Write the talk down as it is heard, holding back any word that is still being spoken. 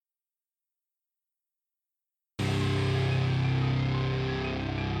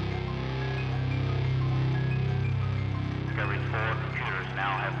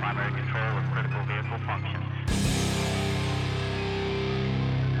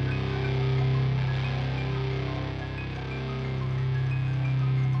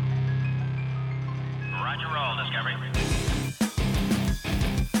to roll, Discovery.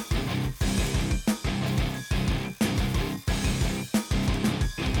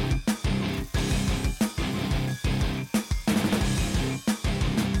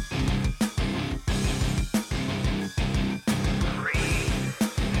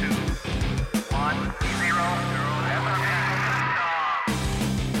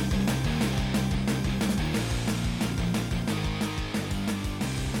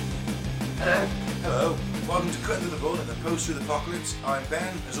 Hello, welcome to Cutting to the Bone at the Post-Truth Apocalypse. I'm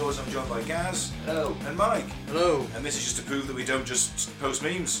Ben, as always I'm joined by Gaz. Hello. And Mike. Hello. And this is just to prove that we don't just post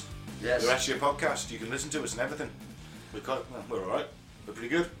memes. Yes. We're actually a podcast, you can listen to us and everything. We're alright, we're pretty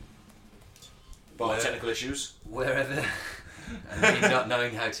good. Bar technical issues. Wherever, and me not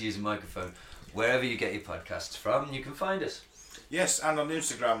knowing how to use a microphone, wherever you get your podcasts from, you can find us. Yes, and on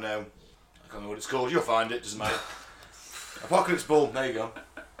Instagram now. I can't know what it's called, you'll find it, doesn't matter. Apocalypse Bull, there you go.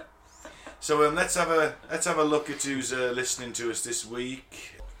 So let's have a look at who's listening to us this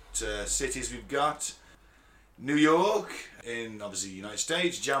week. Cities we've got: New York, in obviously the United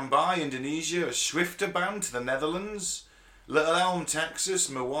States; Jambai, Indonesia; a Swifter band to the Netherlands; Little Elm,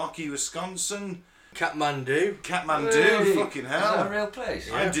 Texas; Milwaukee, Wisconsin; Kathmandu. Hey, fucking hell! Is that a real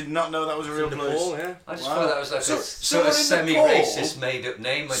place? I did not know that was a real place. Nepal, yeah. I just Wow. thought that was like So- a sort of someone in Nepal- semi-racist made-up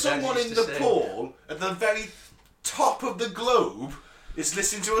name. My dad Someone used in to say. Nepal, at the very top of the globe, is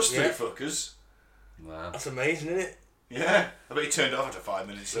listening to us three Yeah. fuckers. Wow. That's amazing, isn't it? Yeah, I bet he turned it off after 5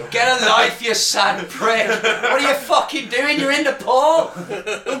 minutes though. Get a life, you sad prick! What are you fucking doing? You're in Nepal!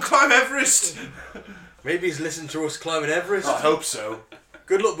 Don't climb Everest! Maybe he's listening to us climbing Everest. I hope so.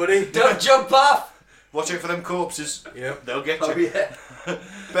 Good luck, buddy. Don't jump off! Watch out for them corpses. Yep. They'll get Oh you. yeah.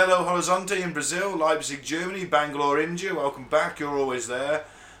 Belo Horizonte in Brazil, Leipzig, Germany, Bangalore, India. Welcome back, you're always there.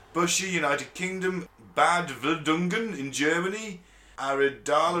 Bushi, United Kingdom, Bad Wildungen in Germany,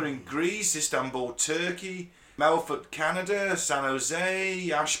 Aridala in Greece, Istanbul, Turkey, Melfort, Canada, San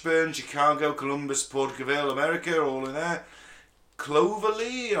Jose, Ashburn, Chicago, Columbus, Port Covell, America, all in there.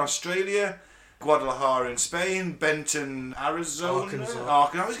 Clovelly in Australia, Guadalajara in Spain, Benton, Arizona.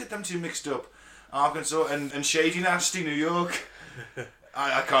 Arkansas. I always get them two mixed up. Arkansas and Shady Nasty, New York.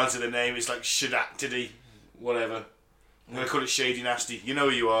 I can't say the name, it's like Shadactity, whatever. I'm going to call it Shady Nasty. You know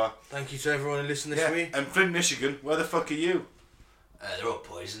who you are. Thank you to everyone who listened this week. And Flint, Michigan, where the fuck are you? They're all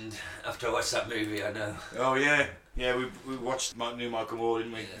poisoned. After I watched that movie, I know. Oh, yeah. Yeah, we watched new Michael Moore,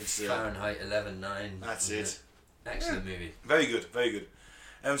 didn't we? It's, Fahrenheit 11/9. that's it. Excellent movie. Very good, very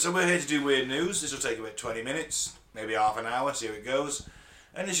good. So we're here to do weird news. This will take about 20 minutes, maybe half an hour, see how it goes.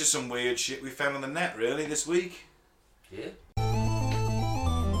 And it's just some weird shit we found on the net, really, this week. Yeah.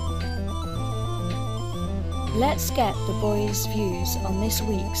 Let's get the boys' views on this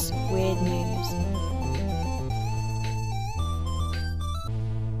week's weird news.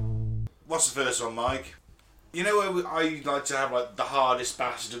 What's the first one, Mike? You know where I like to have like the hardest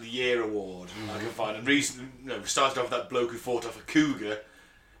bastard of the year award I can find. And recently, started off with that bloke who fought off a cougar.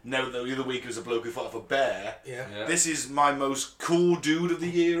 Now the other week it was a bloke who fought off a bear. Yeah. This is my most cool dude of the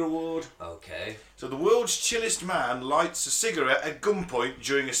year award. Okay. So the world's chillest man lights a cigarette at gunpoint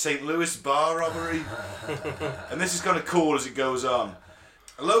during a St. Louis bar robbery. And this is kind of cool as it goes on.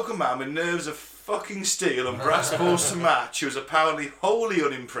 A local man with nerves of fucking steel and brass balls to match, who was apparently wholly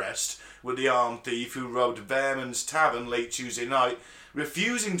unimpressed with the armed thief who robbed Behrman's Tavern late Tuesday night,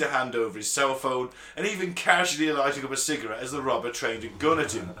 refusing to hand over his cell phone and even casually lighting up a cigarette as the robber trained a gun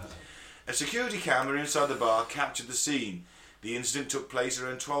at him. A security camera inside the bar captured the scene. The incident took place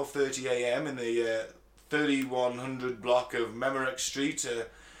around 12:30 a.m. in the 3100 block of Memorex Street.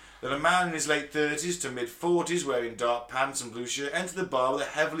 Then a man in his late 30s to mid 40s wearing dark pants and blue shirt entered the bar with a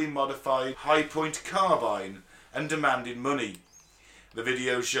heavily modified Hi-Point carbine and demanded money. The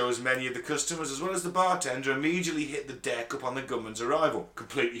video shows many of the customers as well as the bartender immediately hit the deck upon the gunman's arrival.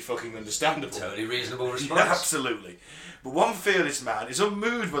 Completely fucking understandable. Totally reasonable response. Yeah, absolutely. But one fearless man is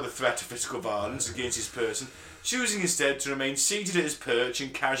unmoved by the threat of physical violence against his person, choosing instead to remain seated at his perch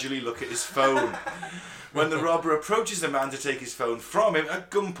and casually look at his phone. When the robber approaches the man to take his phone from him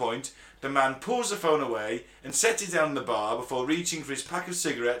at gunpoint, the man pulls the phone away and sets it down in the bar before reaching for his pack of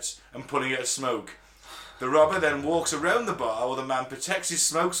cigarettes and pulling out a smoke. The robber then walks around the bar while the man protects his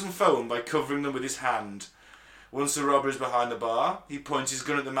smokes and phone by covering them with his hand. Once the robber is behind the bar, he points his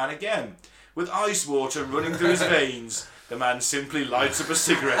gun at the man again. With ice water running through his veins, the man simply lights up a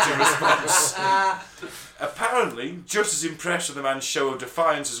cigarette in response. Apparently, just as impressed with the man's show of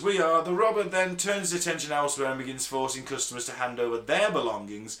defiance as we are, the robber then turns his attention elsewhere and begins forcing customers to hand over their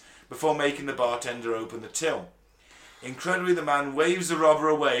belongings before making the bartender open the till. Incredibly, the man waves the robber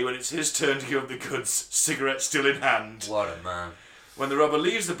away when it's his turn to give up the goods, cigarette still in hand. What a man. When the robber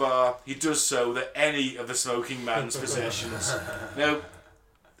leaves the bar, he does so with any of the smoking man's possessions. Now,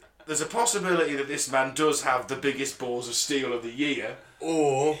 there's a possibility that this man does have the biggest balls of steel of the year.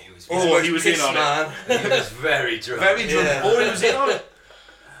 Or he was in on it. He was very drunk. Very drunk. Yeah. Or he was in on it.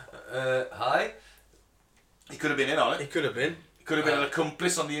 Hi? He could have been in on it. He could have been. He could have been an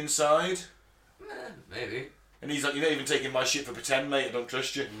accomplice on the inside. Maybe. And he's like, you're not even taking my shit for pretend, mate. I don't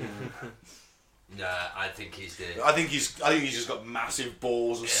trust you. Nah, I think he's the... I think he's just got massive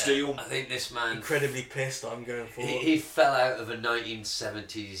balls of steel. I think this man... Incredibly pissed, I'm going for. He fell out of a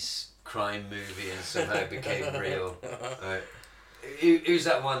 1970s crime movie and somehow became real. Right. Who's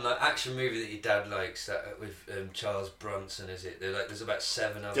that one like action movie that your dad likes? That with Charles Bronson, is it? They're like, there's about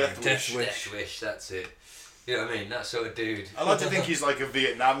 7 of them. Death Wish. Death Wish. That's it. You know what I mean? That sort of dude. I like to think he's like a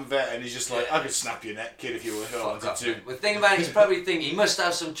Vietnam vet, and he's just like, I could snap your neck, kid, if you wanted to. The thing about it, he's probably thinking he must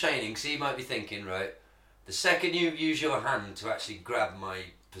have some training, because he might be thinking, right, the second you use your hand to actually grab my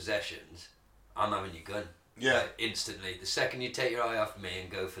possessions, I'm having your gun. Yeah. Like, instantly. The second you take your eye off me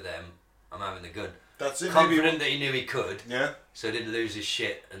and go for them, I'm having the gun. That's it. Confident that he knew he could. Yeah. So he didn't lose his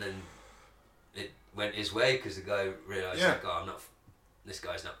shit, and then it went his way because the guy realised, like, oh, this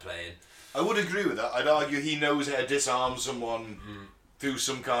guy's not playing. I would agree with that. I'd argue he knows how to disarm someone through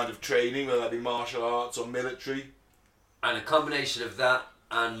some kind of training, whether that be martial arts or military. And a combination of that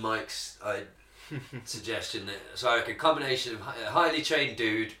and Mike's suggestion that, so like a combination of a highly trained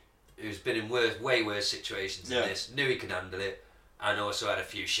dude who's been in way worse situations than this, knew he could handle it, and also had a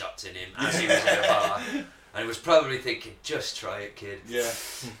few shots in him as he was in a bar. And he was probably thinking, just try it, kid. Yeah.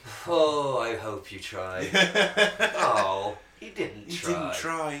 Oh, I hope you try. Oh, he didn't try. He didn't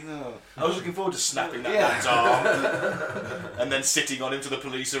try, no. I was looking forward to snapping that man's arm and then sitting on him till the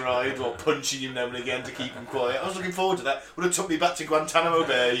police arrived, or punching him now and again to keep him quiet. I was looking forward to that. Would have took me back to Guantanamo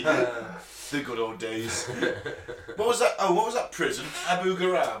Bay. The good old days. What was that? Oh, what was that prison? Abu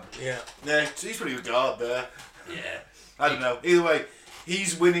Ghraib. Yeah. Yeah, he's pretty good guard there. Yeah. I don't know. Either way,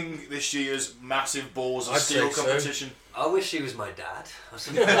 he's winning this year's massive balls of steel competition. I wish he was my dad.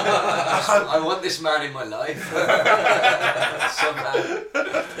 I want this man in my life. Somehow.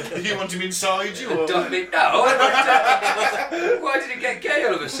 You want him inside you? Or? Don't me. No. Why did it get gay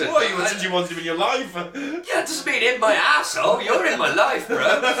all of a sudden? Why, you said you wanted him in your life? Yeah, it doesn't mean in my asshole. You're in my life, bro.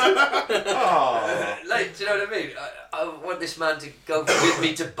 Oh. Like, do you know what I mean? I want this man to go with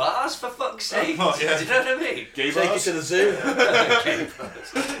me to bars, for fuck's sake. Oh, yeah. Do you know what I mean? Gay Take you bars? to the zoo. Gay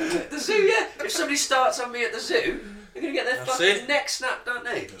bars. The zoo, yeah. If somebody starts on me at the zoo, they're going to get their fucking neck snapped, don't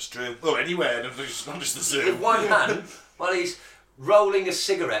they? That's true. Well, anywhere, not just the zoo. With one hand, while he's rolling a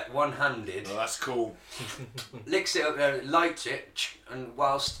cigarette one-handed. Oh, that's cool. Licks it up there, lights it, and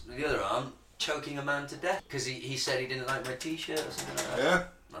whilst the other arm choking a man to death because he said he didn't like my t-shirt or something like that. Yeah.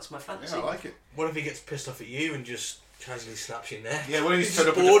 That's my fantasy. Yeah, I like it. What if he gets pissed off at you and just casually slaps your neck? Yeah, what if he's turned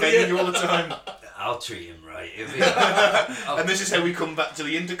up and defending you all the time? I'll treat him right. And this is how we come back to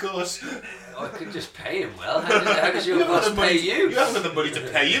the intercourse. I could just pay him well. How does your boss pay you? You haven't got the money to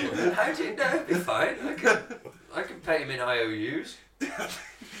pay him. How do you know? It'd be fine. I can pay him in IOUs.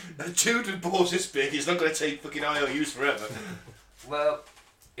 A dude with balls this big, he's not going to take fucking IOUs forever. Well,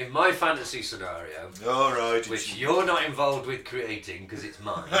 in my fantasy scenario, alright, which you're not involved with creating because it's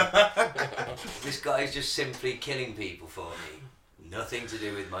mine, this guy's just simply killing people for me. Nothing to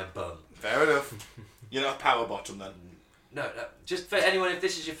do with my bum. Fair enough. You're not a power bottom then. No, just for anyone, if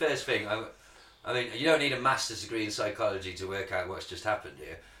this is your first thing, I mean, you don't need a master's degree in psychology to work out what's just happened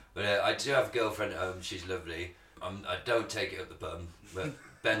here. But I do have a girlfriend at home. She's lovely. I don't take it up the bum, but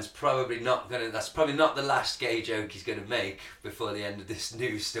Ben's probably not gonna. That's probably not the last gay joke he's gonna make before the end of this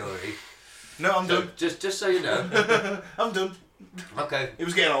news story. No, I'm done. Just so you know. I'm done. Okay. It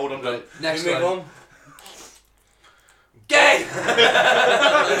was getting old. I'm done. Next move one. on. Gay.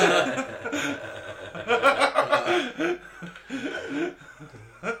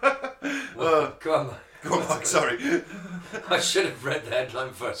 Well, come on. Go on, Mike, sorry. I should have read the headline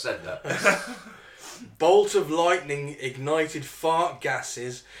before I said that. Bolt of lightning ignited fart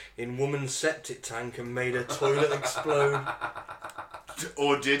gases in woman's septic tank and made her toilet explode.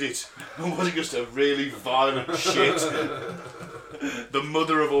 Or did it? Or was it just a really violent shit? The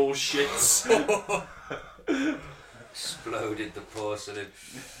mother of all shits. Exploded the porcelain.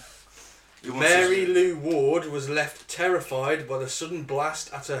 Mary Lou Ward was left terrified by the sudden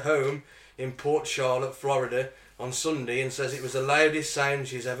blast at her home in Port Charlotte, Florida on Sunday and says it was the loudest sound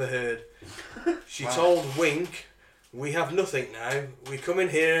she's ever heard. She told Wink, "We have nothing now. We come in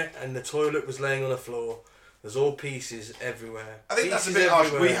here and the toilet was laying on the floor. There's all pieces everywhere. I think that's a Pieces bit harsh.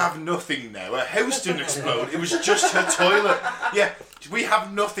 everywhere. We have nothing now. Her house didn't explode. It was just her toilet. Yeah, we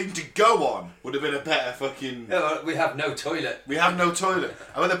have nothing to go on. Would have been a better fucking... Yeah, well, we have no toilet. We have no toilet.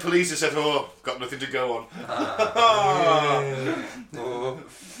 And when the police have said, oh, got nothing to go on. Oh.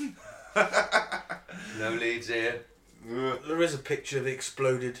 No leads here. There is a picture of the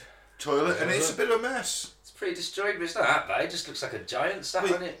exploded Toilet, and it's a bit of a mess. It's pretty destroyed, but it's not that bad. It just looks like a giant sat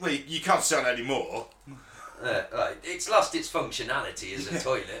on it. Wait, you can't stand it anymore. Right. It's lost its functionality as a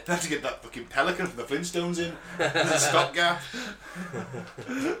toilet. I have to get that fucking pelican from the Flintstones in. There's a stopgap.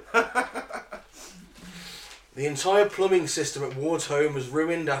 The entire plumbing system at Ward's home was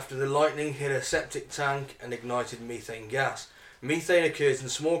ruined after the lightning hit a septic tank and ignited methane gas. Methane occurs in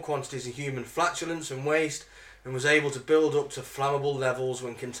small quantities in human flatulence and waste and was able to build up to flammable levels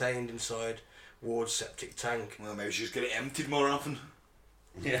when contained inside Ward's septic tank. Well, maybe she just get it emptied more often.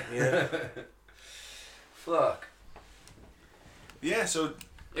 Yeah. Yeah. Fuck. Yeah, so...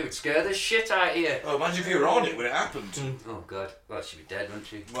 It would scare the shit out of you. Oh, imagine if you were on it when it happened. Oh god. Well, she'd be dead, wouldn't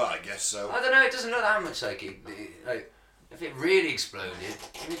she? Well, I guess so. I don't know. It doesn't look that much like it. Like, if it really exploded,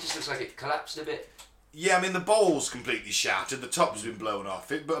 it just looks like it collapsed a bit. Yeah, I mean, the bowl's completely shattered, the top's been blown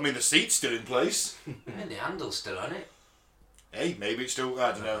off it, but I mean, the seat's still in place. And the handle's still on it. Hey, maybe it's still,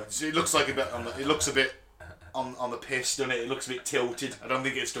 I don't know. It looks like a bit, it looks a bit on the piss, doesn't it? It looks a bit tilted. I don't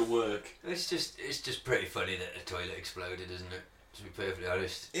think it'll still work. It's just pretty funny that the toilet exploded, isn't it? To be perfectly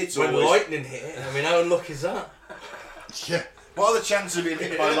honest. It's When always... lightning hit it, I mean, how unlucky is that? Yeah. What are the chances of being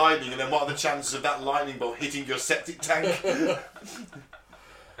hit by lightning, and then what are the chances of that lightning bolt hitting your septic tank?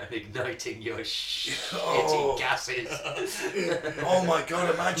 And igniting your shitty Oh. gases. Oh my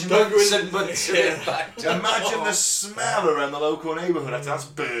god, imagine Months and months of Yeah. impact. Imagine the smell around the local neighbourhood after that's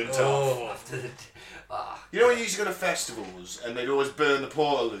burnt off. Oh, After the... Ah. You know when you used to go to festivals and they'd always burn the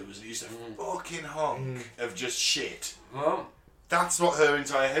portaloos and it used to fucking honk of just shit? Well, That's what her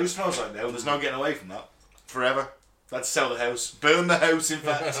entire house smells like now, and there's no getting away from that. Forever. Let's sell the house. Burn the house, in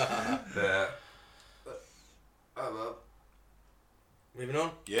fact. yeah. Oh well. moving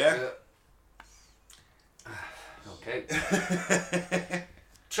on. Yeah? Okay.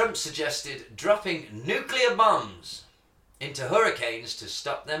 Trump suggested dropping nuclear bombs into hurricanes to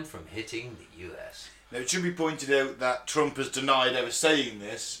stop them from hitting the US. Now, it should be pointed out that Trump has denied ever saying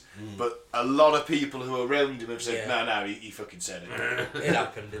this, but a lot of people who are around him have said, Yeah. no, he fucking said it. It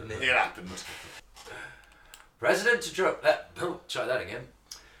happened, didn't it? It happened. President Trump... try that again.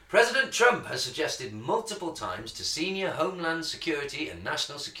 President Trump has suggested multiple times to senior Homeland Security and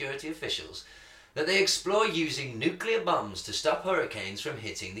national security officials that they explore using nuclear bombs to stop hurricanes from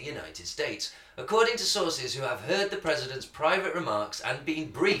hitting the United States, according to sources who have heard the president's private remarks and been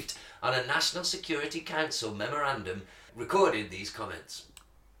briefed on a National Security Council memorandum recorded these comments.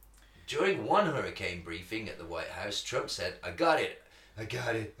 During one hurricane briefing at the White House, Trump said, I got it.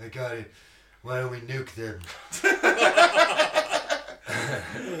 Why don't we nuke them?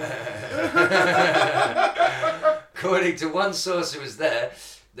 According to one source who was there,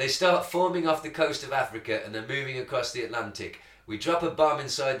 they start forming off the coast of Africa and then moving across the Atlantic. We drop a bomb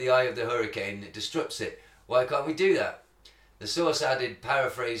inside the eye of the hurricane and it disrupts it. Why can't we do that? The source added,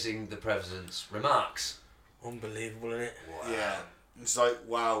 paraphrasing the president's remarks. Unbelievable, isn't it? Yeah. It's like,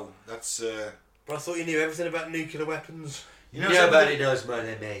 wow, that's... But I thought you knew everything about nuclear weapons. You know, Nobody knows more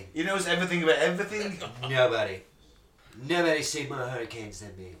than me. He knows everything about everything. Nobody. Nobody's seen more hurricanes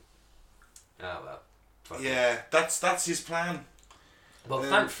than me. Oh well. Fuck Yeah, that's his plan. Well,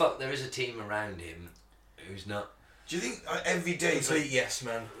 thank fuck there is a team around him who's not. Do you think every day it's Complete like, yes,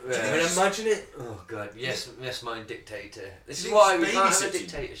 man. Yeah. I mean, imagine it. Oh god, yes, mind dictator. This is think why it's we can't have a babysitting?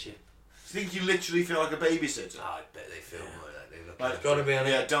 dictatorship. do you think you literally feel like a babysitter? Oh, I bet they feel more like they look. Like, Like Gotta be on it.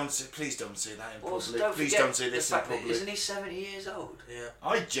 yeah, please don't say that in also, public. don't Please forget don't say this the in fact that public. isn't he 70 years old? Yeah.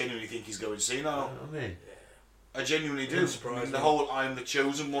 I genuinely think he's going senile. I mean, I genuinely do. Wouldn't surprise The me. whole "I'm the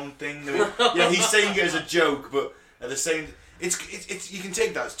chosen one" thing. I mean, yeah, he's saying it as a joke, but at the same, it's you can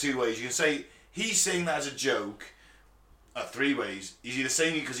take that as two ways. You can say he's saying that as a joke. Three ways. He's either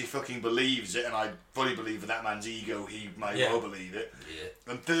saying it because he fucking believes it, and I fully believe that man's ego, he might Yeah. well believe it.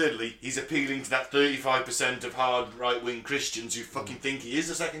 yeah. And thirdly, he's appealing to that 35% of hard right-wing Christians who fucking think he is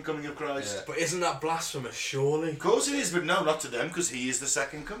the second coming of Christ. Yeah. But isn't that blasphemous, surely? Of course it is, but no, not to them, because he is the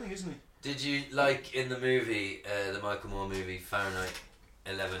second coming, isn't he? Did you like in the movie, the Michael Moore movie Fahrenheit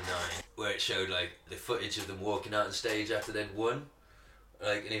 11/9, where it showed like the footage of them walking out on stage after they'd won?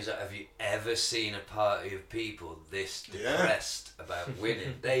 Like, and he was like, "Have you ever seen a party of people this Yeah. depressed about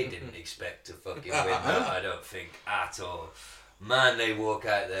winning? They didn't expect to fucking win that, I don't think, at all. Man, they walk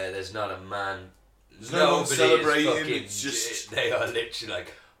out there. There's not a man. There's no one nobody is celebrating, fucking- it's just- They are literally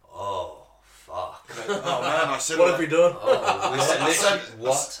like, oh fuck. Oh man, I said What all have we that. done? Oh, I said-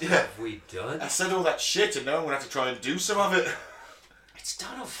 what yeah. have we done? I said all that shit, and now I'm gonna have to try and do some of it. It's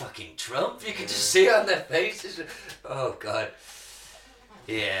Donald fucking Trump. You can just see it on their faces. Oh god.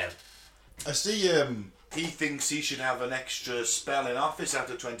 Yeah. I see. He thinks he should have an extra spell in office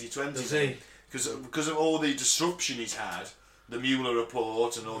after 2020. Does he? Because of all the disruption he's had, the Mueller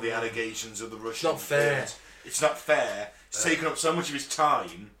report and all the allegations of the Russian. not fair. affairs. It's not fair. It's taken up so much of his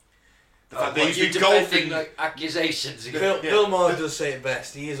time. The fact that What, he's you been defending golfing. like accusations? Bill Maher does say it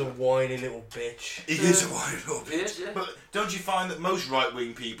best. He is a whiny little bitch. He is a whiny little He is, bitch. yeah. But don't you find that most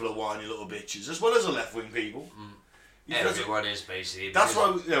right-wing people are whiny little bitches, as well as the left-wing people? Everyone is basically. That's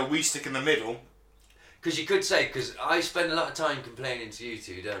why we stick in the middle. Because you could say, because I spend a lot of time complaining to you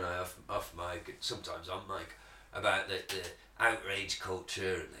two, don't I, off mic, sometimes on mic, about the outrage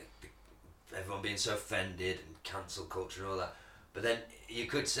culture and everyone being so offended and cancel culture and all that. But then you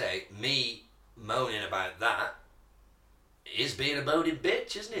could say, me moaning about that is being a moaning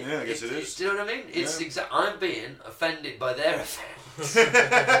bitch, isn't it? Yeah, I guess it is. Do you know what I mean? It's Yeah. I'm being offended by their offence.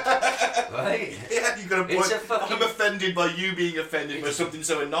 Right? Yeah, you got a point. It's a fucking- I'm offended by you being offended by something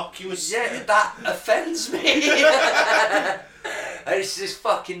so innocuous. Yeah, that offends me. And it's this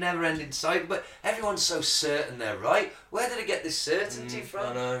fucking never-ending cycle. But everyone's so certain they're right. Where did I get this certainty from?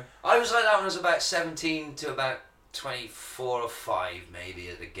 I know. I was like that when I was about 17 to about 24 or 5, maybe,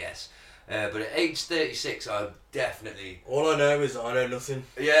 at a guess. But at age 36, I'm definitely... All I know is that I know nothing.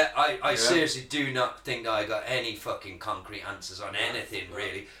 Yeah, I seriously do not think I got any fucking concrete answers on anything,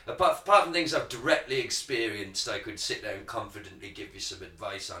 really. Apart from things I've directly experienced, I could sit there and confidently give you some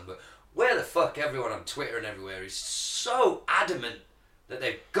advice on. But where the fuck everyone on Twitter and everywhere is so adamant that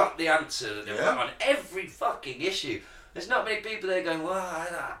they've got the answer, that they're right on every fucking issue. There's not many people there going, well,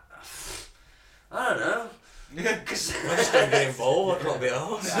 I don't know. Yeah. Cause I just don't get involved. I can't be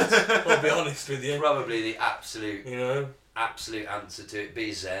arsed. I'll be honest with you. probably the absolute answer to it,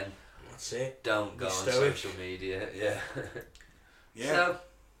 be zen. That's it. Don't go Be on stoic. social media. Yeah. Yeah. So,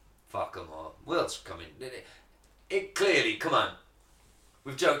 fuck them all. World's coming. It clearly, come on.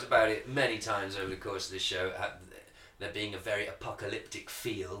 We've joked about it many times over the course of this show. There being a very apocalyptic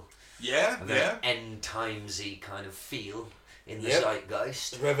feel, Yeah, a very yeah. end timesy kind of feel in the Yep.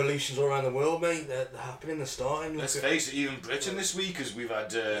 zeitgeist. The revolutions all around the world, mate. They're happening. They're starting. Let's Look at face it, even Britain this week, as we've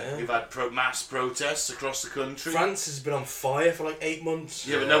had Yeah. mass protests across the country. France has been on fire for like 8 months.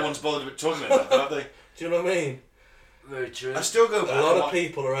 Yeah, but no one's bothered talking about that, have they? Do you know what I mean? Very true. I still go back. A lot and of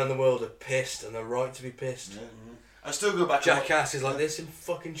people around the world are pissed, and they're right to be pissed. Yeah. I still go back. and Jackass is like this in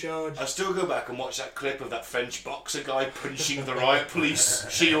fucking charge. I still go back and watch that clip of that French boxer guy punching the riot police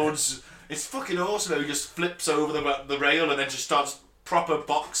shields. It's fucking awesome. How he just flips over the rail and then just starts proper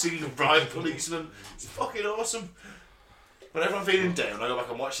boxing the riot policemen. It's fucking awesome. Whenever I'm feeling down, I go back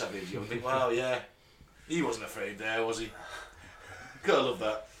and watch that video and think, wow, yeah, he wasn't afraid there, was he? Gotta love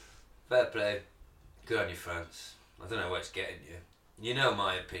that. Fair play. Good on you, France. I don't know where it's getting you. You know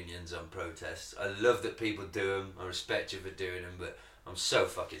my opinions on protests. I love that people do them. I respect you for doing them, but I'm so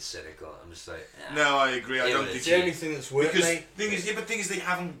fucking cynical. I'm just like, No, I agree. I Yeah, don't but think It's the only thing that's worked, because mate. thing is they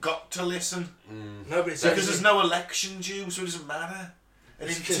haven't got to listen No, but it's because there's actually- no election due, so it doesn't matter. And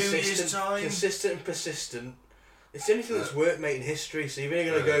in it's 2 years' time, consistent and persistent. It's the only thing that's worked, mate, in history. So you're only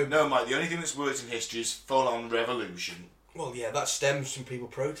going to go, no, Mike. The only thing that's worked in history is full-on revolution. well, yeah, that stems from people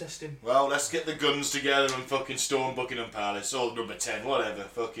protesting. Well, let's get the guns together and fucking storm Buckingham Palace, or number 10, whatever.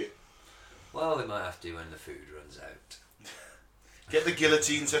 Fuck it. well, we might have to when the food runs out. Get the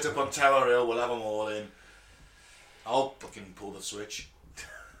guillotine set up on Tower Hill. We'll have them all in. I'll fucking pull the switch.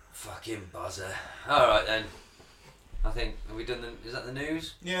 Fucking buzzer. Alright then. I think, have we done is that the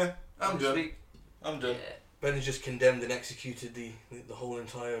news? Yeah, I'm This done. week? I'm done. Yeah. Ben has just condemned and executed the whole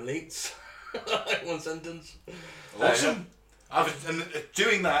entire elites. In one sentence. Awesome. And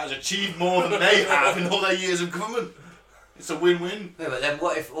doing that has achieved more than they have in all their years of government. It's a win-win. Yeah, but then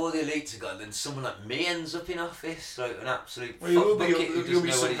what if all the elites are gone, then someone like me ends up in office, like an absolute Well, you will fuck be. bucket who You'll doesn't be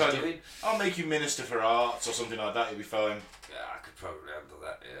know some what he's kind of. doing? I'll make you Minister for Arts or something like that. You'll be fine. Yeah, I could probably handle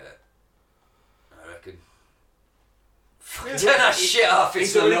that, yeah. I reckon. Yeah. Turn that shit off,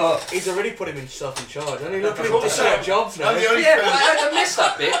 it's the law. He's already put himself in charge, hasn't he? Look at Of him course, dishing out yeah. jobs now. I'm the only Yeah, but I missed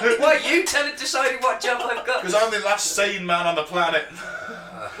that bit. Why are you deciding what job I've got? Because I'm the last sane man on the planet.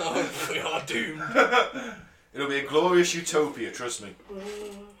 Oh, we are doomed. It'll be a glorious utopia, trust me.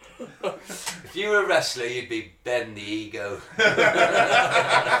 If you were a wrestler, you'd be Ben the Ego.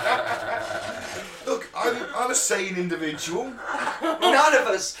 Look, I'm a sane individual. None of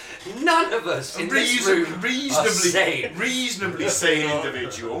us in this room are sane. reasonably sane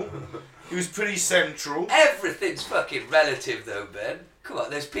individual who's pretty central. Everything's fucking relative though, Ben. Come on,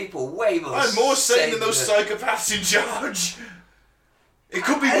 there's people way more. I'm more sane than those psychopaths in charge. It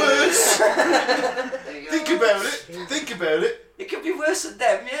could be worse. Think about it. It could be worse than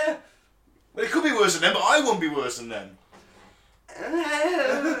them, yeah. Well, it could be worse than them, but I won't be worse than them.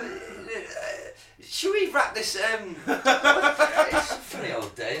 Should we wrap this? It's a funny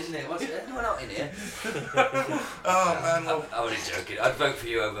old day, isn't it? What's it? We're not in here. Oh man, well, I'm only joking. I'd vote for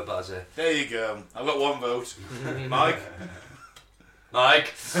you over Buzzer. there you go. I've got one vote. Mike?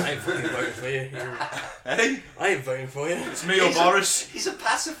 Mike. I ain't fucking voting for you. Hey? I ain't voting for you. It's me or Boris? He's a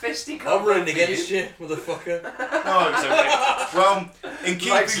pacifist. He can't I'm vote running for against you, motherfucker. Oh, it's okay. Well,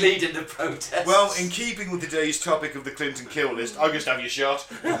 Mike's leading the protest. Well, in keeping with today's topic of the Clinton kill list, I'll just have your shot.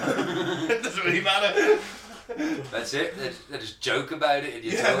 It doesn't really matter. That's it. They just joke about it, and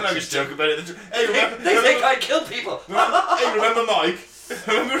you Yeah, I just joke about it. Hey, They think I kill people. remember Mike?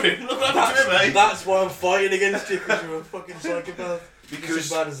 Remember him? Look what happened to him, eh? That's why I'm fighting against you, because you're a fucking psychopath. Because as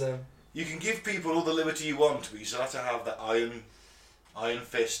bad as them. you can give people all the liberty you want, but you still have to have that iron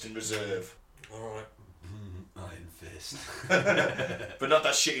fist in reserve. Alright. Iron Fist. But not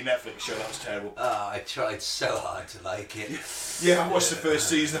that shitty Netflix show, that was terrible. Oh, I tried so hard to like it. Yeah, I watched the first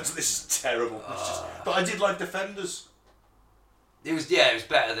season, this is terrible. But I did like Defenders. It was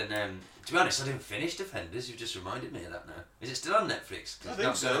better than. To be honest, I didn't finish Defenders. You've just reminded me of that now. Is it still on Netflix? I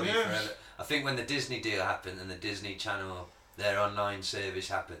think so, yeah. Forever. I think when the Disney deal happened and the Disney Channel, their online service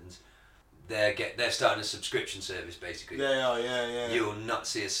happens, they're starting a subscription service basically. They are, yeah. You'll not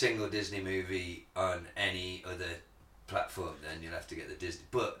see a single Disney movie on any other platform. Then you'll have to get the Disney.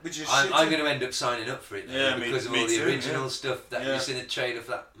 But I'm going to end up signing up for it now because of all the original stuff that you've seen the trailer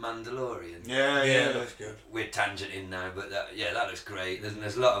for that Mandalorian. Yeah, that's good. We're tangenting now, but that looks great.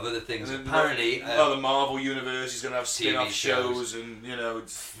 There's a lot of other things. And Apparently, the Marvel universe is going to have spin-off TV shows, and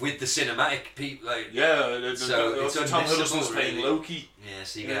it's with the cinematic people, so it's Tom Hiddleston's unmissable, playing really. Loki. Yeah,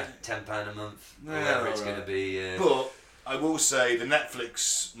 so you get £10 a month, or Yeah, whatever it's alright. going to be. But I will say the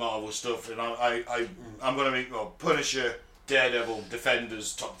Netflix Marvel stuff, and I'm going to make Punisher, Daredevil,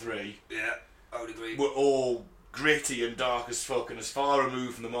 Defenders top 3. Yeah, I would agree. Were all gritty and dark as fuck, and as far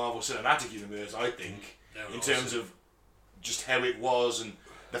removed from the Marvel Cinematic Universe, I think, in terms of just how it was and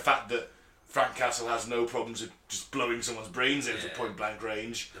the fact that Frank Castle has no problems with just blowing someone's brains out at point blank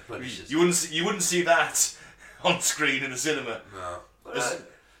range. You wouldn't see that on screen in the cinema. No. But,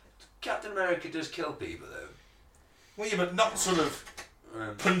 Captain America does kill people though. Well, yeah, but not sort of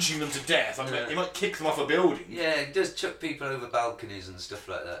punching them to death. I mean, he might kick them off a building. Yeah, he does chuck people over balconies and stuff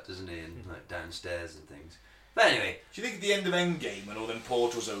like that, doesn't he? And like downstairs and things. But anyway. Do you think at the end of Endgame, when all them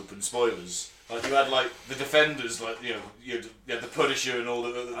portals open, spoilers, like you had like the Defenders, like you had the Punisher and all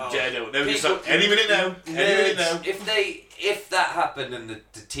the Daredevil. They were just like, any minute now. If that happened and the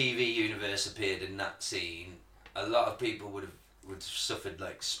TV universe appeared in that scene, a lot of people would have suffered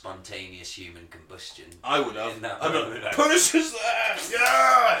like spontaneous human combustion. I would have. In that I'm moment. like, Punisher's there!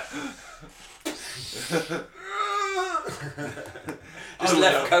 Yeah! Just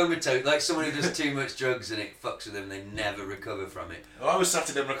left comatose, like someone who does too much drugs and it fucks with them, they never recover from it. Well, I was sat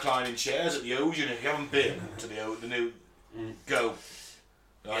in them reclining chairs at the Odeon. If you haven't been to the new Go.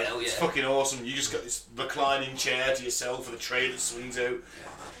 Right? Yeah, it's fucking awesome. You just got this reclining chair to yourself with a tray that swings out.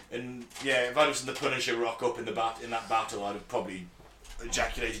 And if I'd have seen the Punisher rock up in that battle, I'd have probably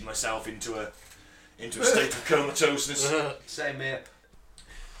ejaculated myself into a state of comatoseness. Same here.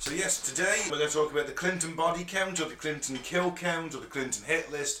 So yes, today we're going to talk about the Clinton body count, or the Clinton kill count, or the Clinton hit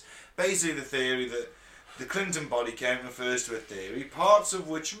list. Basically the theory that the Clinton body count refers to a theory, parts of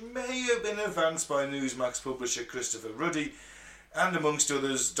which may have been advanced by Newsmax publisher Christopher Ruddy, and amongst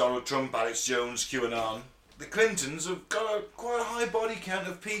others Donald Trump, Alex Jones, QAnon. The Clintons have got quite a high body count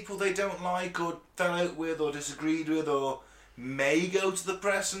of people they don't like, or fell out with, or disagreed with, or may go to the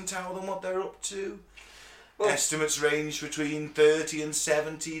press and tell them what they're up to. Well, estimates range between 30 and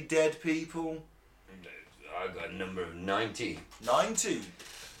 70 dead people. I got a number of 90. 90?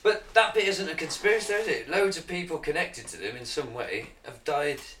 But that bit isn't a conspiracy, is it? Loads of people connected to them in some way have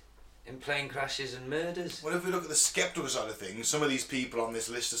died in plane crashes and murders. Well, if we look at the sceptical side of things, some of these people on this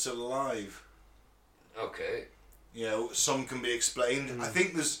list are still alive. Okay. Some can be explained. I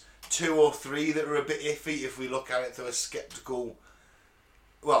think there's 2 or 3 that are a bit iffy if we look at it through a sceptical...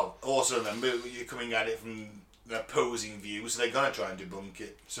 Well, also remember, you're coming at it from an opposing view, so they're going to try and debunk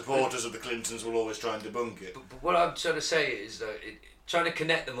it. Supporters of the Clintons will always try and debunk it. But what I'm trying to say is that trying to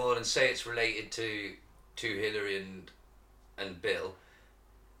connect them all and say it's related to Hillary and Bill,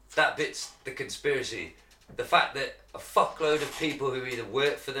 that bit's the conspiracy. The fact that a fuckload of people who either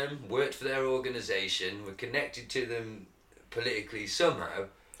worked for them, worked for their organisation, were connected to them politically somehow,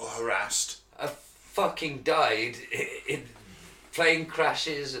 Or harassed. have fucking died in plane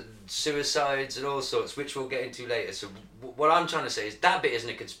crashes and suicides and all sorts, which we'll get into later. So what I'm trying to say is that bit isn't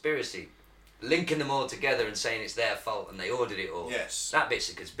a conspiracy. Linking them all together and saying it's their fault and they ordered it all. Yes. That bit's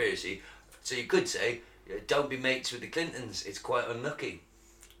a conspiracy. So you could say, don't be mates with the Clintons. It's quite unlucky.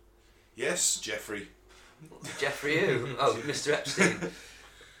 Yes, Jeffrey. Jeffrey who? Oh, Mr. Epstein.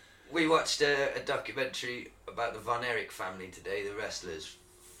 We watched a documentary about the Von Erich family today, the wrestlers.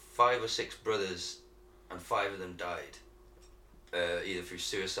 5 or 6 brothers, and 5 of them died. Either through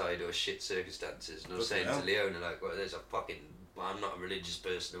suicide or shit circumstances. And I was saying to Leona, like, well, there's a fucking... Well, I'm not a religious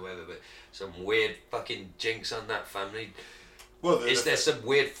person or whatever, but some weird fucking jinx on that family. Well, is there some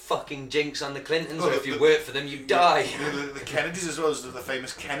weird fucking jinx on the Clintons? Well, or if you work for them, you die. The Kennedys as well as the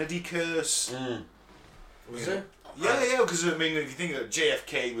famous Kennedy curse. Was it? Yeah, because I mean, if you think of it,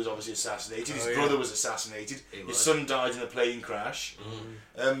 JFK was obviously assassinated, his brother was assassinated, his son died in a plane crash.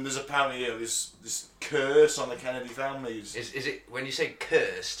 There's apparently this curse on the Kennedy family. Is it, when you say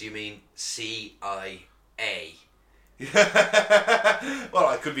curse, do you mean CIA? Well,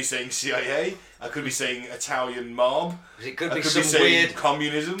 I could be saying CIA, I could be saying Italian mob, it could I be could some be saying weird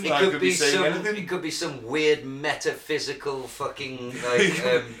communism, it I could be saying anything. It could be some weird metaphysical fucking like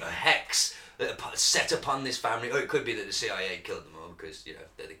hex that set upon this family, or it could be that the CIA killed them all because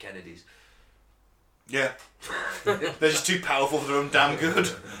they're the Kennedys. Yeah, they're just too powerful for their own damn good.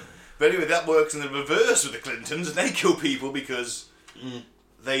 But anyway, that works in the reverse with the Clintons, and they kill people because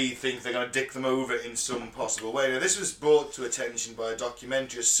they think they're going to dick them over in some possible way. Now, this was brought to attention by a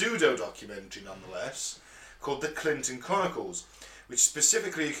documentary, a pseudo-documentary nonetheless, called The Clinton Chronicles, which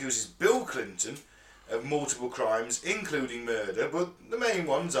specifically accuses Bill Clinton of multiple crimes, including murder, but the main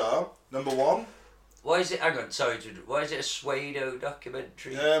ones are, number 1... Why is it, hang on, sorry, why is it a pseudo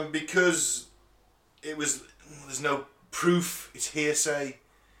documentary? Because there's no proof, it's hearsay.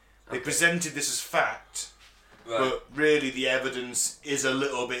 They presented this as fact, but really the evidence is a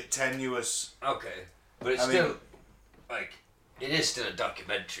little bit tenuous. Okay, but it's still, it is still a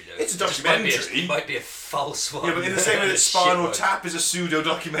documentary though. It's a documentary. It might be a false one. Yeah, but in the same way that Spinal Tap is a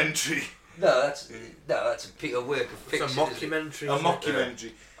pseudo-documentary. No, that's a work of fiction. It's a mockumentary. A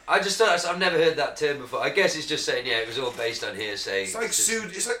mockumentary. I just thought, I've never heard that term before. I guess it's just saying, it was all based on hearsay.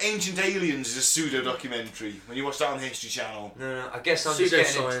 It's like Ancient Aliens is a pseudo-documentary, when you watch that on History Channel. No, I guess I'm just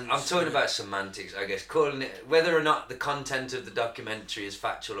getting I'm talking about semantics, I guess. Calling it, whether or not the content of the documentary is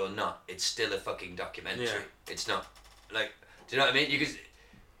factual or not, it's still a fucking documentary. Yeah. It's not, do you know what I mean?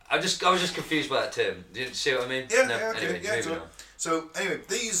 I was just confused by that term. Do you see what I mean? Yeah, no, yeah, okay, anyway, moving on. So, anyway,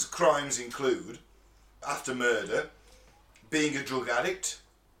 these crimes include, after murder, being a drug addict,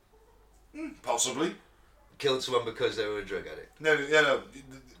 possibly. Killed someone because they were a drug addict. No.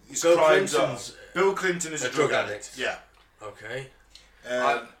 His Bill crimes Clinton's are... Bill Clinton is a drug addict. Yeah. Okay.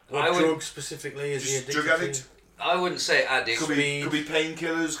 What drugs specifically is he addicted drug addict? to? I wouldn't say addict. Could be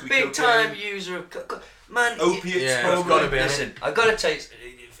painkillers, could be Big cocaine. time user of man. Opiates, probably. Gotta be. Listen, I gotta take.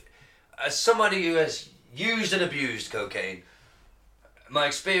 As somebody who has used and abused cocaine, my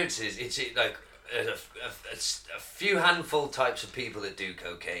experience is it's like a few handful types of people that do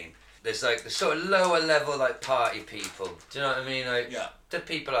cocaine. There's like the sort of lower level like party people. Do you know what I mean? Like the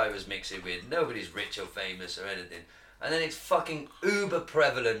people I was mixing with. Nobody's rich or famous or anything. And then it's fucking uber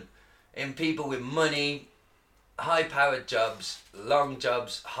prevalent in people with money, high-powered jobs, long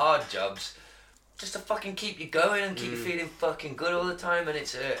jobs, hard jobs, just to fucking keep you going and keep you feeling fucking good all the time. And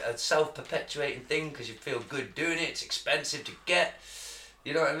it's a self-perpetuating thing because you feel good doing it. It's expensive to get.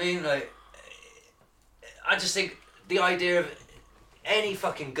 You know what I mean? Like, I just think the idea of any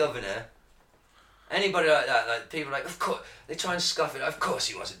fucking governor, anybody like that, like people like, of course, they try and scoff it. Of course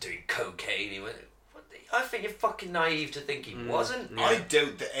he wasn't doing cocaine. He went. I think you're fucking naive to think he wasn't. I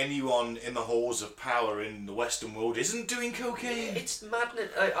doubt that anyone in the halls of power in the Western world isn't doing cocaine. It's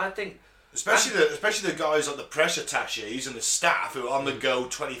madness. I think... Especially the guys like the press attaches and the staff who are on the go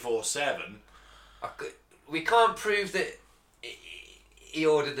 24/7. We can't prove that he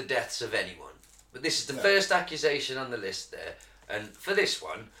ordered the deaths of anyone. But this is the first accusation on the list there. And for this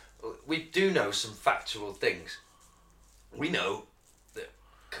one, we do know some factual things. We know that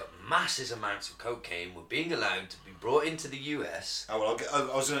massive amounts of cocaine were being allowed to be brought into the US. Oh well,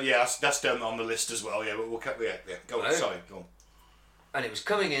 I was gonna, that's down on the list as well. Yeah, but we'll go on. Sorry, go on. And it was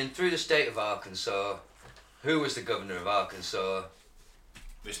coming in through the state of Arkansas. Who was the governor of Arkansas?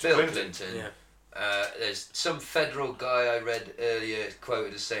 Mr. Bill Clinton. Yeah. There's some federal guy I read earlier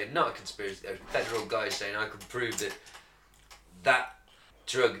quoted as saying, not a conspiracy, a federal guy saying I could prove that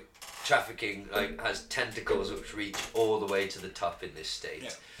drug trafficking has tentacles which reach all the way to the top in this state.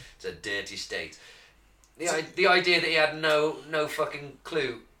 Yeah. It's a dirty state. The idea that he had no fucking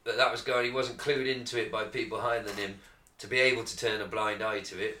clue that was going, he wasn't clued into it by people higher than him, to be able to turn a blind eye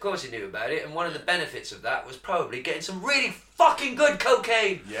to it. Of course he knew about it, and one of the benefits of that was probably getting some really fucking good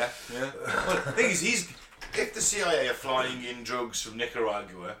cocaine. Yeah. Well, the thing is, if the CIA are flying in drugs from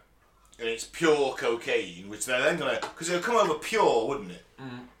Nicaragua, and it's pure cocaine, which they're then gonna, because it'll come over pure, wouldn't it?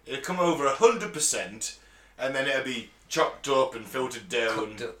 It'll come over 100%, and then it'll be chopped up and filtered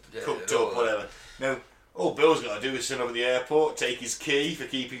down, cooked up, whatever. Now, all Bill's got to do is sit up at the airport, take his key for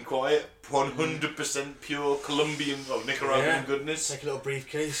keeping quiet, 100% pure Colombian or Nicaraguan goodness. Take a little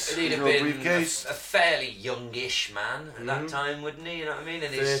briefcase. He'd have been a fairly youngish man at that time, wouldn't he? You know what I mean?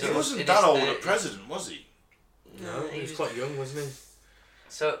 And he wasn't that old a president, was he? No, he was quite young, wasn't he?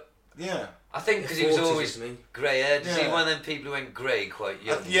 So, yeah. I think because he was always grey-haired. Yeah. Is he one of them people who went grey quite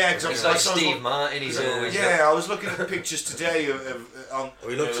young? Yeah, because it's like Steve Martin. He's always. Yeah, I was looking at pictures today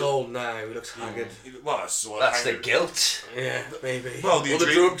he looks old now. He looks haggard. Well, that's the guilt. Yeah, maybe. Well, the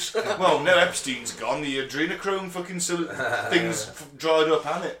drugs. Well, now Epstein's gone. The adrenochrome fucking things dried up,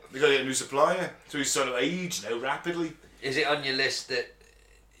 hasn't it? They got to get a new supplier. So he's sort of aged now rapidly. Is it on your list that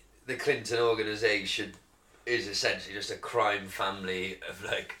the Clinton organisation is essentially just a crime family of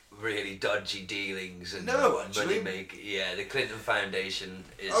like really dodgy dealings and money making? Yeah, the Clinton Foundation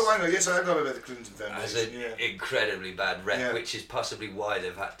is. Oh, hang on, yes, I know about the Clinton Foundation. Has an incredibly bad rep, which is possibly why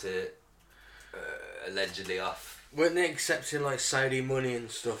they've had to allegedly off. Weren't they accepting like Saudi money and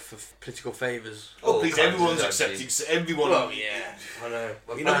stuff for political favours? Oh, please, everyone's accepting. Everyone. Well, yeah, I know.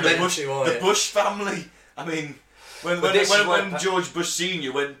 Well, you know the Bush family. I mean. When George Bush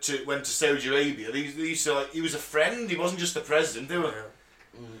Senior went to Saudi Arabia, he used to, like, he was a friend. He wasn't just the president. They were.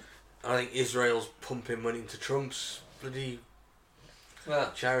 I think Israel's pumping money into Trump's bloody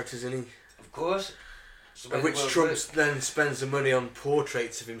charities, isn't he? Of course. Which Trump then spends the money on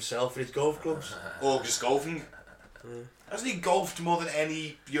portraits of himself at his golf clubs. Or just golfing. Hasn't he golfed more than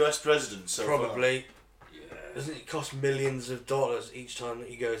any US president so Probably. Doesn't it cost millions of dollars each time that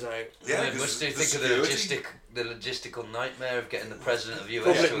he goes out? Yeah, must do think of the logistical nightmare of getting the president of US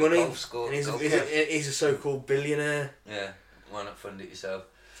public to money. A golf school. And he's a so-called billionaire. Yeah, why not fund it yourself?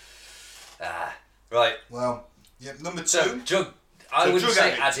 Right. Well, yeah. Number two. I wouldn't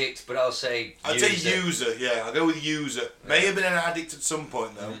say addict, but I'll say I'd say user. Yeah, I'll go with user. May have been an addict at some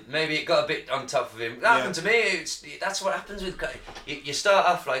point though. Maybe it got a bit on top of him. That happened to me. That's what happens with guys. You start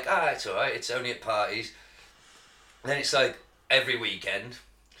off like, it's alright. It's only at parties. And then it's like every weekend,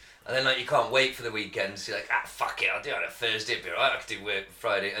 and then like you can't wait for the weekend. So you're like, fuck it, I'll do it on a Thursday. It'll be alright. I can do work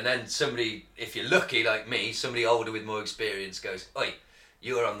Friday. And then somebody, if you're lucky like me, somebody older with more experience goes, "Oi,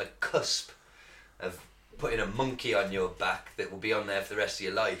 you're on the cusp of putting a monkey on your back that will be on there for the rest of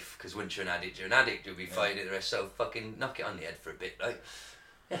your life. Because once you're an addict, you'll be fighting it the rest. So fucking knock it on the head for a bit, right?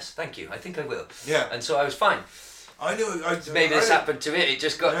 Yes, thank you. I think I will." Yeah. And so I was fine. I knew. Maybe this happened to it. It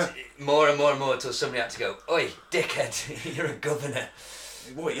just got more and more and more until somebody had to go, "Oi, dickhead, you're a governor."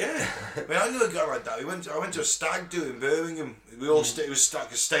 Well, yeah. I mean, I knew a guy like that. I went to a stag do in Birmingham. We all it was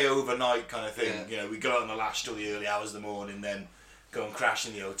like a stay overnight kind of thing. Yeah. You know, we go out on the lash till the early hours of the morning, then go and crash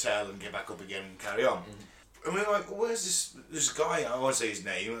in the hotel and get back up again and carry on. And we were like, where's this guy? I won't say his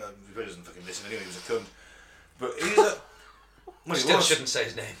name. He doesn't fucking listen anyway. He was a cunt. But he's a. Well, Still shouldn't say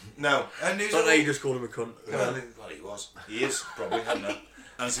his name. No, and he's. Not that you just called him a cunt. Well, he was. He is probably. I don't know.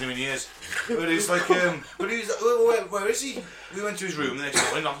 I haven't seen him in years. But it's like, but he was like, where is he? We went to his room the next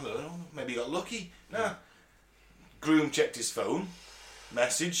morning. Maybe he got lucky. No. Groom checked his phone.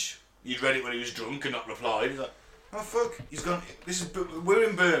 Message. He'd read it when he was drunk and not replied. He's like, oh fuck. He's gone. We're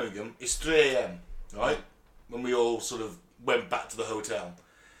in Birmingham. It's 3 a.m. Right, when we all sort of went back to the hotel.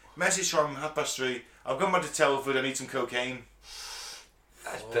 Message from 3:30. I've gone back to Telford. I need some cocaine.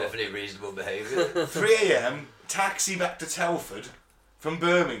 That's perfectly reasonable behaviour. 3 a.m. Taxi back to Telford from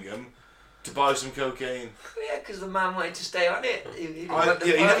Birmingham to buy some cocaine. Yeah, because the man wanted to stay on it. He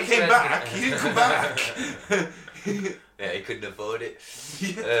never came back. He didn't come back. Yeah, he couldn't afford it.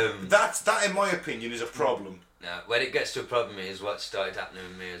 That, in my opinion, is a problem. Now, when it gets to a problem is what started happening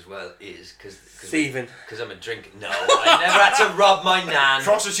with me as well is thieving. Because I'm a drinker. No, I never had to rob my nan.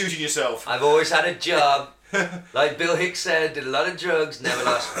 Prostituting yourself. I've always had a job. Like Bill Hicks said, did a lot of drugs, never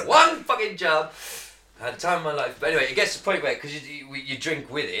lost one fucking job. I had a time of my life. But anyway, it gets to the point where, because you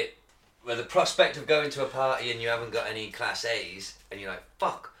drink with it, where the prospect of going to a party and you haven't got any Class A's, and you're like,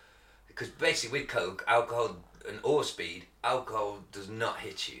 fuck. Because basically with Coke, alcohol or speed, alcohol does not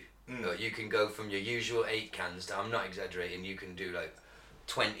hit you. You can go from your usual 8 cans to, I'm not exaggerating, you can do like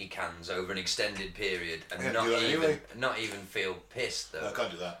 20 cans over an extended period and not even feel pissed though. No, I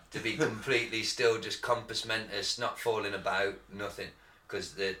can't do that. To be completely still, just compass mentis, not falling about, nothing,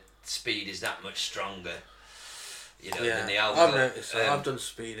 because the speed is that much stronger. you know, Yeah, in the album. I've noticed that. I've done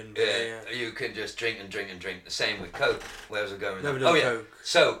speeding. Yeah. You can just drink and drink and drink. The same with coke. Where was I going with Never that? done Oh yeah.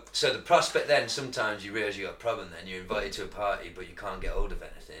 coke. So the prospect then, sometimes you realise you got a problem. Then you're invited to a party, but you can't get hold of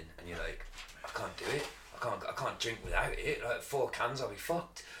anything, and you're like, I can't do it. I can't drink without it. Like 4 cans, I'll be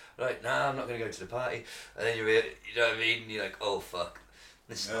fucked. Like, nah, I'm not going to go to the party. And then you know what I mean? And you're like, oh fuck,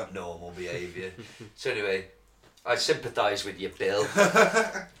 this is not normal behaviour. So anyway, I sympathise with you, Bill.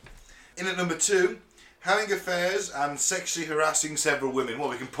 In at number 2, having affairs and sexually harassing several women. Well,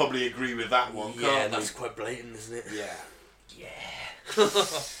 we can probably agree with that one, Yeah, can't that's quite blatant, isn't it? we? Yeah. Yeah.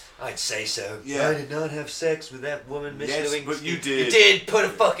 I'd say so. Yeah. I did not have sex with that woman, Miss Yes, Lewinsky. but you did. You did put a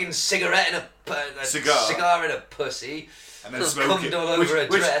fucking cigarette in a cigar in a pussy. And then smoke it. All over her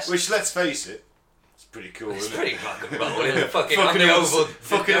dress. Which, let's face it, it's pretty cool, It's isn't pretty it? rock and roll, isn't it? Fucking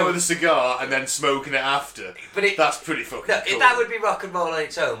Fucking over the cigar and then smoking it after. But that's pretty fucking cool. That would be rock and roll on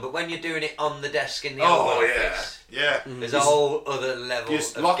its own, but when you're doing it on the desk in the Oval Office, yeah. there's a whole other level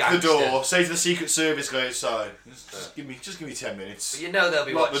Just of lock gangster. the door, say to the Secret Service guy outside, just give me 10 minutes. But you know they'll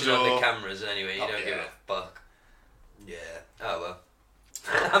be Lock the watching on door. the cameras anyway, you don't give yeah. a fuck. Yeah, oh well.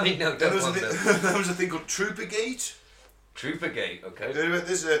 I mean, no, There don't was, want them. there was a thing called Troopergate. Troopergate, okay.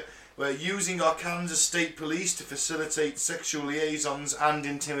 There's a where using Arkansas State Police to facilitate sexual liaisons and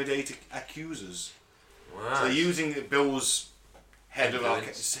intimidate accusers. Wow. So they're using Bill's head of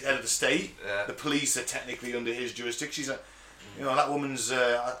Influence. the state. Yeah. The police are technically under his jurisdiction. She's like, you know, that woman's.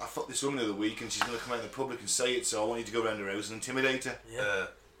 I fucked this woman the other week, and she's going to come out in the public and say it. So I want you to go around her house and intimidate her. Yeah.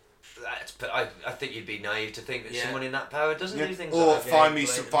 I think you'd be naive to think that Yeah. someone in that power doesn't do things Or like that. find me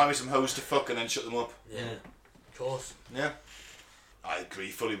some hoes to fuck and then shut them up. Yeah. Of course. Yeah. I agree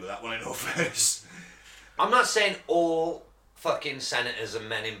fully with that one in all fairness. I'm not saying all fucking senators and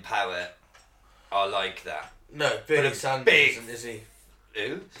men in power are like that. No, Bernie a Sanders big- isn't, is he?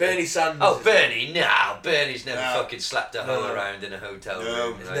 Who? Bernie Sanders. Oh, is- Bernie, no. Bernie's never No. fucking slapped a hoe No. around in a hotel No.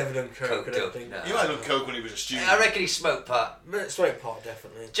 room. He's like, never done coke, I coked don't up. think. No. He might have done coke when he was a student. I reckon he smoked pot. Smoke pot,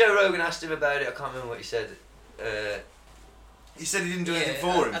 definitely. Joe Rogan asked him about it. I can't remember what he said. He said he didn't do anything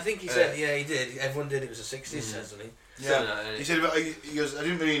Yeah, for him. I think he said, yeah, he did. Everyone did. It was the 60s, doesn't he? Yeah. No, He said, he goes, I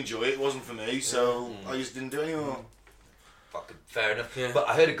didn't really enjoy it. It wasn't for me, so I just didn't do it anymore. Fucking fair enough. Yeah. But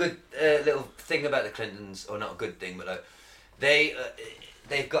I heard a good little thing about the Clintons, or not a good thing, but like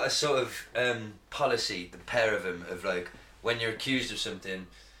they've got a sort of policy, the pair of them, of like when you're accused of something,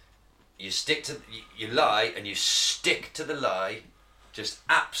 you lie and you stick to the lie, just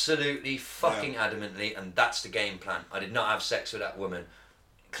absolutely fucking adamantly, and that's the game plan. I did not have sex with that woman.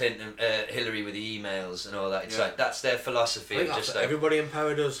 Clinton, Hillary with the emails and all that. It's like that's their I philosophy. think Of that's just what like everybody in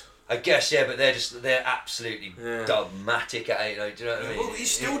power does. I guess, yeah, but they're absolutely Yeah. dogmatic at it. Like, do you know what I mean? Well, he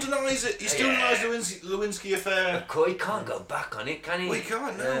still denies it. He still denies the Lewinsky affair. Of course, he can't go back on it, can he? Well, he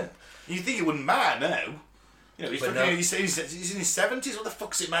can't, no. Yeah. You think it wouldn't matter now? You know, he's, But fucking, no. he's in his 70s. What the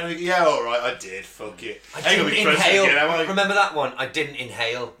fuck's it matter? Yeah, all right, I did. Fuck it. I Ain't gonna didn't be president inhale. again, am I? Remember that one? I didn't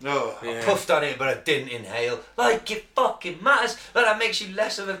inhale. No. I puffed on it, but I didn't inhale. Like, it fucking matters. Like, that makes you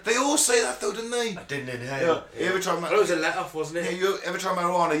less of a... They all say that though, don't they? I didn't Yeah. inhale. You ever try Well, it was a let-off, wasn't Yeah, it? you ever try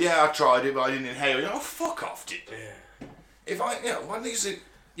marijuana? Yeah, I tried it, but I didn't inhale. You know, fuck off, dude. Yeah. If I, why don't you say,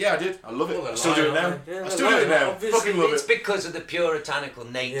 yeah, I did. I love it. Well, I still do it now. yeah, I still do it they're now. obviously- Fucking love It's it. because of the puritanical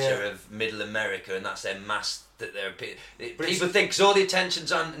nature Yeah. of Middle America, and that's their mass that they're... People it's- think 'cause all the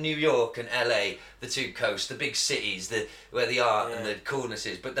attention's on New York and LA, the two coasts, the big cities, where the art and the coolness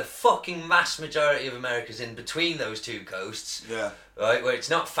is, but the fucking mass majority of America's in between those two coasts. Yeah. Right, where it's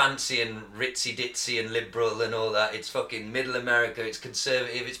not fancy and ritzy ditzy and liberal and all that. It's fucking middle America. It's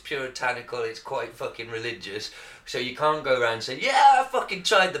conservative. It's puritanical. It's quite fucking religious. So you can't go around saying, "Yeah, I fucking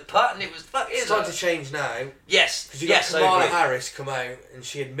tried the pot and it was fucking." It's starting to change now. Yes, Because you yes, got I Kamala agree. Harris come out and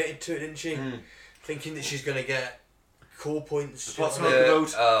she admitted to it, didn't she? Thinking that she's going to get cool points. What's you know what I wrong? mean?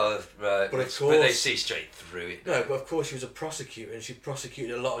 Vote. Oh, right. But of But they course- see straight through it. No, but of course she was a prosecutor and she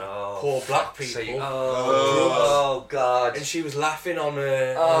prosecuted a lot of Oh, poor black fuck, so people. you- oh, God. And she was laughing on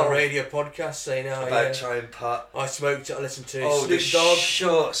a radio podcast saying, "Oh About yeah, trying pot. I smoked it. I listened to Oh, the Snoop Dogg."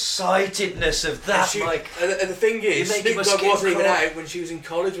 short-sightedness of And, that, Mike. and the thing is, You're making Snoop my Dogg skin wasn't even crawl. out when she was in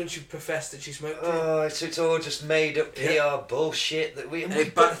college when she professed that she smoked it. Oh, so it's all just made up PR Yeah. bullshit that we. And we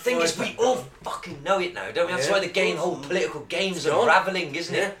it but the thing is, backfired. we all fucking know it now, don't we? That's Yeah, why the of game, course. whole political game's It's gone. unraveling,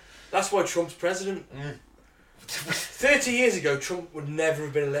 isn't Yeah, it? that's why Trump's president. 30 years ago, Trump would never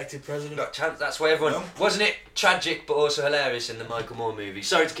have been elected president. Got chance. That's why everyone No. wasn't it tragic, but also hilarious in the Michael Moore movie.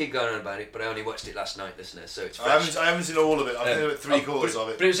 Sorry to keep going on about it, but I only watched it last night, listeners, so it's fresh. I haven't seen all of it. I've seen about three-quarters of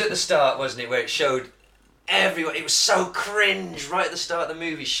it. But it was at the start, wasn't it, where it showed everyone. It was so cringe right at the start of the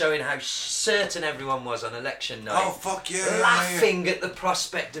movie, showing how certain everyone was on election night. Oh, fuck yeah. Laughing at the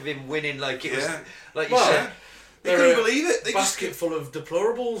prospect of him winning, like it was, Yeah. like you Well, said. They couldn't believe it. They basket full of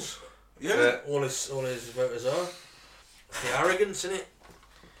deplorables. Yeah. All his voters are. The arrogance in it.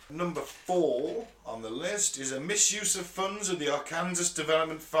 Number 4 on the list is a misuse of funds of the Arkansas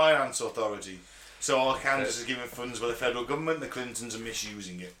Development Finance Authority. So Arkansas is giving funds by the federal government, the Clintons are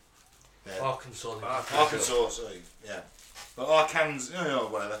misusing it. Yeah. Arkansas, sorry. Yeah. But Arkansas,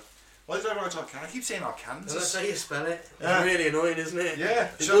 whatever. Why did I write Arkansas? I keep saying Arkansas. That's how you spell it. It's Yeah. really annoying, isn't it? Yeah.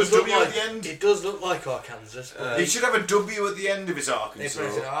 It Should have does a look W like at the end. It does look like Arkansas. But It should have a W at the end if it's they Arkansas.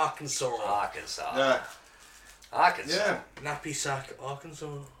 pronounce it Arkansas. Arkansas. Yeah. Arkansas. Yeah. Nappy sack, Arkansas.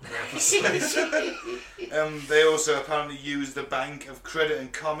 They also apparently use the Bank of Credit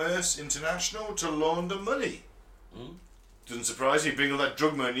and Commerce International to launder money. Doesn't surprise you. Bring all that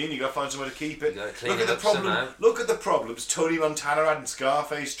drug money in, you got to find somewhere to keep it. You gotta clean Look at it the up problem. somehow. Look at the problems Tony Montana had in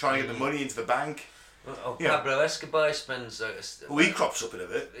Scarface trying to get the money into the bank. Oh, Yeah. Pablo Escobar spends. Well, he crops up in a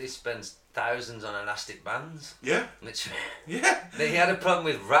bit. He spends thousands on elastic bands. Yeah. Literally. Yeah. He had a problem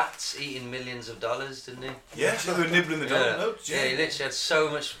with rats eating millions of dollars, didn't he? Yeah. So they were nibbling the dollar notes. Yeah, he literally had so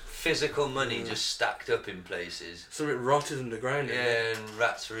much physical money just stacked up in places. Some of it rotted underground. isn't it? Yeah, and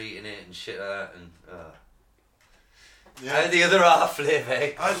rats were eating it and shit like that. And Yeah. how did the other half live,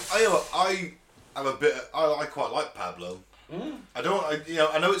 eh? I have a bit. I quite like Pablo. I don't.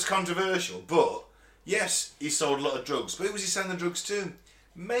 I know it's controversial, but yes, he sold a lot of drugs. But who was he selling the drugs to?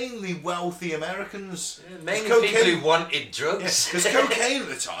 Mainly wealthy Americans. Mainly Cocaine- people who wanted drugs. Because cocaine at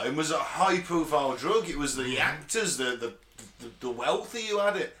the time was a high-profile drug. It was the actors, the wealthy who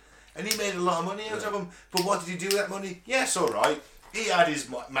had it, and he made a lot of money out of them. But what did he do with that money? Yes, all right. He had his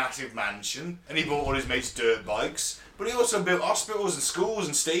massive mansion, and he bought all his mates' dirt bikes. But he also built hospitals and schools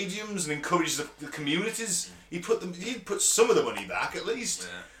and stadiums and encouraged the communities. He'd put some of the money back at least.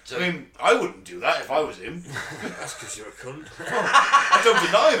 Yeah. So, I mean, I wouldn't do that if I was him. That's because you're a cunt. I don't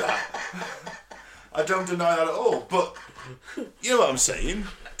deny that. I don't deny that at all. But you know what I'm saying,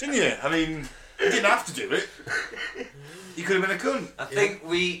 didn't you? I mean, he didn't have to do it. He could have been a cunt. I think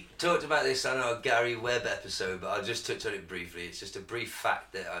we talked about this on our Gary Webb episode, but I'll just touch on it briefly. It's just a brief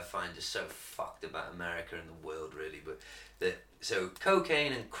fact that I find just so fucked about America and the world, really. But so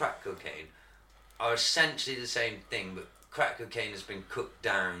cocaine and crack cocaine are essentially the same thing, but crack cocaine has been cooked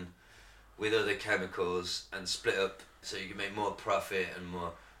down with other chemicals and split up so you can make more profit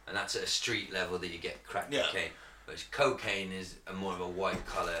and that's at a street level that you get crack cocaine. Whereas cocaine is more of a white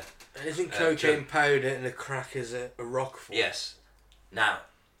collar. And isn't cocaine powder and the crack is a rock form? Yes. Now,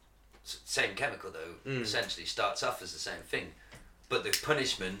 same chemical though, essentially starts off as the same thing, but the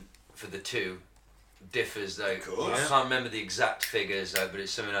punishment for the two differs though. I can't remember the exact figures though, but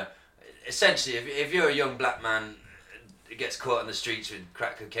it's something like, essentially if you're a young black man who gets caught on the streets with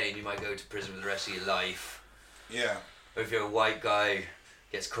crack cocaine, you might go to prison for the rest of your life. Yeah. Or if you're a white guy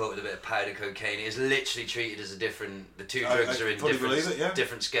gets caught with a bit of powder cocaine, it is literally treated as the two drugs are in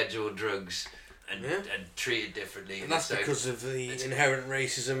different scheduled drugs and treated differently. And that's because of the inherent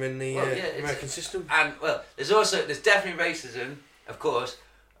racism in the American system. And well, there's definitely racism, of course,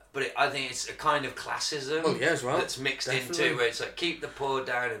 but I think it's a kind of classism as well. that's mixed into where it's like keep the poor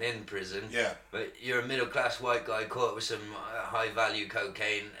down and in prison. Yeah. But you're a middle class white guy caught with some high value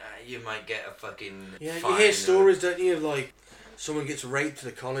cocaine, you might get a fucking fine, you hear stories, don't you, of like someone gets raped at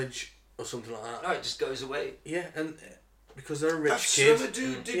a college or something like that. No, it just goes away. Yeah, and because they're a rich That's kid. some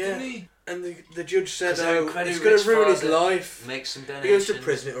dude, didn't he? And the judge said, they're "Oh, incredibly it's going to rich ruin his father, life. Make some He donations. goes to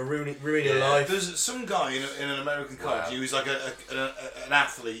prison. It'll ruin your life." There's some guy in an American college. He was like an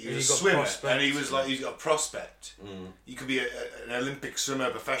athlete. He was a got swimmer, prospect. and he's got a prospect. He could be an Olympic swimmer,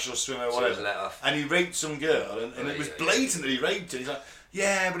 a professional swimmer, whatever. let off. And he raped some girl, and it was blatant that he raped her. He's like,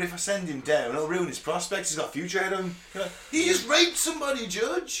 yeah, but if I send him down, it'll ruin his prospects. He's got a future ahead of him. You're like, he just raped somebody,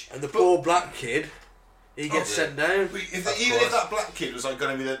 Judge. And the poor black kid, he gets sent down. Even if that black kid was like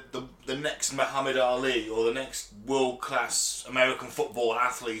going to be the next Muhammad Ali or the next world class American football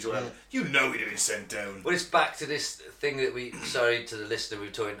athlete or whatever, you know he'd have been sent down. Well, it's back to this thing that sorry to the listener, we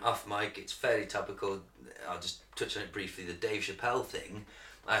were talking off mic, it's fairly topical, I'll just touch on it briefly, the Dave Chappelle thing.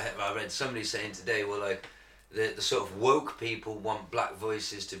 I read somebody saying today, well, like, the sort of woke people want black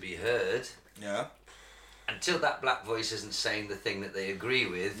voices to be heard. Yeah. Until that black voice isn't saying the thing that they agree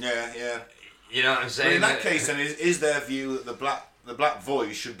with. Yeah. You know what I'm saying? But in that case, then, is their view that the black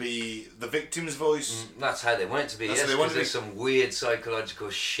voice should be the victim's voice? That's how they want it to be. That's Yes, how they want because it to there's some weird psychological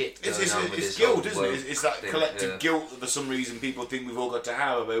shit going on with it's this guilt, whole isn't it? woke It's that thing, collective guilt that for some reason people think we've all got to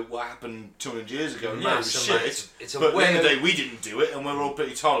have about what happened 200 years ago. Yeah, No, it's so shit. it's a but at the way end of the of- day, we didn't do it, and we're all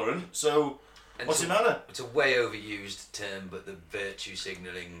pretty tolerant. So what's it matter? It's a way overused term, but the virtue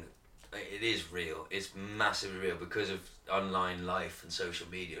signalling it is real. It's massively real because of online life and social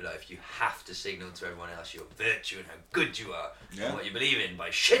media life. You have to signal to everyone else your virtue and how good you are and what you believe in by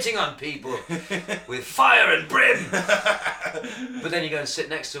shitting on people with fire and brim. But then you go and sit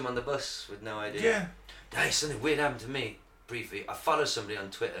next to them on the bus with no idea. Yeah. Hey, something weird happened to me briefly. I follow somebody on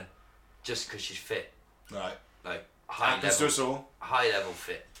Twitter just because she's fit. Right. Like Happens to us all. high level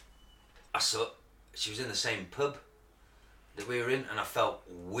fit. I saw she was in the same pub that we were in, and I felt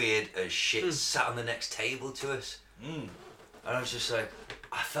weird as shit. Sat on the next table to us, and I was just like,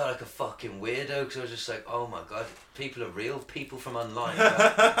 I felt like a fucking weirdo because I was just like, oh my god, people are real. People from online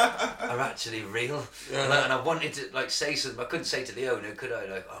are actually real. And I wanted to like say something. I couldn't say to the owner, could I?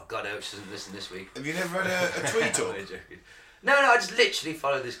 Like, oh god, I hope she doesn't listen this week. Have you never had a tweet up? No, I just literally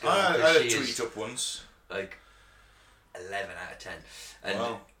followed this girl. I had a she tweet is, up once. like 11 out of 10, and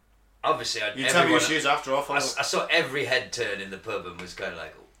Wow. obviously You tell me who she is after all. I saw every head turn in the pub and was kind of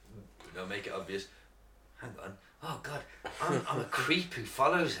like, oh, make it obvious. Hang on. Oh God, I'm a creep who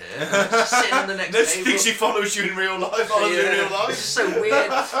follows her. I'm just sitting on the next Let's table. think she follows you in real life. Follows you in real It's life. just so weird.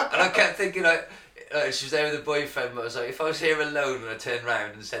 And I kept thinking like, she was there with a boyfriend, but I was like, if I was here alone and I turned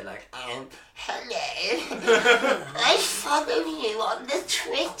round and said like, hello, I follow you on the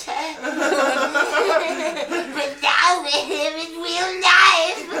Twitter, but now we're here in real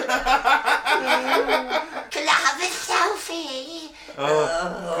life. Can I have a selfie?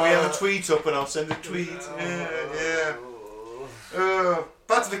 Can we have a tweet up and I'll send a tweet? Yeah.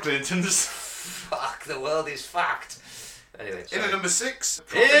 Back to the Clintons. fuck, the world is fucked. Anyway, In at number 6.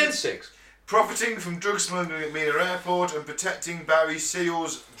 in 6. Profiting from drug smuggling at Mina Airport and protecting Barry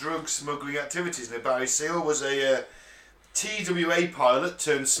Seal's drug smuggling activities. Now, Barry Seal was a TWA pilot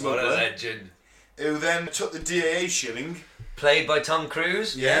turned What a smuggler legend. who then took the DAA shilling. Played by Tom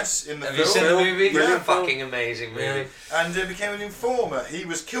Cruise. Yes, in the Have film. you seen the movie? Yeah. Fucking amazing movie. Yeah. And became an informer. He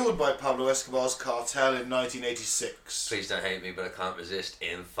was killed by Pablo Escobar's cartel in 1986. Please don't hate me, but I can't resist.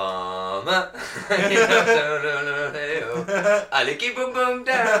 Informer. Ali keep boom boom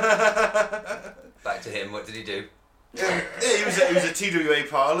down. Back to him. What did he do? Yeah, he was a TWA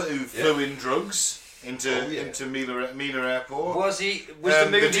pilot who flew in drugs into Mina Airport. Was he? Was the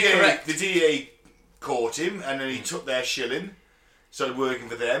movie DA, correct? The DA caught him and then he took their shilling, started working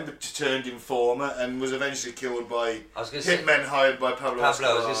for them, but turned informer and was eventually killed by I was gonna say hitmen hired by Pablo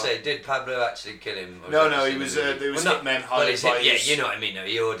Escobar. I was gonna say, did Pablo actually kill him? Or No, that he just was. in the movie? There was Well, hitmen well, hired it's by. him, His, you know what I mean. No,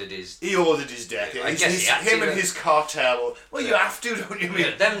 he ordered his. He ordered his death. I guess he had to, him and though. his cartel. Well, you have to, don't you? I mean,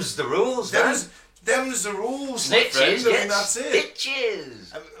 Yeah, them's the rules, man. them's the rules, my Snitches friend. I get mean, that's it.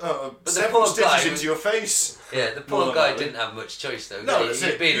 stitches. But the several poor stitches guy into your face. Yeah, the More poor than guy likely. didn't have much choice though. No, He- that's he'd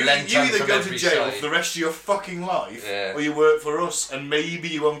it. been You lent on either from go to every jail side. for the rest of your fucking life, Yeah. or you work for us, and maybe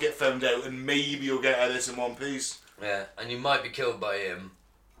you won't get found out, and maybe you'll get out of this in one piece. Yeah, and you might be killed by him.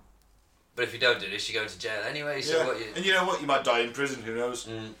 But if you don't do this, you go to jail anyway. So Yeah. what you? And you know what? You might die in prison. Who knows?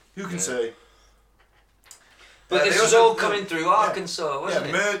 Who can say? But this they was also- all coming through Arkansas,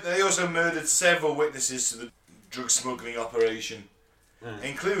 wasn't it? They also murdered several witnesses to the drug smuggling operation,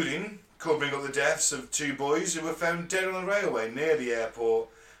 including covering up the deaths of 2 boys who were found dead on the railway near the airport.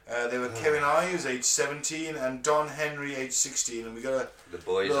 They were Kevin Ives, aged 17, and Don Henry, aged 16. And we got a The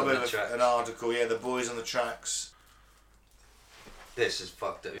boys little on bit the of track. an article. Yeah, the boys on the tracks. This is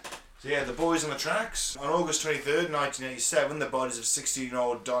fucked up. So yeah, the boys on the tracks. On August 23rd, 1987, the bodies of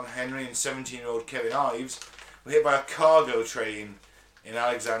 16-year-old Don Henry and 17-year-old Kevin Ives were hit by a cargo train in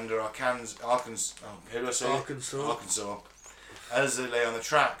Alexander, Arkansas. Arkansas. As they lay on the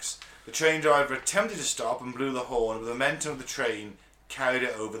tracks. The train driver attempted to stop and blew the horn, but the momentum of the train carried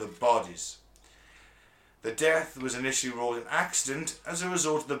it over the bodies. The death was initially ruled an accident as a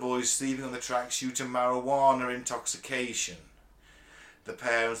result of the boys sleeping on the tracks due to marijuana intoxication. The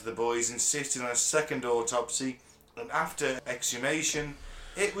parents of the boys insisted on a second autopsy, and after exhumation,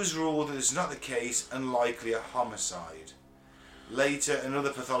 it was ruled that it's not the case and likely a homicide. Later,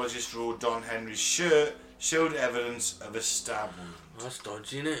 another pathologist ruled Don Henry's shirt showed evidence of a stab wound. That's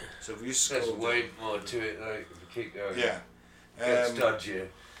dodgy, isn't it? So if you There's scroll way down, more to it, like, if you keep going. yeah, Gets dodgier.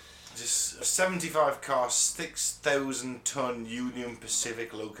 just a 75-car, 6,000-ton Union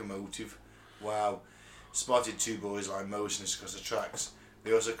Pacific locomotive. Wow. Spotted 2 boys lying motionless across the tracks.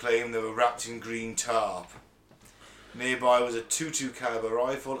 They also claimed they were wrapped in green tarp. Nearby was a .22 caliber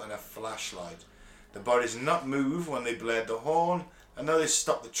rifle and a flashlight. The bodies did not move when they blared the horn, and though they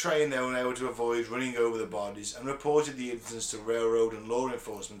stopped the train, they were able to avoid running over the bodies and reported the incidents to railroad and law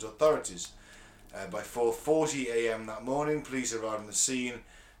enforcement authorities. By 4:40 a.m. that morning, police arrived on the scene.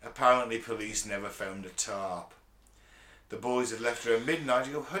 Apparently, police never found a tarp. The boys had left around midnight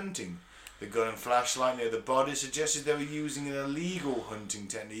to go hunting. The gun and flashlight near the body suggested they were using an illegal hunting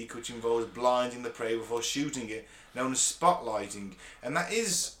technique which involves blinding the prey before shooting it, known as spotlighting. And that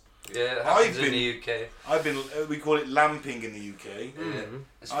is... Yeah, it happens in the UK. We call it lamping in the UK. Yeah.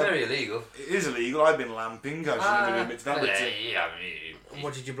 It's very illegal. It is illegal. I've been lamping. I shouldn't even admit to that. But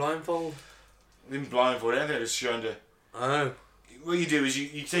What did you blindfold? I didn't blindfold anything. I was trying to... Oh. What you do is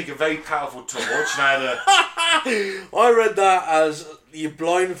you take a very powerful torch and I I read that as you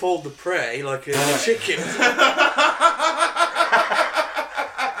blindfold the prey like a chicken.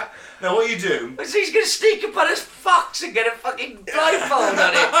 Now what you do... So he's going to sneak up on his fox and get a fucking blindfold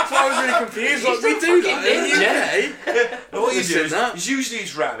on it. So I was really confused. Like, we do that in the UK. Now what you do that. is usually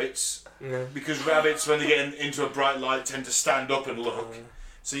it's rabbits. Yeah. Because rabbits, when they get into a bright light, tend to stand up and look.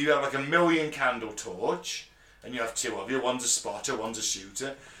 So you have like a 1,000,000 candle torch, and you have two of you. One's a spotter, one's a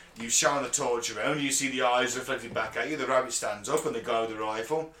shooter. You shine the torch around, you see the eyes reflected back at you. The rabbit stands up, and the guy with the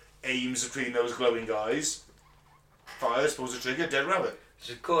rifle aims between those glowing eyes, fires, pulls the trigger, dead rabbit. It's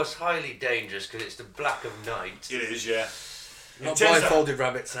of course highly dangerous because it's the black of night. It is, yeah. Not blindfolded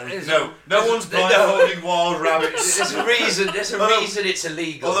rabbits, then. No one's blindfolding wild rabbits. There's a reason it's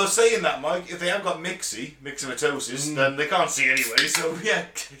illegal. Although saying that, Mike, if they have got myxomatosis, then they can't see anyway, so yeah,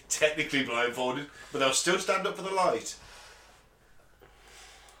 technically blindfolded, but they'll still stand up for the light.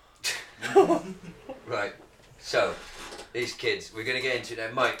 Right, so, these kids, we're going to get into it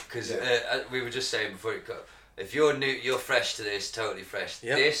now, Mike, because we were just saying before it got, if you're new, you're fresh to this, totally fresh.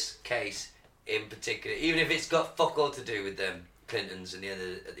 Yep. This case in particular, even if it's got fuck all to do with them Clintons at the end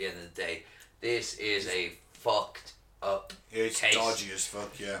of the day, this is a fucked up It's case. dodgy as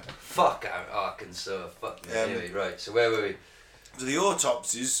fuck, yeah. Fuck out Arkansas. Fuck me. Anyway, right, so where were we? So the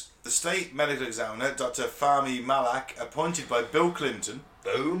autopsies, the state medical examiner, Dr. Fahmy Malak, appointed by Bill Clinton,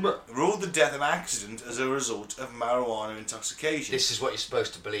 Boom. ruled the death an accident as a result of marijuana intoxication. This is what you're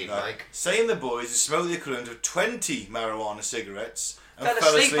supposed to believe, Mike. Saying the boys had smoked the equivalent of 20 marijuana cigarettes and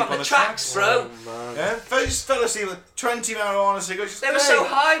Fell asleep on the tracks, bro. Oh, man. Yeah, they just fell asleep with 20 marijuana cigarettes. They were so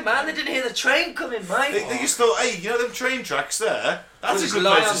high, man. They didn't hear the train coming, Mike. They just thought, hey, you know them train tracks there? That's Just a good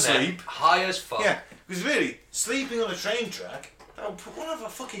lie place on to there, sleep. high as fuck. Yeah, because really, sleeping on a train track, that would put one of a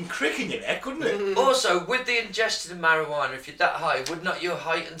fucking crick in your neck, wouldn't it? Also, with the ingestion of marijuana, if you're that high, would not your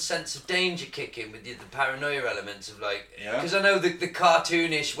heightened sense of danger kick in with the paranoia elements of like... Yeah. Because I know the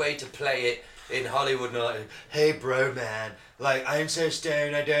cartoonish way to play it in Hollywood, like, hey bro, man, like, I'm so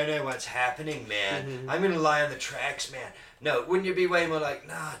stoned, I don't know what's happening, man. I'm gonna lie on the tracks, man. No, wouldn't you be way more like,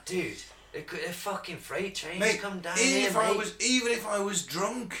 nah, dude, they're fucking freight trains Mate, come down even here, even if I was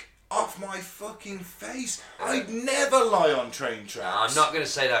drunk off my fucking face, I'd never lie on train tracks. No, I'm not gonna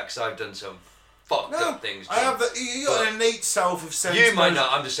say that because I've done some fucked up things. I have that. You got an innate self of sense. You might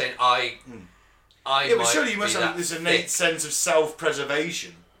not. I'm just saying I Yeah, but might surely you must be have that this innate thick. sense of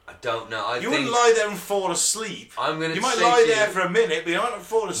self-preservation. I don't know. You wouldn't lie there and fall asleep. I'm gonna You might say lie to there you, for a minute, but you might not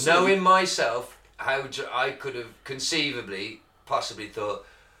fall asleep. knowing myself, how I could have conceivably, possibly thought,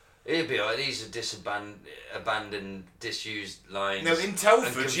 it'd be alright, these are abandoned, disused lines. No, in and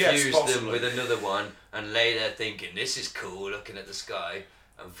Telford, confuse yes, them possibly. with another one and lay there thinking, this is cool, looking at the sky,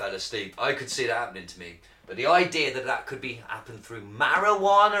 and fell asleep. I could see that happening to me. But the idea that that could be happen through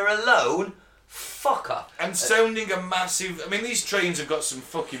marijuana alone, fuck up. And sounding a massive... I mean, these trains have got some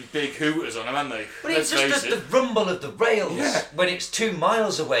fucking big hooters on them, haven't they? But Let's it's just face the it. rumble of the rails Yeah. when it's 2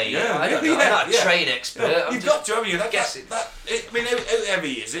 miles away. Yeah, I don't know. yeah, I'm not a yeah. train expert. No, I'm you've just got to, haven't you? guessing. I mean, how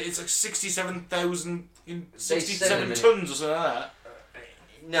heavy is it? It's like 67,000... Say 67 7 tons or something like that.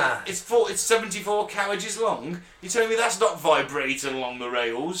 Nah. It's 74 carriages long. You're telling me that's not vibrating along the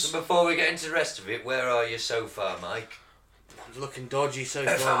rails? So before we get into the rest of it, where are you so far, Mike? It's looking dodgy so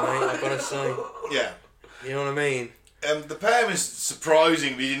far, mate, I've got to say. Yeah. You know what I mean? The parents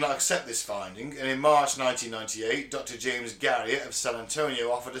surprisingly did not accept this finding, and in March 1998, Dr. James Garriott of San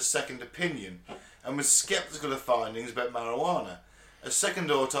Antonio offered a second opinion and was sceptical of findings about marijuana. A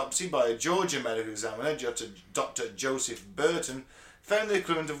second autopsy by a Georgia medical examiner, Dr. Joseph Burton, found the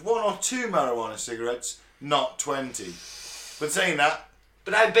equivalent of 1 or 2 marijuana cigarettes, not 20. But saying that,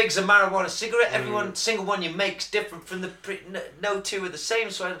 But how big's a marijuana cigarette? Everyone, single one you make's different from the no two are the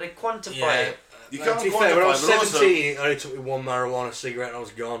same. So how do they quantify it? you To can't be fair, when I was quantify, but also... 17, it only took me 1 marijuana cigarette and I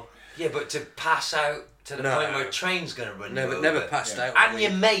was gone. Yeah, but to pass out to the No. point where a train's gonna run you over. Never passed out. And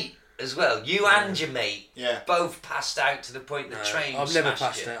your mate as well. You and your mate Yeah. both passed out to the point the train I've never smashed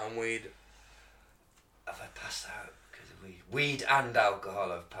passed you. out on weed. Have I passed out because of weed? Weed and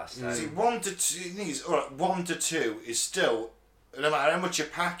alcohol I've passed out. See, 1 to 2, things, all right, 1 to 2 is still, no matter how much you're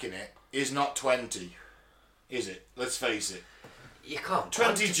packing it, is not 20, is it? Let's face it. You can't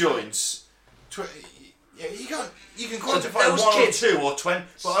 20 quantify. joints, Yeah, you can quantify those 1 kids- or 2 or 20.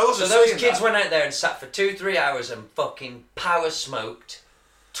 But I also So those saying kids that, went out there and sat for 2-3 hours and fucking power smoked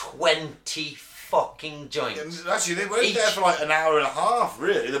 20 fucking joints. And actually, they weren't there Each. for like an hour and a half,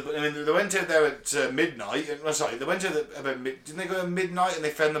 really. They went out there at midnight. They went out about didn't they go at midnight and they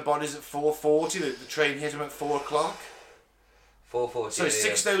found the bodies at 4:40? The train hit them at 4 o'clock. 4:40 So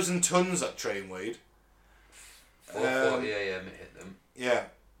 6,000 tons that train weighed. 4:40 a.m. it hit them. Yeah.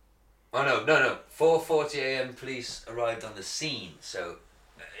 Oh no. 4:40 a.m. police arrived on the scene, so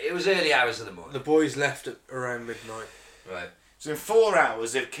it was early hours of the morning. The boys left at around midnight. Right. So in 4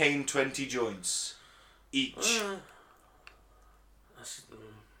 hours, they've caned 20 joints each. That's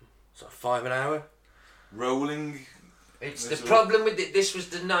like 5 an hour. Rolling. It's That's the a problem with it. This was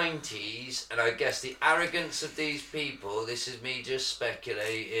the 90s, and I guess the arrogance of these people. This is me just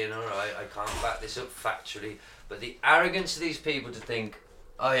speculating. All right, I can't back this up factually, but the arrogance of these people to think,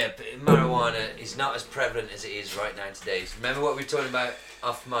 oh yeah, but marijuana is not as prevalent as it is right now today. Remember what we were talking about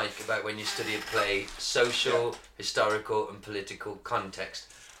off mic about when you study a play, social, historical, and political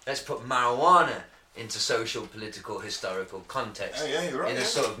context. Let's put marijuana into social, political, historical context. Oh yeah, you're right. In the Yeah.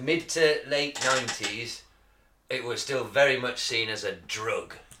 sort of mid to late 90s, it was still very much seen as a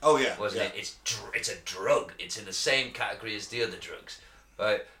drug, Oh yeah. wasn't yeah. it? It's a drug. It's in the same category as the other drugs,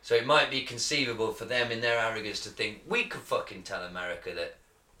 right? So it might be conceivable for them in their arrogance to think we could fucking tell America that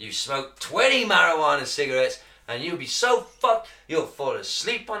you smoke 20 marijuana cigarettes and you'll be so fucked you'll fall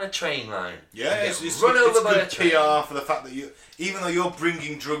asleep on a train line. Yeah, and it's get run over by a good train. PR for the fact that even though you're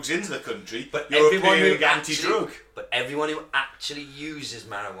bringing drugs into the country, But you're everyone who appearing anti-drug. But everyone who actually uses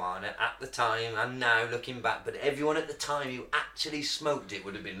marijuana at the time, and now looking back, but everyone at the time who actually smoked it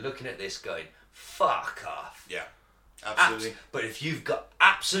would have been looking at this going, fuck off. Yeah, absolutely. But if you've got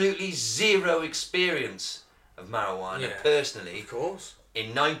absolutely zero experience of marijuana Yeah. personally, Of course.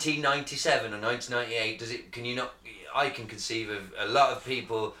 in 1997 or 1998, can you not? I can conceive of a lot of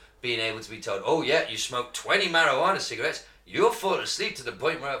people being able to be told, oh yeah, you smoke 20 marijuana cigarettes, you'll fall asleep to the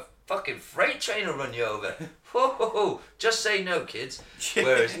point where a fucking freight train will run you over. Whoa, just say no, kids.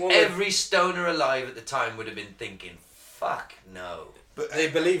 Whereas Well, every stoner alive at the time would have been thinking, fuck no. But They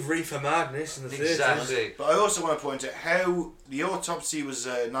believe reefer madness in the 30s. Exactly. But I also want to point out how the autopsy was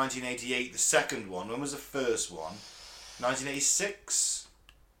 1988, the second one. When was the first one? 1986?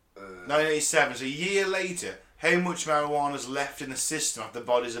 1987. So a year later, how much marijuana's left in the system after the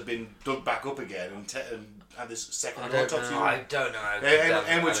bodies have been dug back up again and this second I don't autopsy? know. I don't know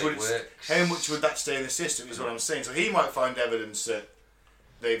How much would that stay in the system is what I'm saying. So he might find evidence that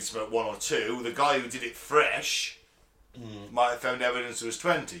they'd smoked 1 or 2. The guy who did it fresh might have found evidence there was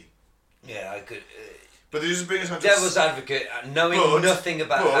 20. Yeah, I could. But this is bringing us on to Devil's advocate, knowing But- nothing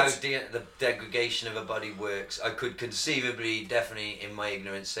about but- how the degradation of a body works, I could conceivably, definitely in my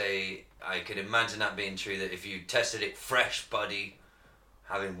ignorance, say I could imagine that being true, that if you tested it fresh body,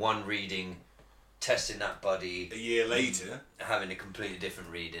 having one reading, testing that body, a year later. having a completely different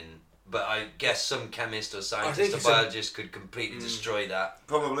reading. But I guess some chemist or think scientist or it's a- biologist could completely destroy that.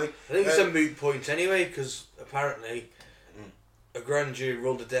 Probably. I think it's a moot point anyway, because apparently a grand jury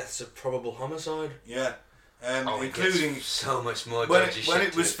ruled the deaths a probable homicide. Yeah. It Including gets so much more when dodgy when shit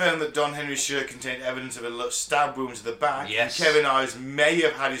it to was found that Don Henry's shirt contained evidence of a stab wound to the back, Yes. and Kevin Eyes may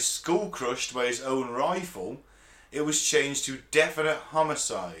have had his skull crushed by his own rifle, it was changed to definite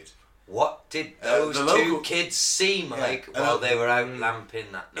homicide. What did those the two local- kids see, Mike, Yeah. while they were out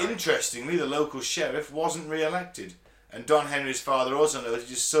lamping that night? Interestingly, the local sheriff wasn't re-elected, and Don Henry's father also noted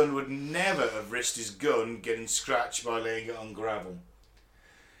his son would never have risked his gun getting scratched by laying it on gravel.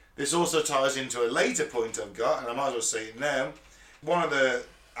 This also ties into a later point I've got, and I might as well say it now. One of the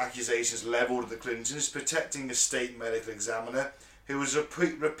accusations levelled at the Clintons is protecting a state medical examiner who was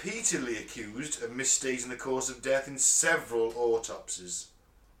repeatedly accused of misstating the cause of death in several autopsies.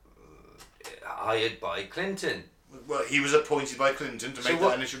 Hired by Clinton. Well, he was appointed by Clinton to So make what-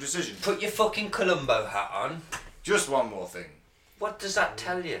 that initial decision. Put your fucking Columbo hat on. Just one more thing. What does that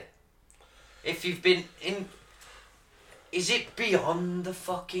tell you? If you've been in... Is it beyond the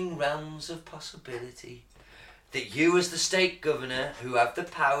fucking realms of possibility that you as the state governor, who have the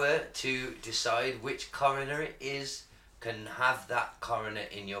power to decide which coroner it is, can have that coroner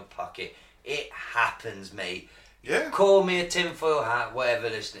in your pocket? It happens, mate. Yeah. Call me a tinfoil hat, whatever,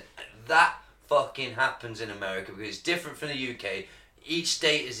 listener. That fucking happens in America because it's different from the UK. Each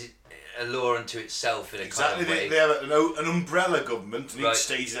state is a law unto itself in a Exactly, kind of way. they have an umbrella government, and Right. each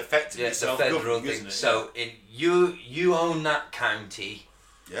state is effectively Yeah, it's a federal self-governing, thing. isn't it? So you own that county,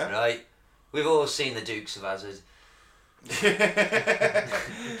 yeah. right? We've all seen the Dukes of Hazzard.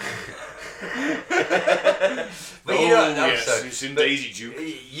 But you know, I'm yes, sorry. it's in Daisy Duke.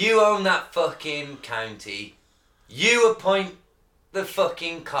 You own that fucking county. You appoint the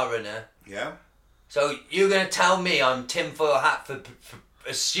fucking coroner. Yeah. So you're going to tell me I'm tinfoil hat for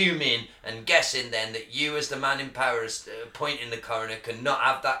assuming and guessing then that you as the man in power appointing the coroner cannot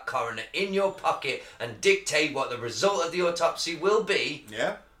have that coroner in your pocket and dictate what the result of the autopsy will be.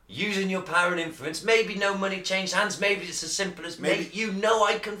 Yeah. Using your power and influence. Maybe no money changed hands. Maybe it's as simple as Maybe- mate, you know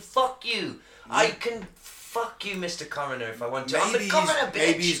I can fuck you. I can fuck you, Mr. Coroner, if I want to. I'm the coroner, bitch.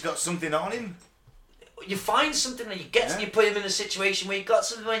 Maybe he's got something on him. You find something and you get Yeah. you put him in a situation where you got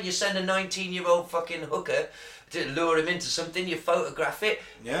something when you send a 19-year-old fucking hooker to lure him into something, you photograph it.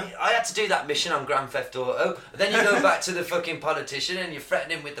 Yeah. I had to do that mission on Grand Theft Auto. Then you go back to the fucking politician and you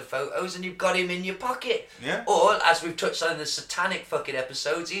threaten him with the photos and you've got him in your pocket. Yeah. Or, as we've touched on in the satanic fucking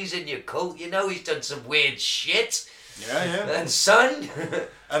episodes, he's in your cult. You know he's done some weird shit. Yeah, yeah. And son...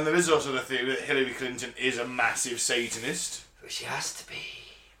 And there is also the theory that Hillary Clinton is a massive Satanist. She has to be.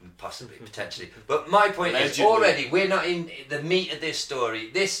 Possibly, potentially. But my point is, Allegedly. already, we're not in the meat of this story.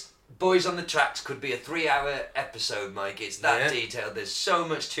 This Boys on the Tracks could be a 3-hour episode, Mike. It's that detailed. There's so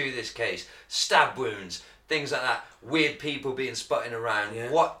much to this case. Stab wounds, things like that. Weird people being spotted around. Yeah.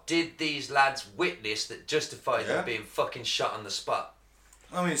 What did these lads witness that justified Yeah. them being fucking shot on the spot?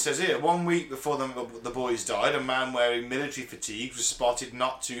 I mean, it says here, 1 week before the boys died, a man wearing military fatigues was spotted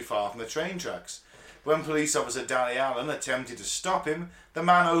not too far from the train tracks. When police officer Danny Allen attempted to stop him, the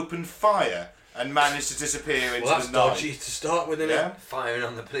man opened fire and managed to disappear into Well, that's the night. dodgy to start with, isn't Yeah. it? Firing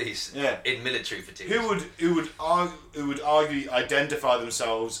on the police Yeah. in military fatigue. Who would arguably identify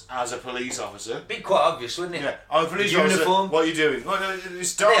themselves as a police officer? Be quite obvious, wouldn't it? Yeah, I'm a police The officer. uniform. What are you doing? Well, no,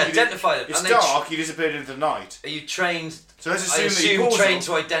 it's dark. They you didn't- identify them, It's and they dark. You disappeared into the night. Are you trained? So let's I assume that he assume pulls trained up.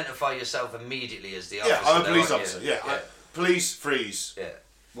 to identify yourself immediately as the officer. Yeah, I'm a though, police aren't officer. you? Yeah, police freeze. Yeah.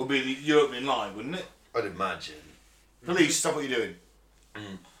 Will be your opening line, wouldn't it? I'd imagine. Police, stop what you're doing.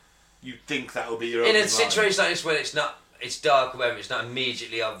 You'd think that would be your In opening a situation like this where it's dark or whatever, it's not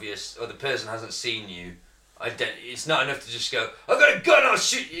immediately obvious, or the person hasn't seen you, it's not enough to just go, I've got a gun, I'll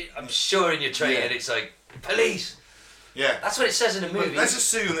shoot you. I'm sure in your training Yeah. it's like, police. Yeah. That's what it says in the But movie. let's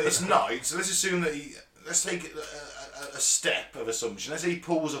assume that it's night, so let's assume that let's take a step of assumption. Let's say he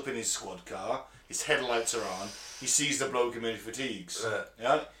pulls up in his squad car, his headlights are on, he sees the bloke in military fatigues.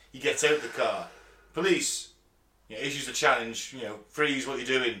 Yeah? He gets out the car. Police, issues a challenge, freeze what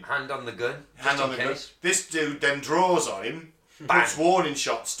you're doing. Hand on the gun. Hand just on in the gun. case. This dude then draws on him, puts warning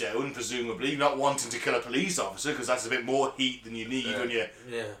shots down, presumably, not wanting to kill a police officer, because that's a bit more heat than you need when you...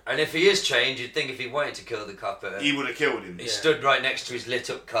 Yeah. And if he is trained, you'd think if he wanted to kill the cop, He would have killed him. he stood right next to his lit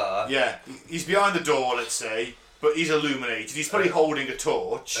up car. Yeah, he's behind the door, let's say, but he's illuminated. He's probably holding a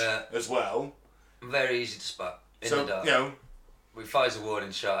torch as well. Very easy to spot in So, the dark. He fires a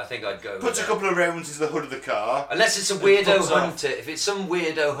warning shot. I think I'd go with puts a that. couple of rounds into the hood of the car. Unless it's a and weirdo puts off. hunter. If it's some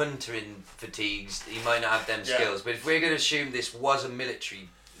weirdo hunter in fatigues, he might not have them Yeah. skills. But if we're going to assume this was a military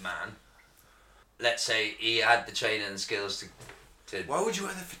man, let's say he had the training and skills to Why would you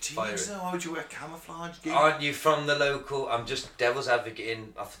wear the Fire fatigues it. though? Why would you wear camouflage gear? Aren't you from the local... I'm just devil's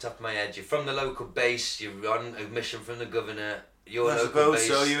advocating off the top of my head. You're from the local base. You're on a mission from the governor. Your I local suppose base.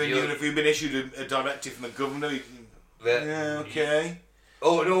 so. Even you're- if you've been issued a directive from the governor, Yeah. yeah, okay.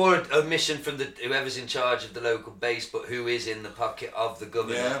 Or a mission from whoever's in charge of the local base, but who is in the pocket of the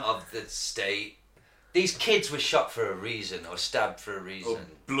governor Yeah. of the state. These kids were shot for a reason, or stabbed for a reason. Or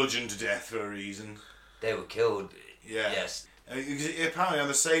bludgeoned to death for a reason. They were killed. Yeah. Yes. Because apparently on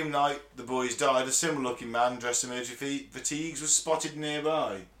the same night the boys died, a similar looking man dressed in military fatigues was spotted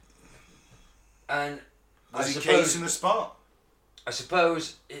nearby. And Was he suppose- casing the spot? I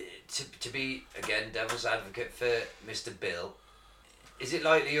suppose to be again devil's advocate for Mr. Bill, is it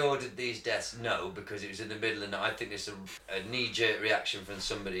likely he ordered these deaths? No, because it was in the middle of the night. I think there's a knee-jerk reaction from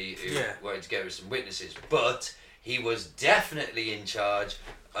somebody who wanted to get rid of some witnesses. But he was definitely in charge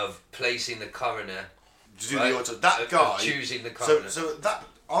of placing the coroner. To do Right. the auto. That Of guy. choosing the coroner. So that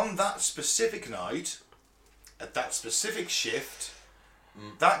on that specific night, at that specific shift,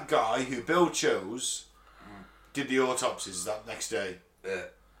 that guy who Bill chose did the autopsies that next day.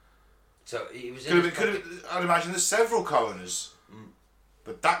 So he was in Could his have pocket. been, I'd imagine there's several coroners,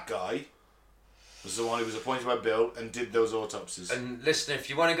 but that guy was the one who was appointed by Bill and did those autopsies. And listener, if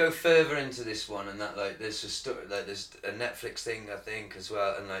you want to go further into this one, and that there's a story, there's a Netflix thing I think as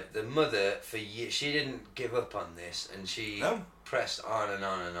well, and the mother for years she didn't give up on this, and she pressed on and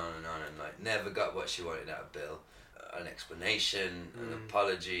on and on and on, and never got what she wanted out of Bill, an explanation, an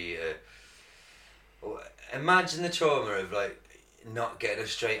apology. Imagine the trauma of not getting a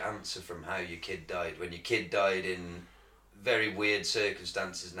straight answer from how your kid died when your kid died in very weird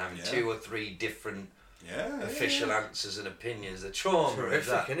circumstances and having 2 or 3 different official answers and opinions. The trauma Terrific, of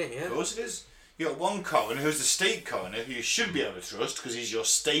that. isn't it? Yeah. Of course it is. You got one coroner who's the state coroner who you should be able to trust because he's your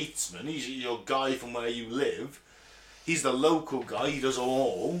statesman, he's your guy from where you live. He's the local guy, he does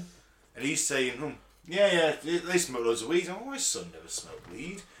all. And he's saying, yeah, they smoke loads of weed. Oh, my son never smoked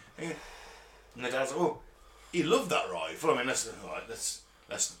weed. And the dad's like, oh, he loved that rifle. I mean, let's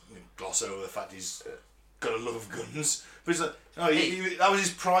gloss over the fact he's got a love of guns. But he's like, that was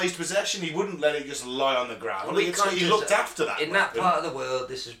his prized possession. He wouldn't let it just lie on the ground. He looked after that. In that part of the world,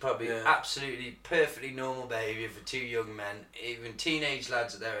 this is probably absolutely perfectly normal behaviour for 2 young men, even teenage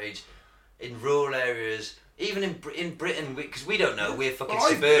lads at their age, in rural areas. Even in Britain, because we don't know, we're fucking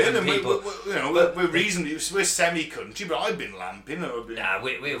suburban people. We're semi-country, but I've been lamping.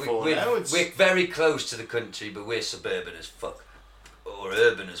 We're very close to the country, but we're suburban as fuck. Or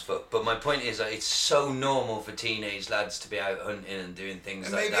urban as fuck. But my point is that it's so normal for teenage lads to be out hunting and doing things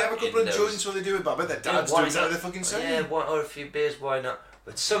and like that. Maybe have a couple of joints while they do it, but I bet their dads do exactly the fucking same. Yeah, or a few beers, why not?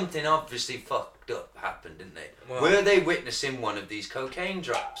 But something obviously fucked up happened, didn't they? Well, were they witnessing one of these cocaine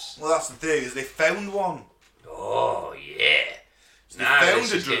drops? Well, that's the thing, is they found one. Oh, yeah. So they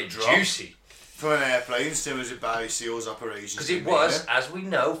found a drug drop juicy. From an airplane, similar to Barry Seal's operations. Because it was, as we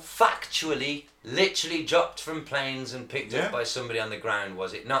know, factually, literally dropped from planes and picked up by somebody on the ground,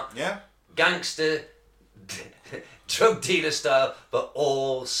 was it not? Yeah. Gangster, drug dealer style, but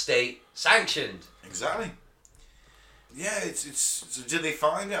all state sanctioned. Exactly. Yeah, it's so did they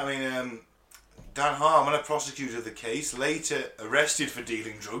find it? I mean, Dan Harmon, a prosecutor of the case, later arrested for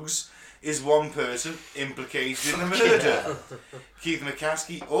dealing drugs, is one person implicated in the murder. Keith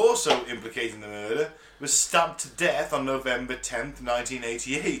McCaskey, also implicated in the murder, was stabbed to death on November 10th,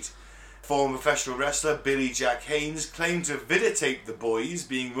 1988. Former professional wrestler Billy Jack Haynes claimed to have videotaped the boys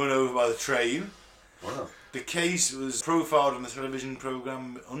being run over by the train. Wow. The case was profiled on the television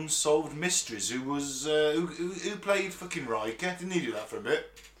programme Unsolved Mysteries, who played fucking Riker. Didn't he do that for a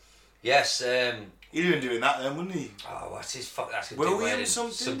bit? Yes, He'd been doing that then, wouldn't he? Oh, what's his fuck? That's William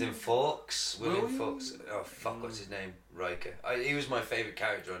something? Something Fawkes. William Fawkes. Oh fuck, what's his name? Riker. He was my favourite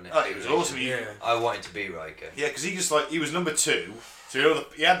character on Netflix. Oh, he was awesome. I wanted to be Riker. Yeah, because he was number 2, so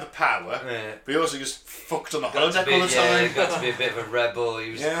he had the power, but he also just fucked on the holodeck all the time. Yeah, got to be a bit of a rebel.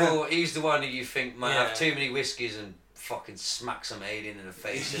 He was cool. He's the one who you think might have too many whiskies and fucking smack some alien in the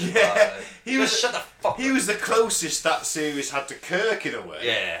face. In the bar, like. Shut the fuck up. He was the closest that series had to Kirk in a way.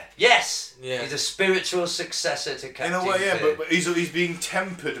 Yeah. Yes. Yeah. He's a spiritual successor to Captain Kirk. In a way, yeah, Kirk. but he's being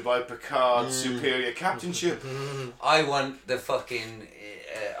tempered by Picard's superior captainship. I want the fucking.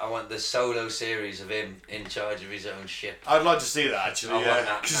 I want the solo series of him in charge of his own ship. I'd like to see that actually,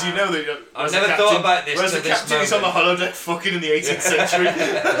 because you know that. I've never thought about this. Whereas the captain is on the holodeck fucking in the 18th century.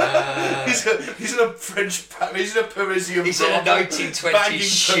 He's in a French. He's in a Parisian. He's in a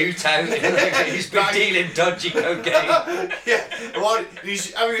 1920s shootout. He's been dealing dodgy cocaine. While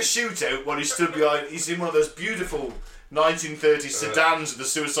he's having a shootout while he's stood behind. He's in one of those beautiful 1930s sedans with the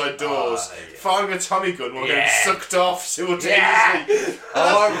suicide doors, firing a Tommy gun while getting sucked off simultaneously. Yeah.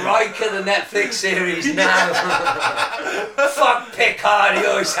 I want Riker, the Netflix series now. Fuck Picard, he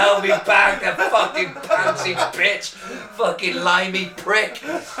always held me back, that fucking pantsy bitch. Fucking limey prick.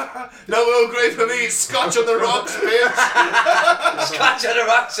 No Earl Grey for me, it's Scotch on the rocks, bitch. Scotch on the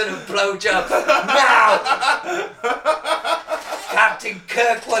rocks and a blowjob. Now! Captain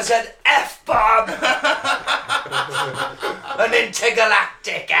Kirk was an F-bomb! An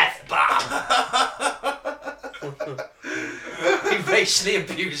intergalactic F-bomb! He racially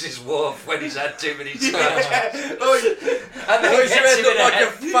abuses Worf when he's had too many scotch. And then he gets him in like a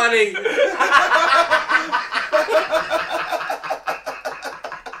fanny.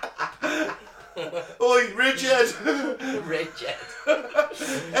 Oi, Richard! Richard.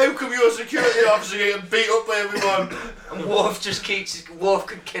 How come your security officer getting beat up by everyone? And Worf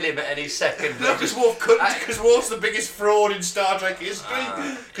could kill him at any second. No, because Worf couldn't, because Worf's the biggest fraud in Star Trek history.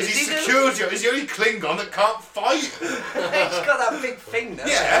 Because he's security, he's the only Klingon that can't fight. He's got that big thing though.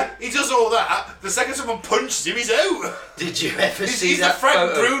 Yeah, he does all that. The second someone punches him, he's out. Did you ever see he's that the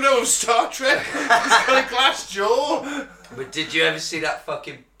Frank photo? Bruno of Star Trek. He's got a glass jaw. But did you ever see that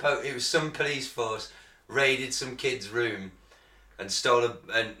fucking it was some police force raided some kid's room and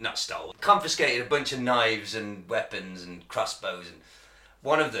confiscated a bunch of knives and weapons and crossbows, and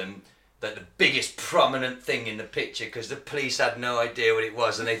one of them, like the biggest prominent thing in the picture, because the police had no idea what it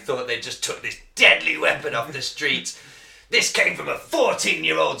was and they thought they just took this deadly weapon off the streets. This came from a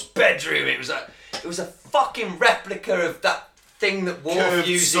 14-year-old's bedroom. It was a fucking replica of that thing that Worf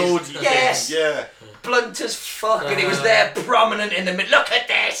uses. Sword yes. Yeah. Blunt as fuck, and it was there prominent in the middle. Look at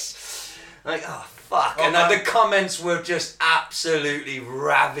this. Like, oh fuck. Oh, And man. the comments were just absolutely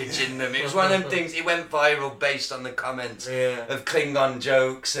ravaging them. It was one of them things, it went viral based on the comments Yeah. of Klingon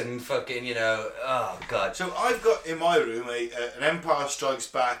jokes and fucking, oh god. So I've got in my room an Empire Strikes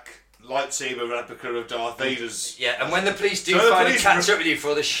Back lightsaber replica of Darth Vader's. Yeah, and when the police do So the finally police catch up with you for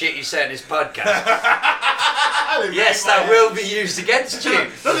all the shit you said in this podcast, yes, that will be used against you.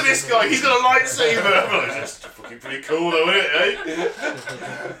 Look at this guy, he's got a lightsaber. Well, it's just fucking pretty cool though, isn't it,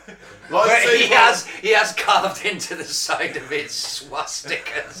 eh? But Lightsaber. he has carved into the side of it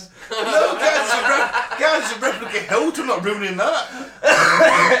swastikas. No, guys, it's a replica hilt. I'm not ruining that.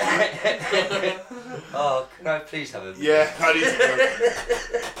 Oh, can I please have a... Yeah, that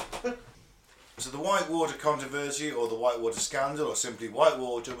is good. So the Whitewater controversy, or the Whitewater scandal, or simply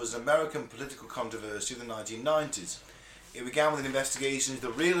Whitewater, was an American political controversy of the 1990s. It began with an investigation into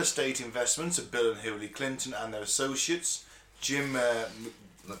the real estate investments of Bill and Hillary Clinton and their associates, Jim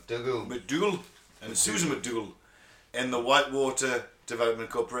McDougal and Susan McDougal, in the Whitewater Development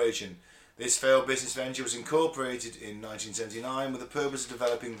Corporation. This failed business venture was incorporated in 1979 with the purpose of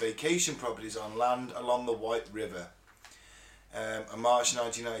developing vacation properties on land along the White River. A March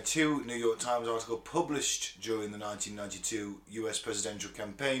 1992 New York Times article published during the 1992 US presidential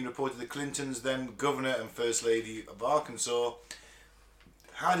campaign reported that Clinton's then governor and first lady of Arkansas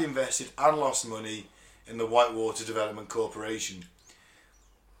had invested and lost money in the Whitewater Development Corporation.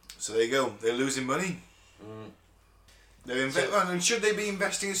 So there you go, they're losing money. And should they be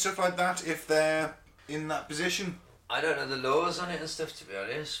investing in stuff like that if they're in that position? I don't know the laws on it and stuff, to be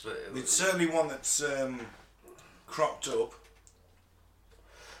honest, but... It's certainly one that's cropped up.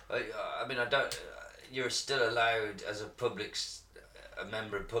 I mean, I don't... You're still allowed, as a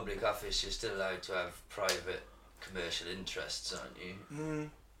member of public office, you're still allowed to have private commercial interests, aren't you?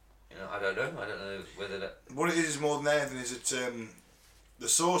 I don't know whether that... What it is more than anything is that the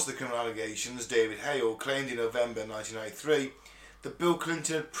source of the criminal allegations, David Hale, claimed in November 1993 that Bill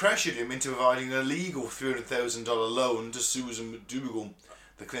Clinton had pressured him into providing an illegal $300,000 loan to Susan McDougal,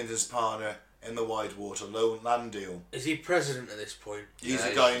 the Clintons' partner in the Whitewater land deal. Is he president at this point? He's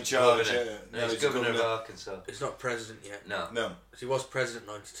the guy in charge. Governor. No, he's governor of Arkansas. He's not president yet. No. He was president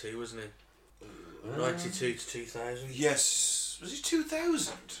 92, wasn't he? 92 to 2000. Yes. Was it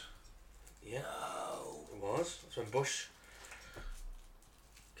 2000? Yeah. It was. That's when Bush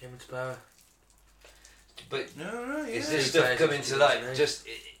came into power. But No, yeah. is this stuff coming to light? Just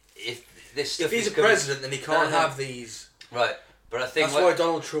if this stuff If he's is a coming- president, then he can't No. have these. Right, but I think That's why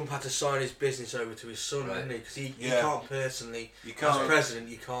Donald Trump had to sign his business over to his son, Right. didn't he? Because he Yeah. can't personally, You can't. as president,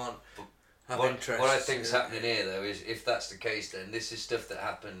 you can't have what interests. I think's happening here, though, is if that's the case, then this is stuff that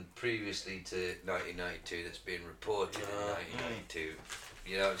happened previously to 1992 that's being reported in 1992.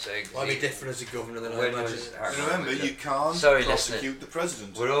 You know what I'm saying? 'Cause Might be he- different as a governor than I when imagine. was- Remember, you can't Sorry, prosecute the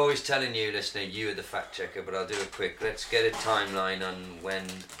president. We're always telling you, listener, you are the fact checker, but I'll do a quick. Let's get a timeline on when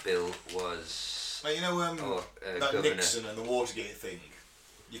Bill was Like, that governor. Nixon and the Watergate thing.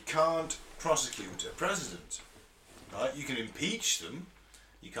 You can't prosecute a president. Right? You can impeach them.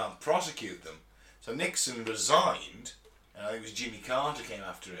 You can't prosecute them. So Nixon resigned, and I think it was Jimmy Carter came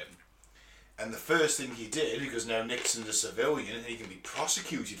after him. And the first thing he did, because now Nixon's a civilian and he can be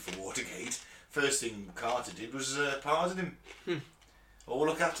prosecuted for Watergate, first thing Carter did was pardon him. All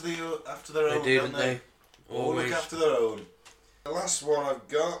look after their own, They do, don't don't they? All look Always. after their own. The last one I've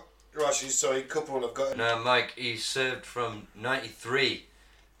got, actually, sorry, a couple I've got. No, Mike, he served from 93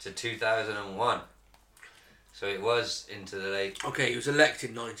 to 2001. So it was into the late... Okay, he was elected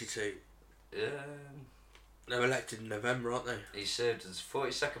in 92. They were elected in November, aren't they? He served as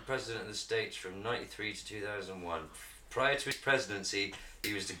 42nd President of the States from 93 to 2001. Prior to his presidency,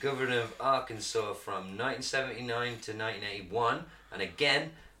 he was the Governor of Arkansas from 1979 to 1981, and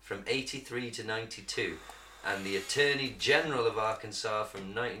again from 83 to 92, and the Attorney General of Arkansas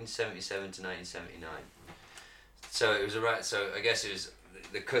from 1977 to 1979. So it was so I guess it was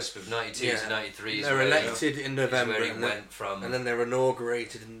the cusp of 92 to 93. They were elected in is November, where he and went from. then they were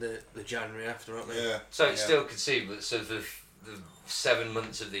inaugurated in the January after, aren't they? Yeah. So it's still conceivable. So for the 7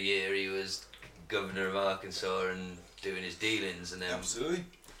 months of the year, he was governor of Arkansas and doing his dealings, and then. Absolutely.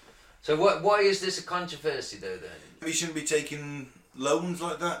 So why is this a controversy though? Then We shouldn't be taking loans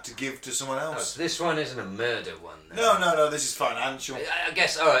like that to give to someone no, else. so this one isn't a murder one. Then. No, this is financial. I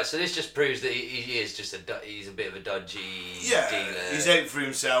guess all right. So this just proves that he is just he's a bit of a dodgy Yeah, dealer. he's out for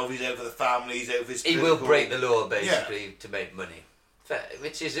himself, he's out for the family, he's out for his He will political- break the law basically to make money. Fair,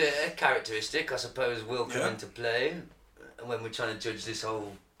 which is a characteristic I suppose will come into play when we're trying to judge this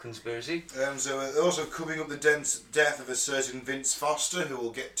whole conspiracy. So they're also covering up the death of a certain Vince Foster, who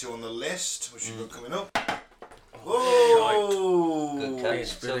we'll get to on the list, which we've got coming up. Whoa! Good catch.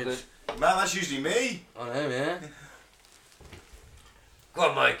 So good. Man, that's usually me. I know, yeah. Go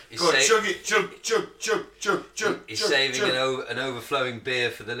on, Mike. Go on, chug it, chug. He's chug, saving chug. an overflowing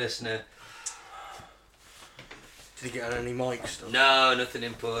beer for the listener. Did you get on any mic stuff? No, nothing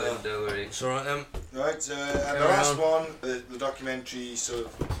important, don't worry. It's alright then. Right, and the last one, the documentary sort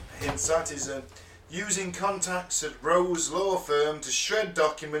of hints at is using contacts at Rose law firm to shred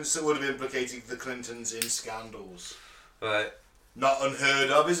documents that would have implicated the Clintons in scandals. Right. Not unheard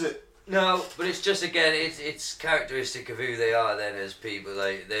of, is it? No, but it's just, again, it's characteristic of who they are then as people.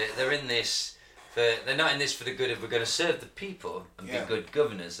 Like they're in this they're not in this for the good of we're going to serve the people and be good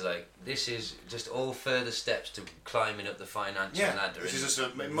governors. Like, this is just all further steps to climbing up the financial ladder. Which is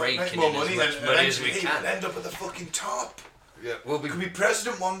just make raking more in money as much and money as we eventually can. we'll end up at the fucking top. Yeah, we'll be. Could be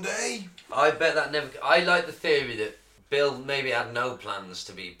president one day. I bet that never. I like the theory that Bill maybe had no plans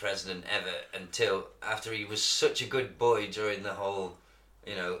to be president ever until after he was such a good boy during the whole,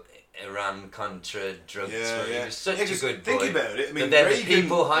 Iran-Contra drugs. He was such a good boy. Think about it. I mean, but then Reagan the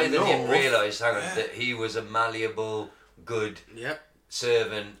people higher than him North, realised, that he was a malleable, good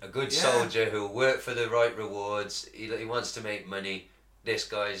servant, a good soldier who will work for the right rewards. He wants to make money. This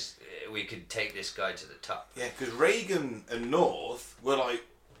guy's. We could take this guy to the top. Yeah, because Reagan and North were like.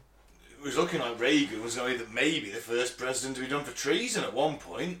 It was looking like Reagan was going to be maybe the first president to be done for treason at one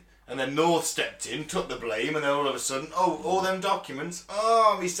point. And then North stepped in, took the blame, and then all of a sudden, all them documents,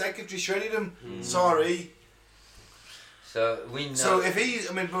 my secretary shredded them. Sorry. So we know. So if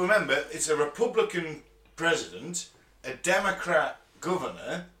but remember, it's a Republican president, a Democrat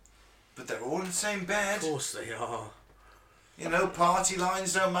governor, but they're all in the same bed. Of course they are. Party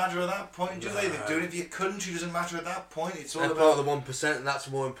lines don't matter at that point, do they? They're doing it for your country, doesn't matter at that point. It's all They're about part of the 1%, and that's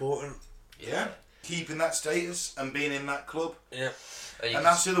more important. Yeah. Keeping that status and being in that club. Yeah. And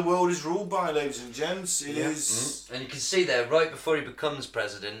that's who the world is ruled by, ladies and gents. It is. And you can see there, right before he becomes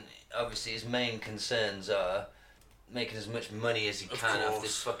president, obviously his main concerns are making as much money as he can off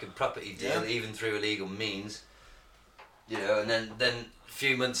this fucking property deal, even through illegal means. And then a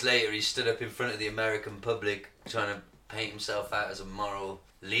few months later, he stood up in front of the American public trying to paint himself out as a moral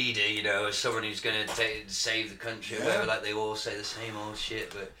leader, as someone who's going to save the country or whatever. Like, they all say the same old shit,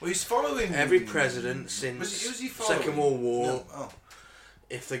 but... Well, he's following... Every president since was he following? Second World War... No. Oh.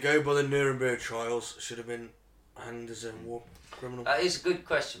 If they go by the Nuremberg trials, should have been hanged as a war criminal. That is a good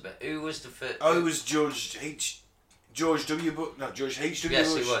question, but who was the first... Oh, it was George W. Bush. No, George H.W.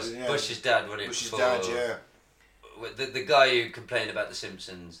 Yes, Bush. he was. Yeah. Bush's dad, wasn't it? Bush's dad, yeah. The guy who complained about The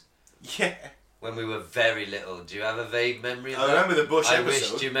Simpsons. Yeah. When we were very little. Do you have a vague memory of that? I remember the Bush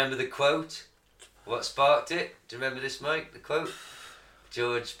episode. Do you remember the quote? What sparked it? Do you remember this, Mike? The quote?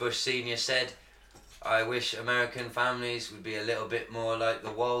 George Bush Sr. said, "I wish American families would be a little bit more like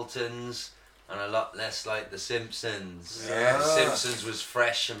the Waltons and a lot less like The Simpsons." Yeah. The Simpsons was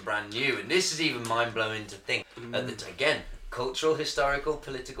fresh and brand new, and this is even mind-blowing to think. Again, cultural, historical,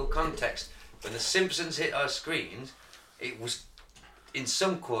 political context. When The Simpsons hit our screens, it was, in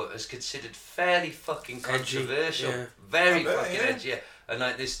some quarters, considered fairly fucking controversial. Edgy, yeah. Very fucking edgy, yeah. And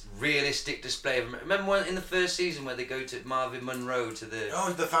like this realistic display of... Remember one in the first season where they go to Marvin Monroe to the...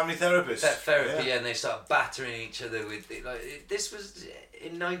 Oh, the family therapist. Therapy, and they start battering each other with... this was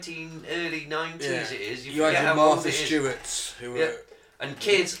in early 90s, it is. You had your Martha Stewarts, who were... And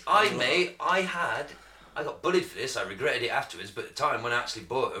kids, I got bullied for this, I regretted it afterwards, but at the time when I actually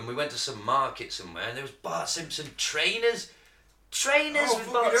bought them, we went to some market somewhere and there was Bart Simpson trainers with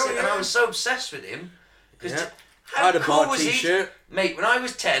Bart Simpson, and I was so obsessed with him. Because I had a cool Bart was t-shirt. Mate, when I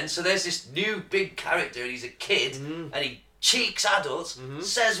was 10, so there's this new big character, and he's a kid, and he cheeks adults,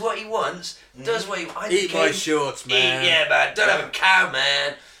 says what he wants, does what he wants. Eat my shorts, man. Yeah, man, don't have a cow,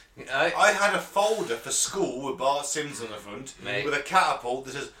 man. I had a folder for school with Bart Simpson on the front, with a catapult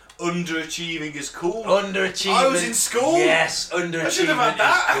that says, "Underachieving is cool." Underachievement. I was in school. Yes, underachievement I should have had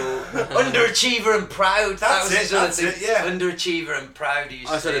that. is cool. Underachiever and proud. That's it, yeah. Underachiever and proud.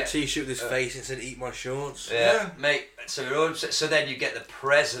 I had a t-shirt with his face and said, "Eat my shorts." Yeah, mate. So we're all, so then you get the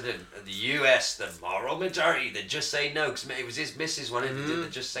president of the US, the moral majority, that just say no, because it was his missus wanted to do the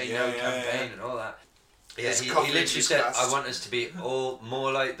just say no campaign and all that. Yeah, he literally said, "I want us to be all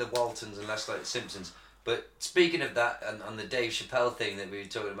more like the Waltons and less like the Simpsons." But speaking of that, and on the Dave Chappelle thing that we were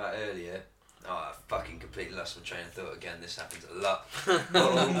talking about earlier, I fucking completely lost my train of thought again. This happens a lot.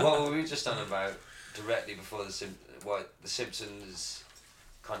 What were we just on about directly before the Simpsons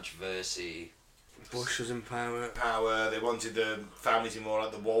controversy? Bush was in power. They wanted the family to be more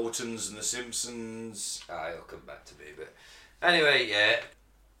like the Waltons and the Simpsons. It'll come back to me, but anyway, yeah.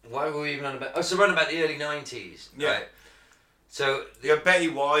 Why were we even on about? Oh, so we're on about the early 90s, yeah. right? So You got Betty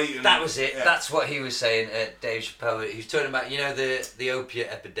White. And, that was it. yeah. That's what he was saying. Dave Chappelle. He was talking about the opiate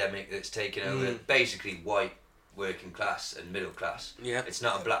epidemic that's taken over basically white working class and middle class. Yeah. It's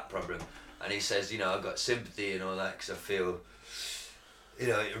not a black problem. And he says, I've got sympathy and all that because I feel,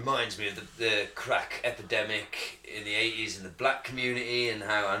 it reminds me of the crack epidemic in the 80s in the black community and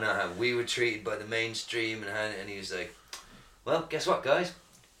how I know how we were treated by the mainstream and he was like, well, guess what, guys?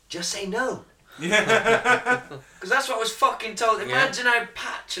 Just say no. Yeah. Because that's what I was fucking told. Imagine how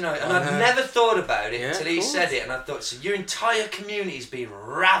patronising. And I'd never thought about it until he said it. And I thought, so your entire community's been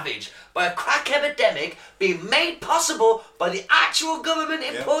ravaged by a crack epidemic being made possible by the actual government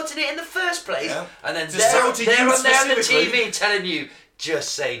importing it in the first place. Yeah. And then To they're sell on to there you on the specifically. TV telling you,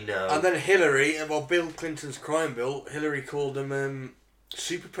 just say no. And then Hillary, Bill Clinton's crime bill, Hillary called them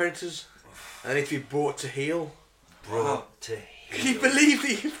super predators. And if you brought to heel. Brought to heel. Can you believe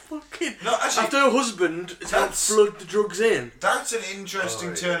that you fucking... No, actually, after her husband helped that's- flood the drugs in. That's an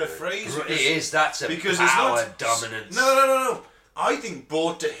interesting turn of phrase. It is, that's a because power it's not dominance. No. I think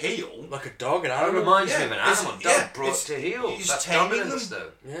brought to heel. Like a dog, an That animal. reminds me Yeah, of an it's- animal. yeah, Dog brought it's- to heel. he's That's taming dominance them.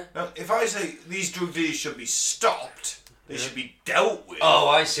 though. Yeah. Now, if I say these drug dealers should be stopped, they should be dealt with. Oh,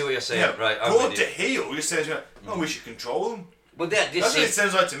 I see what you're saying. yeah, Right, I'm brought with to you. heel. You're saying, we should control them. Well, That's what it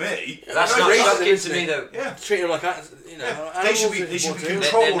sounds like to me. that's Right, not racist, shocking to isn't me it? though. Yeah. Treat them like, They should be animals. controlled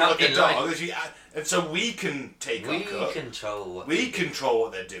They're not like a in dog. line. They should be- and so we can take We our cut. control what We they do. control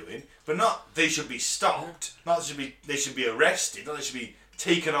what they're doing, but not they should be stopped. Not they should be arrested. Not they should be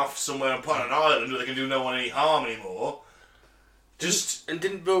taken off somewhere upon an island where they can do no one any harm anymore. Just And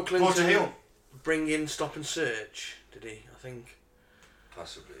didn't Bill brought to Clinton heel. bring in stop and search? Did he? I think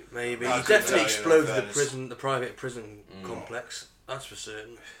Possibly. maybe. I He couldn't definitely tell you, in exploded the fairness. the private prison complex. That's for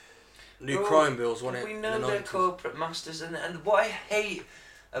certain. New Well, crime bills, wasn't it? We in know the they're 90s? corporate masters, and what I hate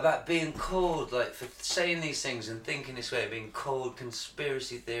about being called, like, for saying these things and thinking this way, being called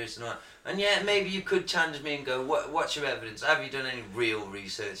conspiracy theorists and all that. And yeah, maybe you could challenge me and go, what's your evidence? Have you done any real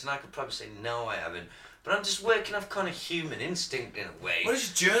research? And I could probably say, no, I haven't. But I'm just working off kind of human instinct in a way. Well,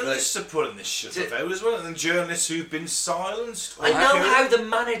 it's journalists are putting this shit out as well, and then journalists who've been silenced. I know how the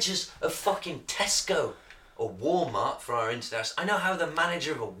managers of fucking Tesco or Walmart, for our international, I know how the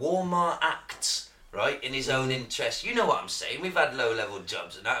manager of a Walmart acts, right, in his own interest. You know what I'm saying? We've had low-level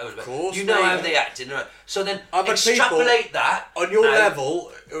jobs and that. Of course, you know mate. how they act, right? So then I've had extrapolate that On your now.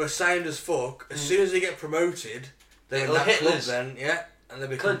 level, who are sound as fuck, as soon as they get promoted, they're in Little that club Hitlers. then, and they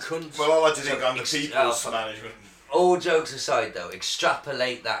become Cunts. cunts. Well, I like to think So I'm the people's fuck. management. All jokes aside, though,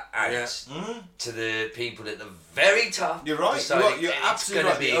 extrapolate that out Yeah. to the people at the very top. You're right. deciding You're it's absolutely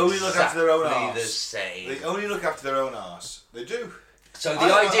gonna right. be They only look after their own exactly arse. the same. They only look after their own arse. They do. So the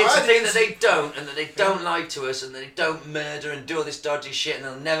I idea to think think that they don't, and that they don't lie to us, and that they don't murder and do all this dodgy shit, and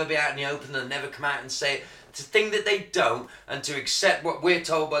they'll never be out in the open, they'll never come out and say it. To think that they don't, and to accept what we're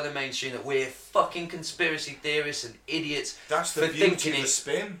told by the mainstream, that we're fucking conspiracy theorists and idiots That's the for beauty thinking of the it.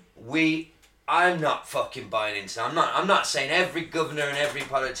 spin. I'm not fucking buying into that. I'm not saying every governor and every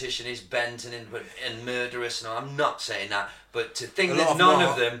politician is bent and murderous, and all. I'm not saying that. But to think A that lot of none them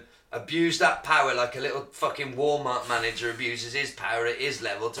of them abuse that power like a little fucking Walmart manager abuses his power at his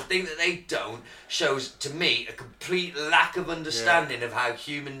level, to think that they don't shows to me a complete lack of understanding of how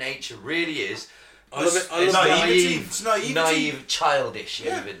human nature really is. I love it. I It's love naivety. it. It's naivety. Naive, childish,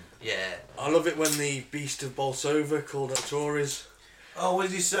 Yeah. even. Yeah. I love it when the beast of Bolsova called out Tories. Oh, what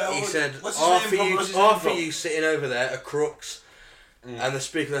did he say? He said, What's half his name? What's his name of from? you sitting over there are crooks. And the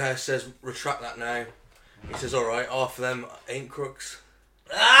Speaker of the House says, retract that now. He says, alright, half of them ain't crooks.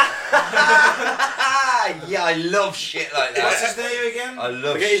 Yeah, I love shit like that. What's his name again? I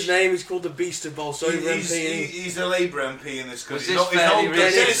love Forget his name, he's called the Beast of Bolsova MP. He's a Labour MP in this country. Was He's this not fairly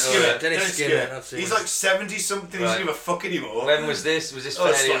Dennis recent, Skinner. or- Dennis Skinner, that's it. He's like 70 something. He Right. doesn't give a fuck anymore. When was this? Was this Oh,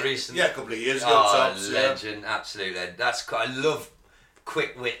 it's fairly like- recent? Yeah, a couple of years ago. Oh, tops, yeah. legend, absolute legend. That's I love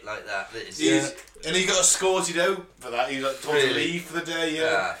quick wit like that. That is, And he got escorted out for that. He was like told to Really? leave for the day.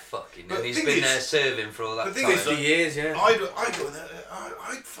 Yeah. fucking. But And he's thing been is- there serving for all that the thing time. is, 50 years, yeah. I'd go in there.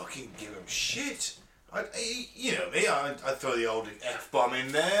 I'd fucking give him shit. You know me. I'd throw the old F-bomb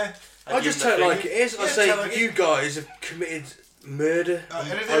in there. I just tell it like it is. I Yeah, say, tell it like you guys have committed murder and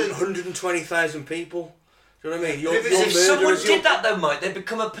if on it- 120,000 people. Do you know what I mean? You're, if it's- you're If someone murderers. did that though, Mike, they'd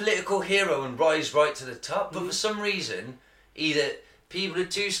become a political hero and rise right to the top. But for some reason, either people are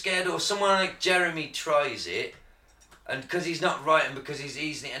too scared or someone like Jeremy tries it, and because he's not right and because he's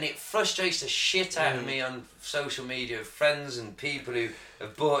easy, and it frustrates the shit out of me on social media, friends and people who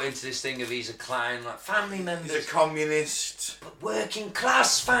have bought into this thing of he's a clown, like family members. He's a communist. But working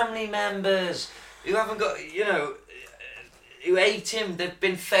class family members who haven't got, who hate him. They've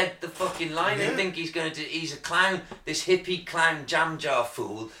been fed the fucking line. Yeah. They think he's a clown, this hippie clown jam jar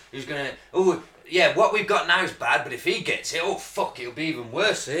fool who's gonna. Oh yeah, what we've got now is bad, but if he gets it, oh fuck, it'll be even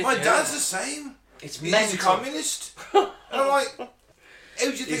worse. My dad's the same. It's He's mental. a communist. And I'm like, how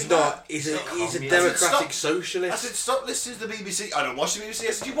do you think He's that? not. He's a communist. democratic I socialist. said, stop listening to the BBC. I don't watch the BBC.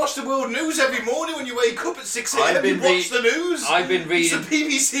 I said, you watch the World News every morning when you wake up at 6 a.m. I've been You watch the news. I've been reading. It's the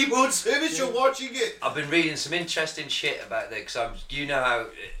BBC World Service. You're watching it. I've been reading some interesting shit about that because you know how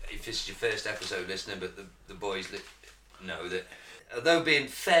if this is your first episode listening, but the boys know that although being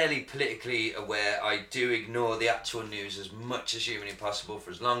fairly politically aware, I do ignore the actual news as much as humanly possible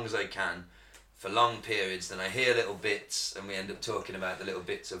for as long as I can, for long periods. Then I hear little bits, and we end up talking about the little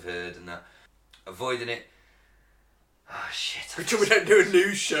bits I've heard and that, avoiding it. Oh shit! Because we don't do a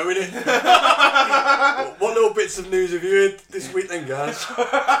news show, innit? What little bits of news have you heard this week then, guys?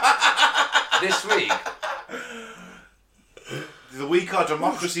 This week. The week our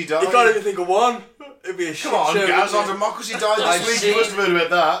democracy died. You can't even think of one. It'd be a shit Come on, show. Gaz, our wouldn't it? democracy died I've this week. You must have heard about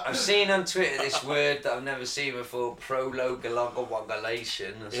that. I've seen on Twitter this word that I've never seen before,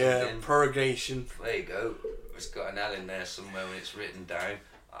 prolongation or something. Yeah, prorogation. There you go. It's got an L in there somewhere when it's written down.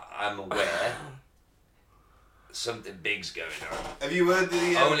 I'm aware something big's going on. Have you heard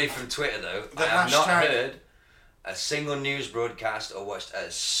the... Only from Twitter though. the I have not hashtag- heard a single news broadcast or watched a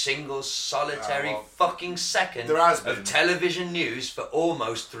single solitary well, fucking second there has been. of television news for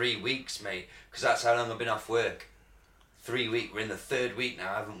almost 3 weeks, mate. Because that's how long I've been off work. 3 weeks. We're in the third week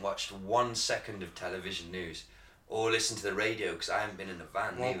now. I haven't watched 1 second of television news or listened to the radio because I haven't been in the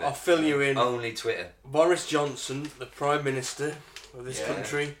van Well, either. I'll fill you in. Only Twitter. Boris Johnson, the Prime Minister of this Yeah.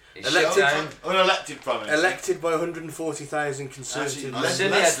 country, He elected shut down. Unelected Prime Minister. elected by 140,000 Conservatives. Actually, I've seen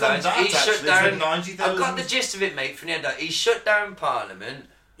the less than headlines. that, He shut actually. down. It's like 90,000. I've got the gist of it, mate. From the end, he shut down Parliament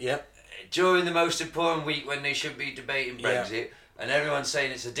Yep. during the most important week when they should be debating Yeah. Brexit, and everyone's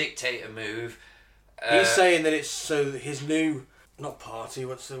saying it's a dictator move. He's saying that it's so his new, not party,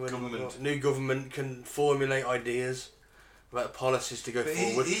 what's the word? Government. New government can formulate ideas about policies to go But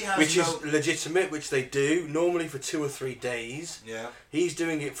forward, he has which no- is legitimate, which they do, normally for 2 or 3 days. Yeah. He's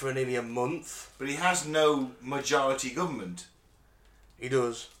doing it for nearly a month. But he has no majority government. He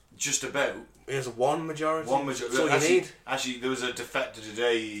does. Just about. He has one majority. One majority. That's all you need. Actually, there was a defector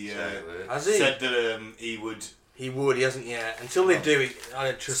today. Has he? Said that he would. He would, he hasn't yet. Until they do it, I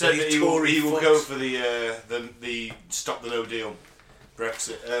don't trust Said these that he will Tory fucks. go for the stop the no deal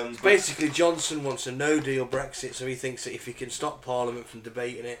Brexit. But Basically, Johnson wants a no-deal Brexit, so he thinks that if he can stop Parliament from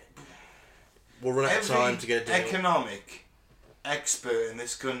debating it, we'll run out of time to get a deal. economic expert in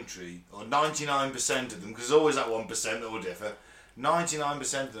this country, or 99% of them, because there's always that 1% that will differ. 99%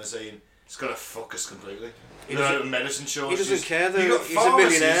 of them are saying it's going to fuck us completely. He We're out doesn't- of medicine he shortages. doesn't care though, You've got he's a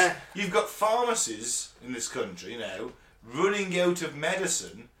pharmacies- millionaire. You've got pharmacies in this country now running out of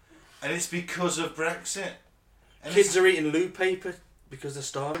medicine, and it's because of Brexit. And Kids are eating loo paper because they're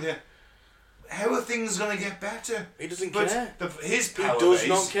starving. yeah. How are things going to get better? He doesn't But care. his power does base,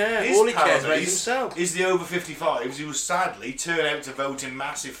 not care. his All he power cares about is base himself. is the over 55s who sadly turn out to vote in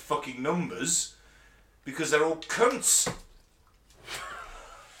massive fucking numbers because they're all cunts.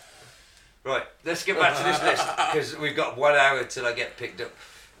 Right, let's get back to this list because we've got 1 hour till I get picked up.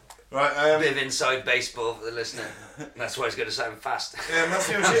 Right, A bit of inside baseball for the listener. That's why it's going to sound fast. that's,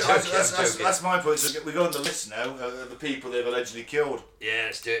 I'm joking, I'm joking. that's my point. So we go on the list now of the people they've allegedly killed. Yeah,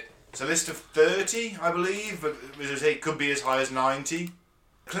 let's do it. It's a list of 30, I believe, but as I say, it could be as high as 90.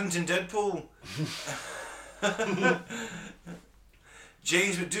 Clinton Deadpool.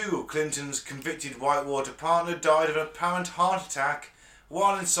 James McDougall, Clinton's convicted Whitewater partner, died of an apparent heart attack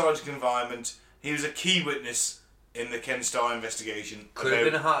while in surgical confinement. He was a key witness in the Ken Starr investigation. Could have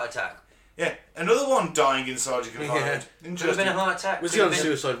been a heart attack. Yeah, another one dying in surgical confinement. Could have Interesting. been a heart attack. Was Could he on have been-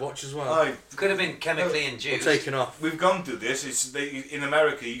 suicide watch as well? Aye. Could have been chemically Or induced. taken off? We've gone through this. In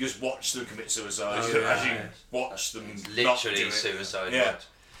America, you just watch them commit suicide. Oh, you don't yeah. actually watch them It's not literally do it. suicide. Yeah. watch.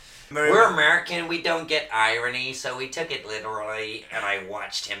 America- We're American, we don't get irony, so we took it literally, and I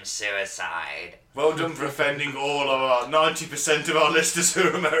watched him suicide. Well done for offending all of our 90% of our listeners who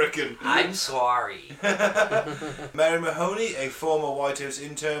are American. I'm sorry. Mary Mahoney, a former White House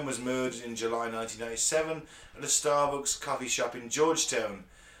intern, was murdered in July 1997 at a Starbucks coffee shop in Georgetown.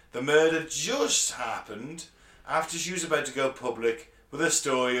 The murder just happened after she was about to go public with a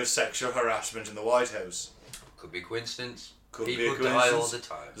story of sexual harassment in the White House. Could be coincidence. Could be a People die all coincidence.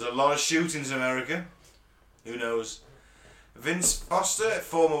 the time. There's a lot of shootings in America. Who knows? Vince Foster, a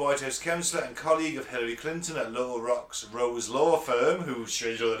former White House counsellor and colleague of Hillary Clinton at Little Rock's Rose Law Firm, who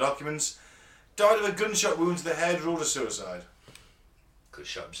showed all the documents, died of a gunshot wound to the head, ruled a suicide. Could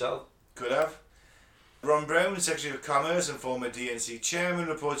shot himself. Could have. Ron Brown, Secretary of Commerce and former DNC chairman,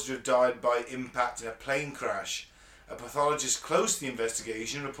 reported to have died by impact in a plane crash. A pathologist close to the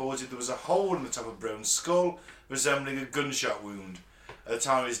investigation reported there was a hole in the top of Brown's skull resembling a gunshot wound. At the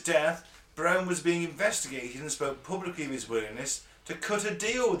time of his death, Brown was being investigated and spoke publicly of his willingness to cut a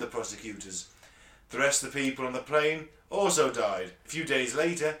deal with the prosecutors. The rest of the people on the plane also died. A few days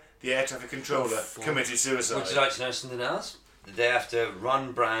later, the air traffic controller committed suicide. Would you like to know something else? The day after,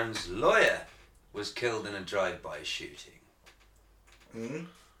 Ron Brown's lawyer was killed in a drive-by shooting.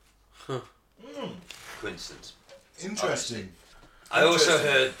 Coincidence. Interesting. I also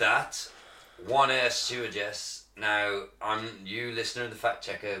heard that one air stewardess, now you listener and the fact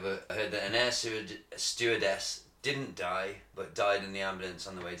checker, but I heard that an air stewardess didn't die, but died in the ambulance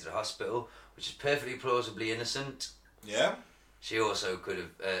on the way to the hospital, which is perfectly plausibly innocent. Yeah. She also could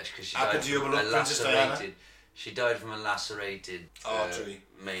have, because she Happened died to you from with a Princess Diana? lacerated. She died from a lacerated Artery.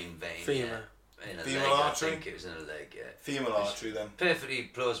 main vein. Femur. Yeah. In a Femur leg, artery? I think it was in a leg. Yeah. Female artery then. Perfectly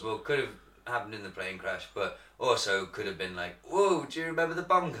plausible. Could have happened in the plane crash, but also could have been like, whoa, do you remember the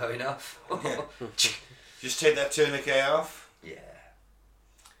bomb going off? Just take that tourniquet off. Yeah.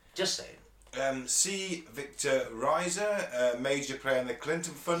 Just saying. C. Victor Reiser, a major player in the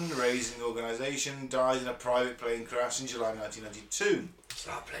Clinton fundraising organisation, died in a private plane crash in July 1992. It's a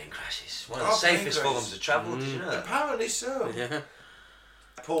lot of plane crashes. One of the safest forms of travel, did you know that? Apparently so. Yeah.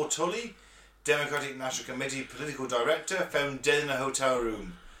 Paul Tully, Democratic National Committee political director, found dead in a hotel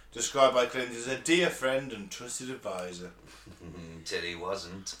room, described by Clinton as a dear friend and trusted advisor. Until he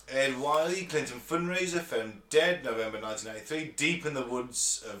wasn't. Ed Wiley, Clinton fundraiser, found dead November 1993, deep in the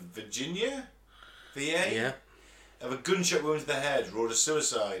woods of Virginia, VA, Yeah. of a gunshot wound to the head, ruled a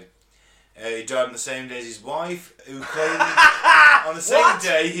suicide. He died on the same day as his wife, who claimed on the same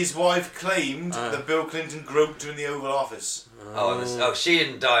day his wife claimed that Bill Clinton groped her in the Oval Office. She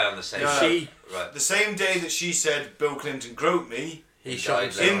didn't die on the same No. day. Right. The same day that she said Bill Clinton groped me, He shot died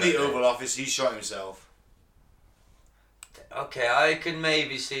himself. in the later. Oval Office, he shot himself. Okay, I can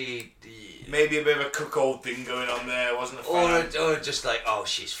maybe see the... Maybe a bit of a cuckold thing going on there, wasn't a fan. Or just like, oh,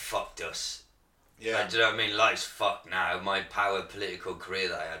 she's fucked us. Yeah. Like, do you know what I mean? Life's fucked now. My power political career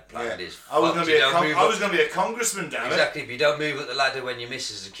that I had planned is I was fucked. going to You be don't move up- be a congressman, damn it. Exactly, if you don't move up the ladder when your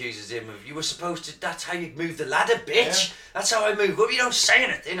missus accuses him of, you were supposed to, that's how you move the ladder, bitch. Yeah. That's how I move up, you don't say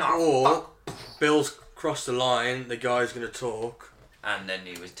anything. Oh, Or fuck. Bill's crossed the line, the guy's going to talk. And then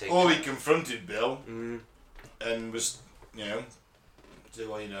he was taking... Or he confronted Bill and was, do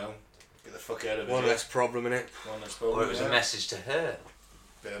what you know, get the fuck out of One here. less problem in it. One less Or problem, it was yeah. a message to her.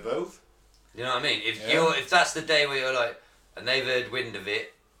 Bit of both. You know what I mean? If Yeah. if that's the day where you're like, and they've heard wind of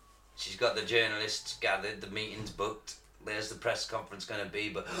it, she's got the journalists gathered, the meeting's booked, there's the press conference going to be,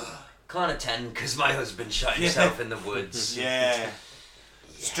 but can't attend because my husband shot himself in the woods. Yeah.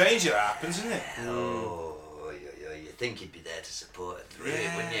 Strange it happens, isn't it? Oh, you think you'd be there to support her through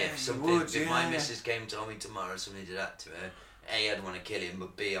it, wouldn't you? Yeah, If you something, would, if my yeah. missus came told me tomorrow somebody did that to her, A, I'd want to kill him,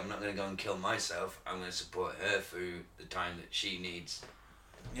 but B, I'm not going to go and kill myself. I'm going to support her through the time that she needs.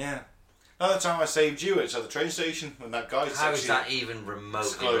 Yeah. Another time I saved you outside the train station when that guy How is that even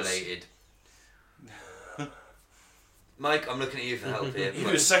remotely close. related? Mike, I'm looking at you for help here. He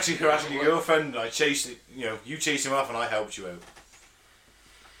was sexually harassing your girlfriend and I chased it, you chased him off and I helped you out.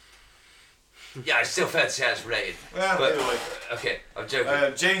 Yeah, it's still fair to say it's related. Well, but, either way. okay, I'm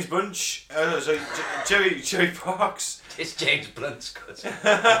joking. James Bunch, Jerry Parks. It's James Blunt's cousin.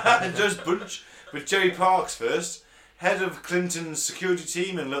 Just Bunch. With Jerry Parks first, head of Clinton's security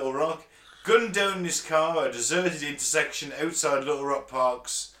team in Little Rock, gunned down in his car at a deserted intersection outside Little Rock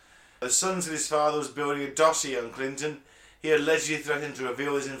Parks. The son said his father was building a dossier on Clinton. He allegedly threatened to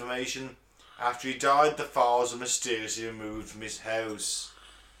reveal his information. After he died, the files were mysteriously removed from his house.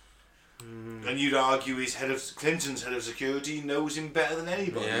 And you'd argue Clinton's head of security knows him better than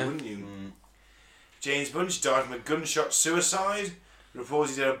anybody, wouldn't you? James Bunch died from a gunshot suicide.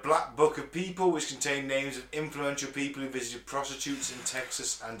 Reported he had a black book of people which contained names of influential people who visited prostitutes in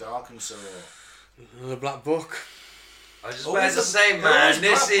Texas and Arkansas. The black book. I was just Oh, about there's to a- say, there man, is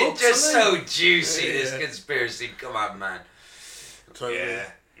this black is books, just isn't so there? juicy, this Yeah. conspiracy. Come on, man. Totally. Yeah.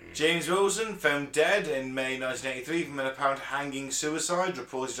 James Wilson, found dead in May 1983 from an apparent hanging suicide,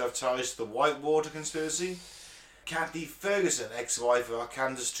 reported to have ties to the Whitewater conspiracy. Kathy Ferguson, ex-wife of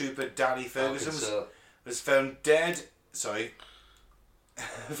Arkansas trooper Danny Ferguson, was found dead.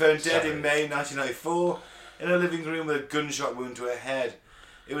 In May 1994 in a living room with a gunshot wound to her head.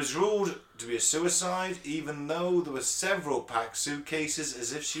 It was ruled to be a suicide, even though there were several packed suitcases,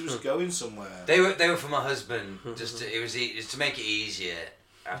 as if she was going somewhere. They were for my husband. It was to make it easier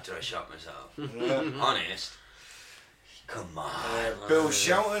after I shot myself. Yeah. Honest. Come on. Bill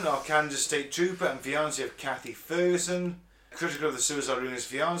Shelton, Arkansas State Trooper and fiancé of Kathy Ferguson. Critical of the suicide of his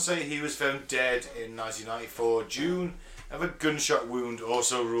fiancé, he was found dead in 1994 June of a gunshot wound,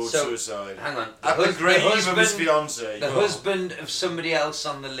 also ruled suicide. Hang on. At the grave of his fiancée. The husband of somebody else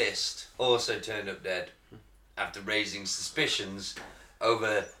on the list also turned up dead after raising suspicions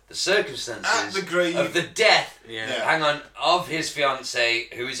over the circumstances At the grave. of the death, Yeah. hang on, of his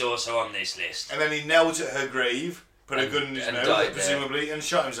fiancée, who is also on this list. And then he knelt at her grave, put a gun in his and mouth, died presumably, and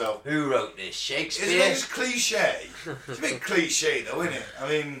shot himself. Who wrote this? Isn't it Shakespeare? just cliche? It's a bit cliche though, isn't it? I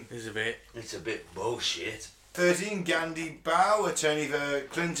mean... It's a bit. It's a bit bullshit. 13, Gandhi Bao, attorney for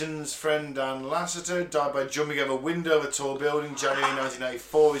Clinton's friend Dan Lasseter, died by jumping over a window of a tall building January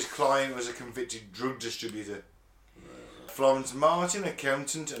 1994. His client was a convicted drug distributor. Florence Martin,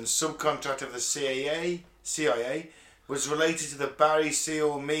 accountant and subcontractor of the CIA, was related to the Barry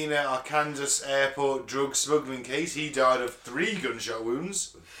Seal Mena, Arkansas airport drug smuggling case. He died of 3 gunshot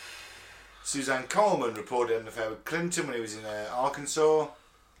wounds. Suzanne Coleman reported an affair with Clinton when he was in Arkansas.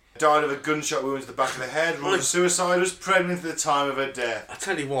 Died of a gunshot wound to the back of the head. Ruled a suicide. Was pregnant at the time of her death. I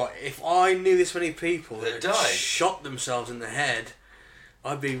tell you what, if I knew this many people That that died? shot themselves in the head,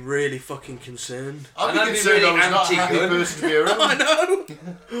 I'd be really fucking concerned. I'd be And I'd be concerned really I was not a happy anti-gun. person to be around. I know!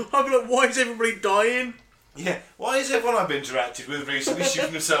 I'd be like, why is everybody dying? Yeah, why is everyone I've interacted with recently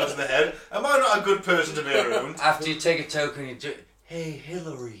shooting themselves in the head? Am I not a good person to be around? After you take a token, you do, hey,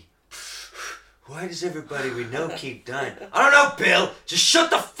 Hillary, why does everybody we know keep dying? I don't know, Bill. Just shut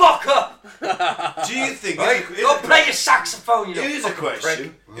the fuck up. Do you think... Right? Go play your saxophone, you Here's a fucking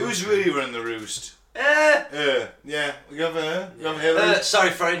question. Who's really running the roost? prick. Yeah. You have her? You have Hillary?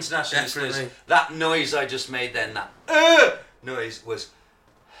 Sorry for international Definitely. listeners. That noise I just made then, that noise was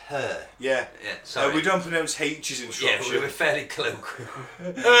her. Yeah. Yeah, sorry. We don't pronounce H's in Yeah, Shropshire. we were fairly close.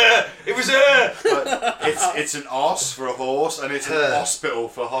 It was her. But it's an os for a horse and it's an hospital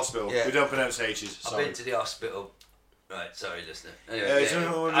for hospital. Yeah. We don't pronounce H's. I've Sorry. been to the hospital. Right, sorry, listener. Anyway, Is there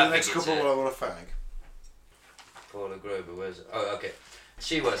anyone in I the next think it's couple her. while I want a fag? Paula Grover, where's it? Oh, okay.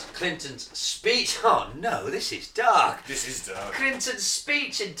 She was Clinton's speech. Oh no, this is dark. This is dark. Clinton's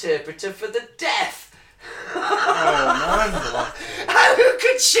speech interpreter for the deaf. Oh, How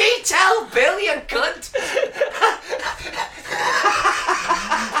could she tell Bill, you cunt?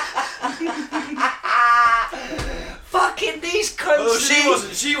 Fucking these cunts.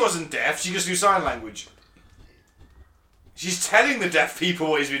 Oh, she wasn't deaf, she just knew sign language. She's telling the deaf people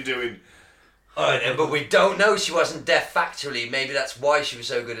what he's been doing. Alright then, but we don't know she wasn't deaf factually. Maybe that's why she was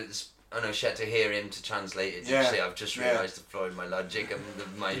so good at this. I know she had to hear him to translate it. Yeah. See, I've just Yeah. realised the flaw in my logic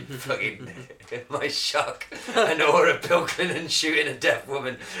and my fucking my shock. And Aura Pilkington shooting a deaf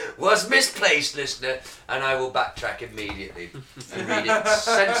woman was misplaced, listener. And I will backtrack immediately and read it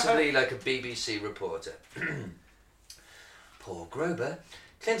sensibly like a BBC reporter. Paul Grober,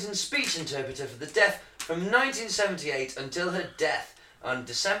 Clinton's speech interpreter for the deaf from 1978 until her death on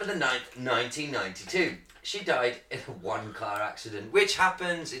December the 9th, 1992. She died in a one-car accident, which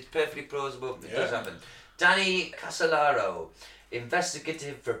happens. It's perfectly plausible. It does Yeah. happen. Danny Casolaro,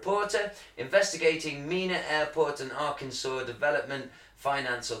 investigative reporter, investigating Mena Airport and Arkansas Development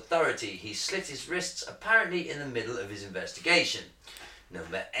Finance Authority. He slit his wrists apparently in the middle of his investigation.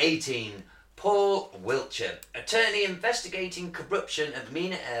 Number 18, Paul Wiltshire, attorney investigating corruption at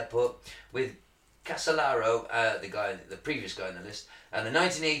Mena Airport with Casolaro, the previous guy on the list, and the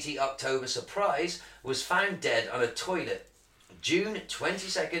 1980 October surprise, was found dead on a toilet June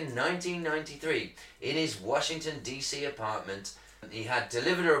 22nd, 1993, in his Washington, D.C. apartment. He had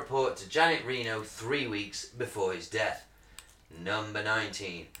delivered a report to Janet Reno 3 weeks before his death. Number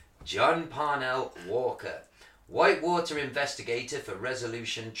 19, John Parnell Walker, Whitewater investigator for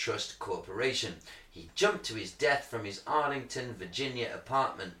Resolution Trust Corporation. He jumped to his death from his Arlington, Virginia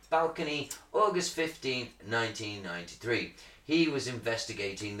apartment balcony August 15, 1993. He was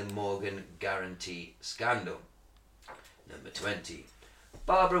investigating the Morgan Guarantee scandal. Number 20,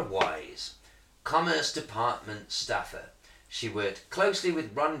 Barbara Wise, Commerce Department staffer. She worked closely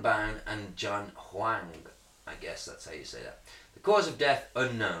with Ron Bound and John Huang. I guess that's how you say that. The cause of death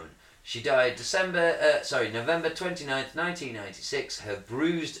unknown. She died November 29th, 1996. Her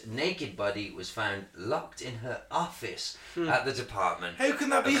bruised, naked body was found locked in her office at the department. How can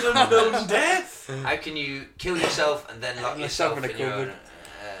that be an unknown death? How can you kill yourself and then lock yourself in your own...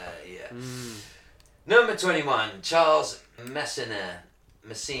 Number 21, Charles Messina,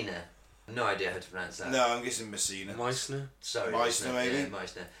 No idea how to pronounce that. No, I'm guessing Messina. Meissner. Sorry, Meissner, maybe? Yeah,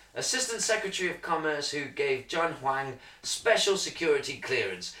 Meissner. Assistant Secretary of Commerce who gave John Huang special security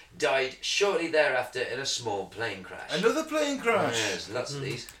clearance died shortly thereafter in a small plane crash. Another plane crash. Yes, lots of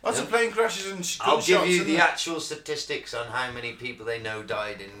these. Lots of plane crashes and I'll gunshots, give you isn't the there? actual statistics on how many people they know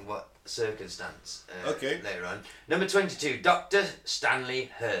died in what circumstance later on. Number 22, Dr. Stanley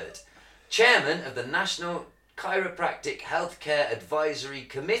Hurd, Chairman of the National Chiropractic Healthcare Advisory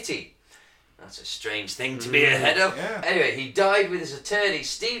Committee. That's a strange thing to be ahead of. Yeah. Anyway, he died with his attorney,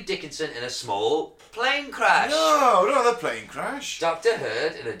 Steve Dickinson, in a small plane crash. No, another plane crash. Dr.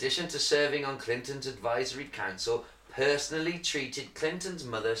 Hurd, in addition to serving on Clinton's advisory council, personally treated Clinton's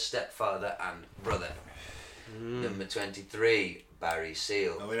mother, stepfather, and brother. Number 23, Barry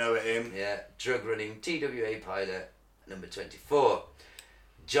Seal. Oh, we know it, him. Yeah, drug running TWA pilot. Number 24,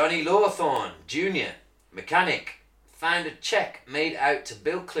 Johnny Lawthorne Jr., mechanic, found a check made out to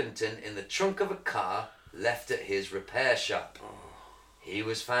Bill Clinton in the trunk of a car left at his repair shop. He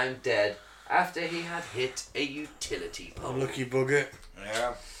was found dead after he had hit a utility pole. Unlucky bugger.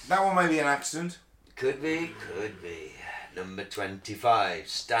 Yeah. That one may be an accident. Could be. Number 25,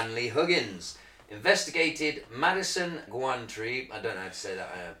 Stanley Huggins, investigated Madison Guantry. I don't know how to say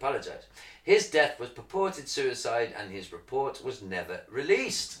that, I apologise. His death was purported suicide and his report was never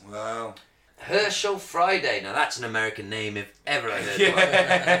released. Wow. Herschel Friday. Now that's an American name if ever I heard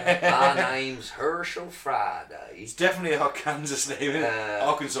one. My name's Herschel Friday. It's definitely a Kansas name, isn't it?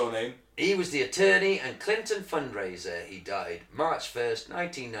 Arkansas name. He was the attorney and Clinton fundraiser. He died March 1st,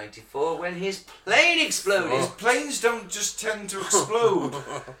 1994 when his plane exploded. His planes don't just tend to explode.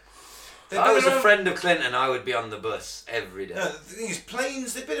 If I was a friend of Clinton, I would be on the bus every day. No, the thing is,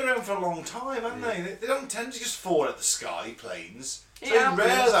 planes, they've been around for a long time, haven't they? They don't tend to just fall at the sky, planes. It's It very happens,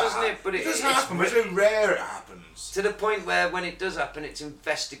 rare that doesn't it? But it does it's happen, but it's very rare it happens. To the point where when it does happen, it's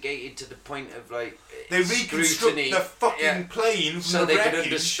investigated to the point of like They reconstruct scrutiny. the fucking plane from so the they wreckage. can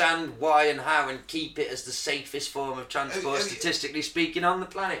understand why and how and keep it as the safest form of transport, Have you- statistically speaking, on the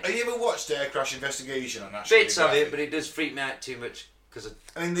planet. Have you ever watched Air Crash Investigation on National Bits of it, Geographic? but it does freak me out too much because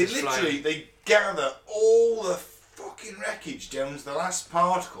I mean, they literally they gather all the fucking wreckage down to the last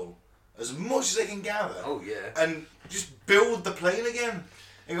particle, as much as they can gather. Oh yeah. And just build the plane again.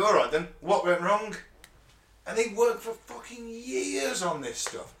 And you go, alright then, what went wrong? And they work for fucking years on this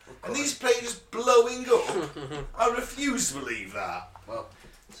stuff. And these planes blowing up. I refuse to believe that. Well,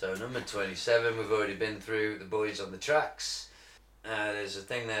 so number 27, we've already been through the boys on the tracks. There's a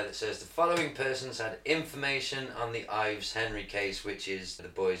thing there that says the following persons had information on the Ives Henry case, which is the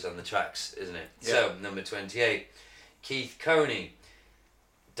boys on the tracks, isn't it? Yeah. So, number 28, Keith Coney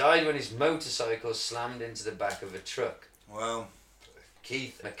died when his motorcycle slammed into the back of a truck. Well,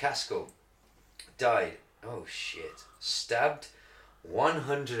 Keith McCaskill died, stabbed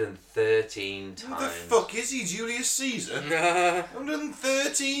 113 times. who the fuck is he, Julius Caesar?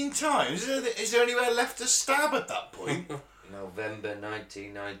 113 times? Is there anywhere left to stab at that point? November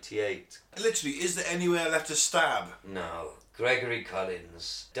 1998. Literally, is there anywhere left to stab? No. Gregory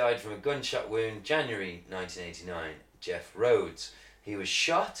Collins died from a gunshot wound January 1989. Jeff Rhodes. He was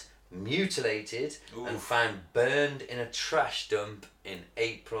shot, mutilated, and found burned in a trash dump in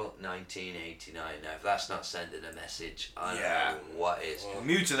April 1989. Now, if that's not sending a message, I don't know what is. Well,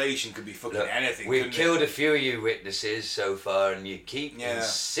 mutilation could be fucking Look, anything. we've couldn't killed it? a few of you witnesses so far, and you keep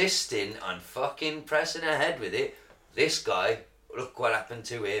insisting on fucking pressing ahead with it. This guy, look what happened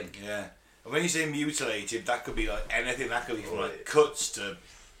to him. Yeah. And when you say mutilated, that could be like anything. That could be from like cuts to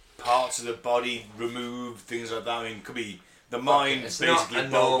parts of the body removed, things like that. I mean, it could be the mind It's basically not a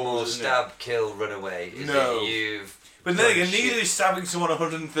normal boggled, isn't it? stab, kill, run away. Is No. it? You've But then done again, shit. neither is stabbing someone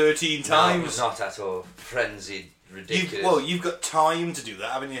 113 times. No, not at all. Frenzied, ridiculous. You've got time to do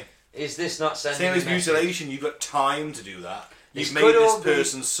that, haven't you? Is this not sending Same a as message? mutilation, you've got time to do that. This You've made could this all be-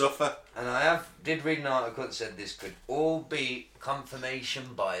 person suffer. And I did read an article that said this could all be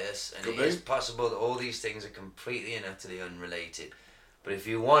confirmation bias, and Could it is be. possible that all these things are completely and utterly unrelated. But if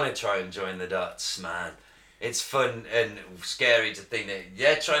you want to try and join the dots, man, it's fun and scary to think that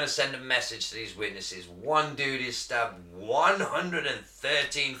they're trying to send a message to these witnesses. One dude is stabbed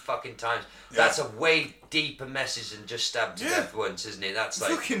 113 fucking times. That's a way deeper message than just stabbed to death once, isn't it? That's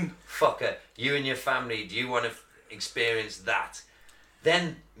like, Fucking- fucker, you and your family, do you want to experience that?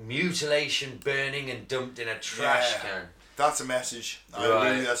 Then mutilation, burning and dumped in a trash can. That's a message. I Right.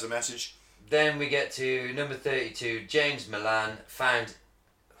 agree, that's a message. Then we get to number 32, James Milan found,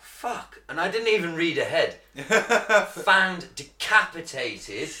 and I didn't even read ahead, found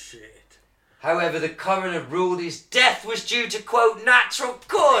decapitated. Shit. However, the coroner ruled his death was due to, quote, natural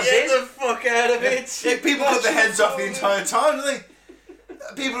causes. Get the fuck out of it. Yeah, people cut their heads off the entire time, don't they?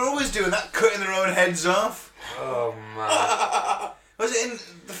 People are always doing that, cutting their own heads off. Oh man. Was it in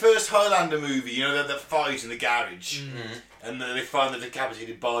the first Highlander movie? You know, the fight in the garage, and they find the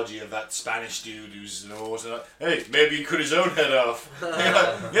decapitated body of that Spanish dude who's an horse. And like, hey, maybe he cut his own head off.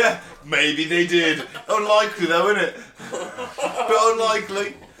 Like, yeah, maybe they did. Unlikely though, isn't it? But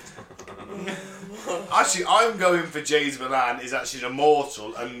unlikely. Actually, I'm going for James Milan is actually an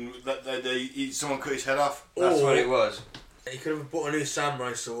immortal, and that someone cut his head off. That's what it was. He could have bought a new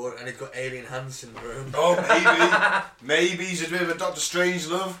samurai sword and he's got alien hand syndrome. Oh, maybe he's a bit of a Doctor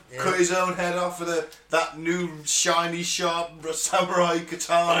Strangelove. Yeah. Cut his own head off with that new shiny sharp samurai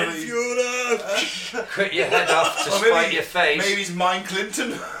katana. Cut your head off to spite your face. Maybe he's Mine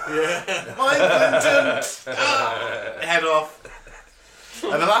Clinton. Yeah. Mine Clinton. Head off.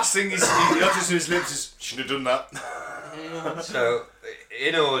 And the last thing he utters to his lips is, shouldn't have done that. So,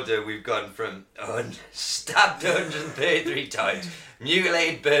 in order, we've gone from stabbed 133 times,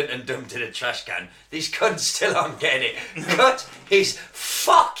 mutilated, burnt and dumped in a trash can. These cunts still aren't getting it. Cut his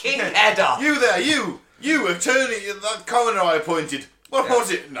fucking head off. You there, you attorney, that coroner I appointed. What was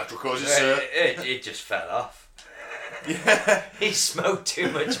it? Natural causes, sir. It just fell off. Yeah. He smoked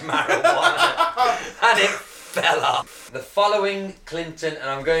too much marijuana and it fell off. The following Clinton, and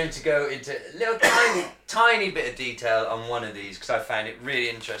I'm going to go into a little tiny bit of detail on one of these because I found it really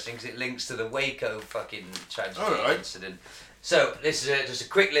interesting because it links to the Waco fucking tragedy incident. So this is just a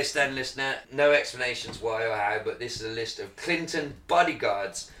quick list then, listener. No explanations why or how, but this is a list of Clinton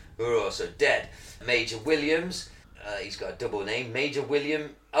bodyguards who are also dead. Major Williams, he's got a double name. Major William.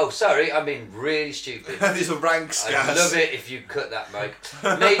 Oh, sorry, I'm being really stupid. These are rank scars. I'd love it if you cut that, Mike.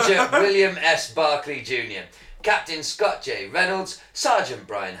 Major William S. Barclay Jr., Captain Scott J. Reynolds, Sergeant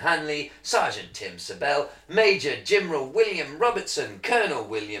Brian Hanley, Sergeant Tim Sabell, Major General William Robertson, Colonel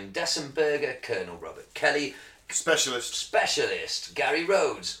William Dessenberger, Colonel Robert Kelly, Specialist Gary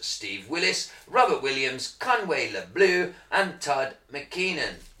Rhodes, Steve Willis, Robert Williams, Conway LeBleu, and Todd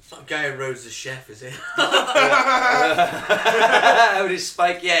McKeenan. It's not Gary Rhodes the chef, is it? With his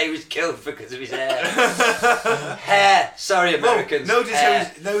spike, yeah, he was killed because of his hair. Hair. Sorry, Americans. Notice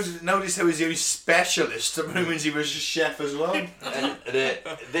how he's the only specialist. That means he was a chef as well.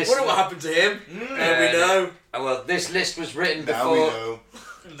 This Wonder what happened to him. There we know. Well, this list was written Now we before. know.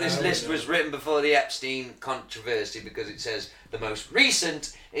 This list was written before the Epstein controversy because it says the most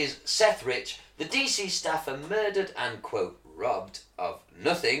recent is Seth Rich, the DC staffer murdered and, quote, robbed of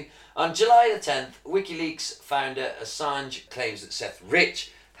nothing. On July the 10th, WikiLeaks founder Assange claims that Seth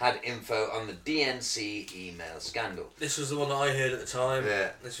Rich had info on the DNC email scandal. This was the one that I heard at the time.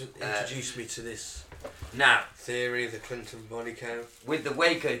 Yeah. This introduced me to this Now, theory of the Clinton body count. with the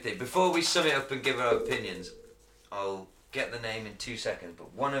Waco thing, before we sum it up and give our opinions, I'll get the name in 2 seconds,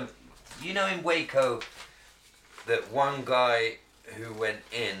 but in Waco that one guy who went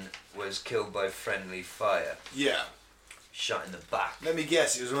in was killed by friendly fire, Yeah. shot in the back. Let me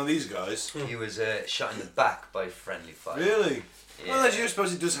guess, it was one of these guys. He was shot in the back by friendly fire. Really? Yeah. Well, I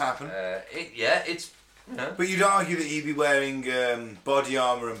suppose it does happen. It's, you know. But you'd argue that he'd be wearing body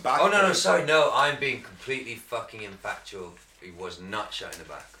armour and back. Oh, no, sorry, no, I'm being completely fucking infactual. He was not shot in the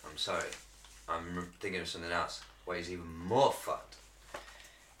back. I'm sorry. I'm thinking of something else. Why he's even more fucked.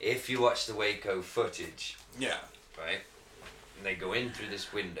 If you watch the Waco footage, Yeah. right, and they go in through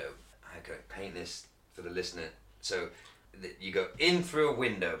this window, how can I paint this for the listener? So, you go in through a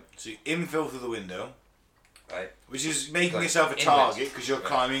window, So you infill through the window, right? which is making Like yourself a inwards. target because you're Right.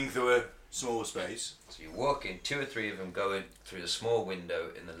 climbing through a small space. So you walk in, 2 or 3 of them go in through the small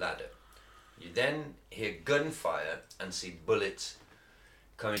window in the ladder. You then hear gunfire and see bullets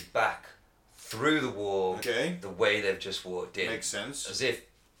coming back through the wall, Okay. the way they've just walked in. Makes sense. As if,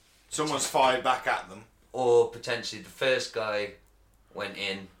 Someone's fired back at them. or potentially the first guy went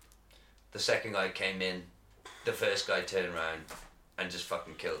in, the second guy came in, the first guy turned around and just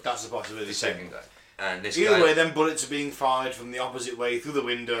fucking killed That's a possibility. the too. second guy. And this Either guy, way, then bullets are being fired from the opposite way through the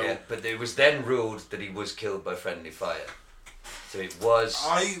window. yeah, but it was then ruled that he was killed by friendly fire. So it was,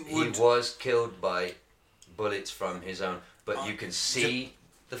 he was killed by bullets from his own, but you can see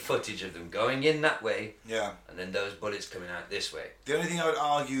the footage of them going in that way, Yeah. and then those bullets coming out this way. The only thing I would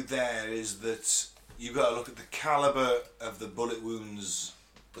argue there is that you've got to look at the calibre of the bullet wounds.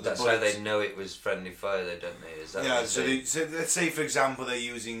 But that's how they know it was friendly fire, though, don't they? Is that Yeah, what so, they so let's say, for example, they're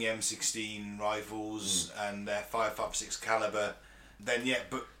using M16 rifles and they're 5.56 calibre, then yeah,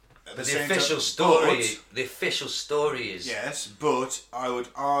 but at But the the same official time, story is yes, but I would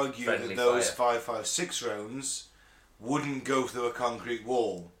argue friendly that those fire. 5.56 rounds wouldn't go through a concrete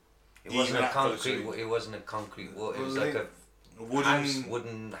wall. It wasn't even a at concrete. close. It wasn't a concrete wall. It was Well, like a wooden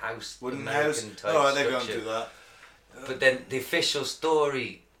wooden house. wooden American house. type Oh, they're going structure. through that. But then the official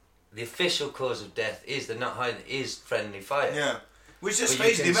story, the official cause of death is they're not hiding, is friendly fire. Yeah. Which just But you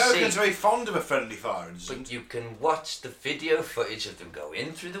basically, the can Americans see- are very fond of a friendly fire incident. But you can watch the video footage of them go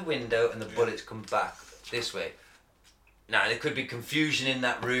in through the window and the bullets come back this way. Now, there could be confusion in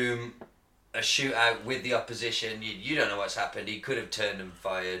that room, a shootout with the opposition. You don't know what's happened. He could have turned and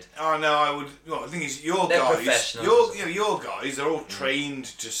fired. Oh no, I would. Well, the thing is, your They're guys, professionals. your guys, are all trained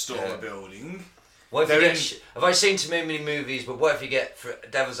to storm Yeah. a building. What if They're you in- get? Have I seen too many movies? But what if you get, for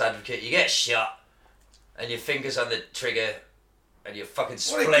devil's advocate, you get shot, and your fingers on the trigger, and you're fucking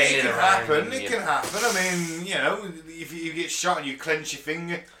Well, spraying it can around. happen. and It you- can happen. I mean, you know, if you get shot and you clench your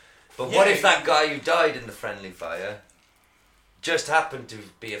finger. But what Yeah. if that guy who died in the friendly fire just happened to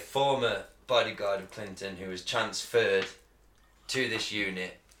be a former bodyguard of Clinton who was transferred to this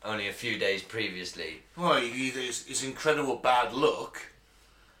unit only a few days previously? Well, either it's incredible bad luck,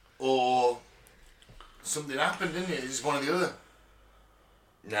 or something happened, didn't it? It's one or the other.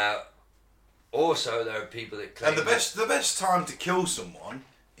 Now, also there are people that claim And the best time to kill someone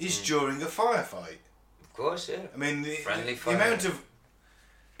is during a firefight. of course, yeah. I mean, Friendly the fire. amount of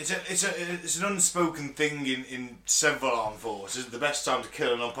it's an unspoken thing in several armed forces. The best time to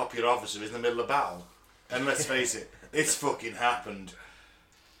kill an unpopular officer is in the middle of battle. And let's face it, it's fucking happened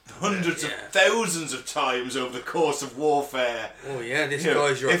hundreds of thousands of times over the course of warfare. Oh yeah, this You know,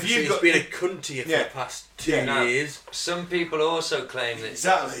 guy's your if officer. you've He's got- been a cunt to you for Yeah. the past 2 Yeah. years. Some people also claim that,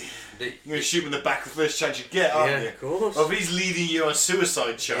 Exactly. that You're going to shoot him in the back the first chance you get, aren't Yeah, you? of course. Or if he's leading you on a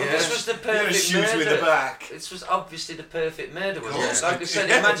suicide charge, Yeah. this was the you're going to perfect shoot him in murder. the back. This was obviously the perfect murder, wasn't Course. it? Like I said,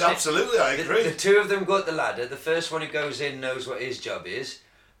 Yeah, imagine it. absolutely, I agree. The two of them go up the ladder. The first one who goes in knows what his job is.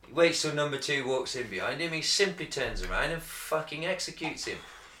 He waits till number two walks in behind him. He simply turns around and fucking executes him.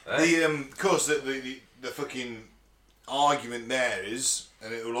 Right? The of course the fucking argument there is,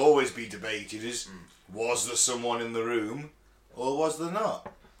 and it will always be debated, is was there someone in the room or was there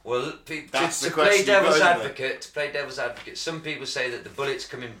not? Well, That's the to play question you've got, devil's isn't it? advocate, some people say that the bullets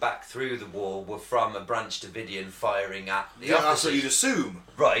coming back through the wall were from a Branch Davidian firing at the Yeah, that's what officers. you'd assume.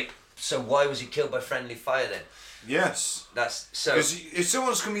 Right. So why was he killed by friendly fire then? Yes. That's so. Because if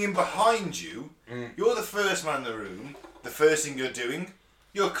someone's coming in behind you, you're the first man in the room. The first thing you're doing,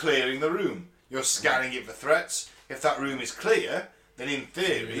 you're clearing the room. You're scanning it for threats. If that room is clear, then in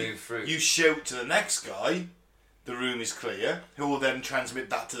theory, Move through. you shout to the next guy, the room is clear, who will then transmit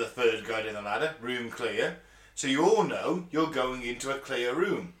that to the third guy down the ladder, room clear. So you all know you're going into a clear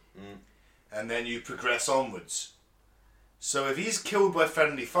room. And then you progress onwards. So if he's killed by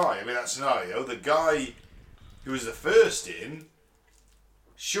friendly fire, in that scenario, the guy who was the first in,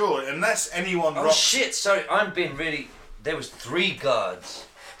 sure, unless anyone Oh rocks... shit! Sorry, I'm being really. There was 3 guards.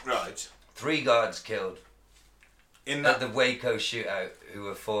 Right. 3 guards killed In at that... the Waco shootout who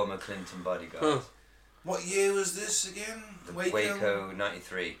were former Clinton bodyguards. What year was this again? Waco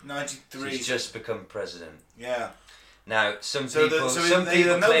 93. 93. He's just become president. Yeah. Now, some So, people, so some they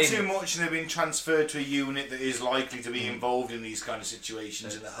people know claim too much and they've been transferred to a unit that is likely to be involved in these kind of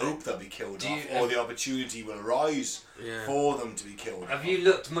situations in the hope they'll be killed Do off, you- or the opportunity will arise Yeah. for them to be killed Have off. you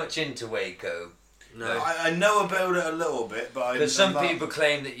looked much into Waco? No. I know about it a little bit, but Because some I'm not- people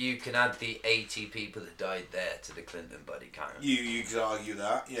claim that you can add the 80 people that died there to the Clinton body count. You could argue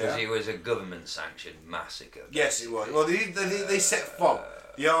that, Because yeah. it was a government-sanctioned massacre. Yes, it was. Well, they set fire.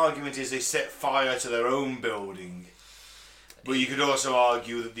 The argument is they set fire to their own building. But you could also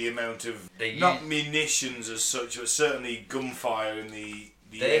argue that the amount of They not used- munitions as such, but certainly gunfire in the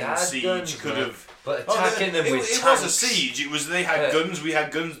They end had siege guns, could man. have. But attacking them with it tanks. was a siege. It was they had guns. We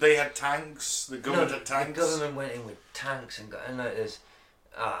had guns. They had tanks. The government No, had tanks. The government went in with tanks and got. And like there's,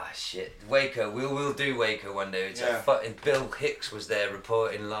 shit. Waco. We'll do Waco one day. It's Yeah. like fucking Bill Hicks was there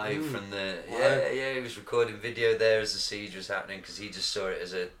reporting live from the. Yeah. He was recording video there as the siege was happening because he just saw it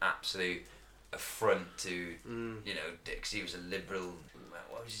as an absolute affront to you know. Because he was a liberal.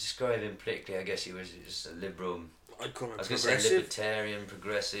 What would you describe him politically? I guess he was just a liberal. I'd call it I was going to say progressive. libertarian,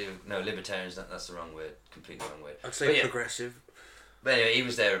 progressive. No, libertarian's not. That's the wrong word. Completely wrong word. I'd say But yeah. progressive. But anyway, he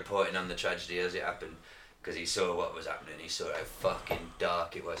was there reporting on the tragedy as it happened because he saw what was happening. He saw how fucking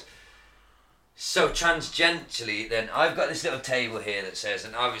dark it was. So tangentially, then I've got this little table here that says,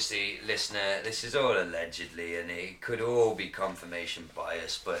 and obviously, listener, this is all allegedly, and it could all be confirmation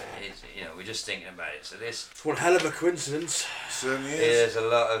bias, but it's, you know, we're just thinking about it. So this, It's one hell of a coincidence. Certainly is. there's a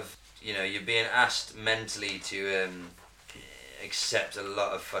lot of, you know, you're being asked mentally to accept a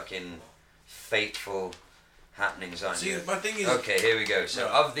lot of fucking fateful happenings, aren't See, you? my thing is. Okay, here we go. So,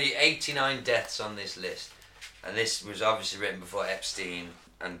 Right. of the 89 deaths on this list, and this was obviously written before Epstein,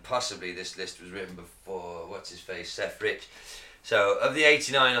 and possibly this list was written before, what's his face, Seth Rich. So, of the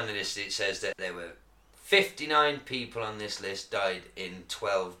 89 on the list, it says that there were 59 people on this list died in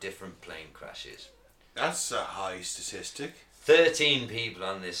 12 different plane crashes. That's a high statistic. 13 people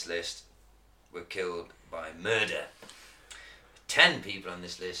on this list were killed by murder. 10 people on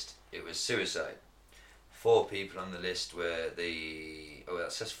this list, it was suicide. 4 people on the list were it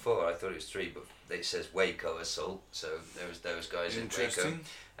says 4, I thought it was 3, but it says Waco assault, so there was those guys in Waco. Interesting.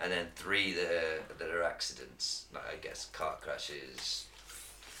 And then 3 that are accidents, like I guess car crashes,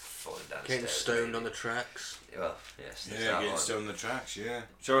 falling down Getting stairs. stoned on the tracks. Well, yes. there's Yeah, that getting one. stoned on the tracks, yeah.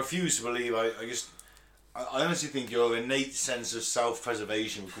 So I refuse to believe, I honestly think your innate sense of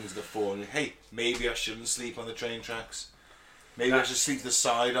self-preservation comes to the fore. And, hey, maybe I shouldn't sleep on the train tracks. Maybe I should sleep to the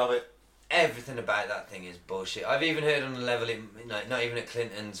side of it. Everything about that thing is bullshit. I've even heard on a level, not even at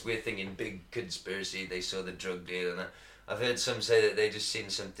Clinton's, we're thinking big conspiracy, they saw the drug deal and that. I've heard some say that they just seen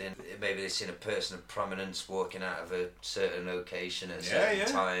something, maybe they've seen a person of prominence walking out of a certain location at a certain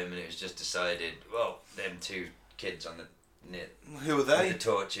time, and it was just decided, well, them 2 kids on the Who are with they? the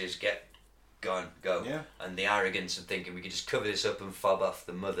torches, go. Yeah. And the arrogance of thinking we could just cover this up and fob off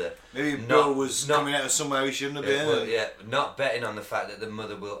the mother. Maybe Bill was coming out of somewhere he shouldn't have been. Well, yeah, not betting on the fact that the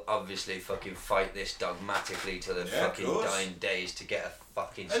mother will obviously fucking fight this dogmatically till her fucking dying days to get a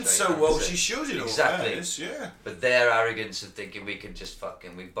fucking And straight so well answer. she should, in all Exactly. fairness, yeah. But their arrogance of thinking we can just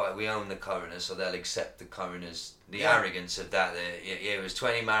fucking we own the coroner, so they'll accept the coroner's arrogance of that. It was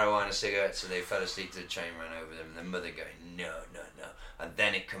 20 marijuana cigarettes, and they fell asleep to the train, ran over them, and the mother going no, and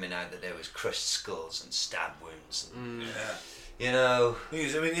then it coming out that there was crushed skulls and stab wounds. And, you know. Thing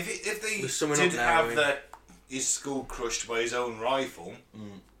is, I mean, if they There's someone did up now, have his skull crushed by his own rifle,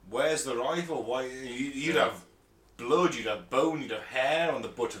 where's the rifle? Why you'd have blood, you'd have bone, you'd have hair on the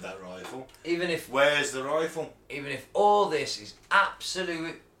butt of that rifle. Where's the rifle? Even if all this is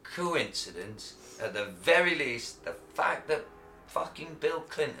absolute coincidence, at the very least, the fact that fucking Bill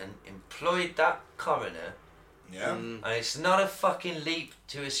Clinton employed that coroner, and it's not a fucking leap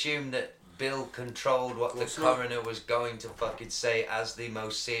to assume that Bill controlled what the coroner was going to fucking say as the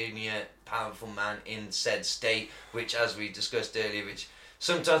most senior, powerful man in said state, which, as we discussed earlier, which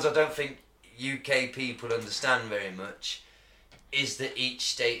sometimes I don't think UK people understand very much, is that each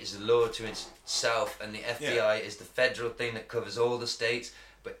state is a law to itself, and the FBI is the federal thing that covers all the states,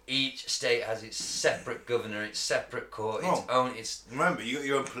 but each state has its separate governor, its separate court, its own. Remember, you got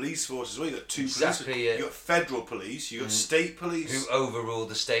your own police force as well. You got 2 Exactly, police. You got federal police. You got state police who overrule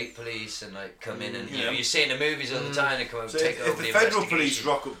the state police and like come in and you see in the movies all the time they come over So and take if over the the federal police investigation.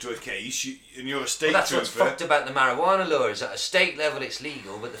 rock up to a case, and you're a state Well, that's trooper. what's fucked about the marijuana law, is at a state level it's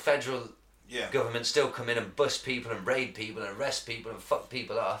legal, but the federal Yeah. government still come in and bust people and raid people and arrest people and fuck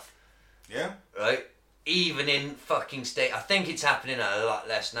people off. Yeah. Right? Even in fucking state. I think it's happening a lot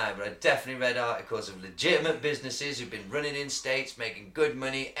less now, but I definitely read articles of legitimate businesses who've been running in states, making good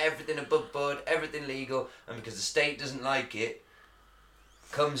money, everything above board, everything legal, and because the state doesn't like it,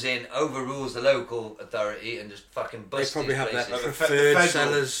 comes in, overrules the local authority and just fucking busts They probably these have their places. preferred federal-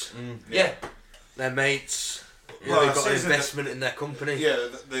 sellers, Yeah. their mates. Well, They've got an isn't it- investment in their company. Yeah,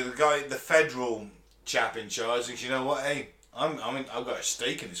 the guy, the federal chap in charge thinks, you know what, hey, I've got a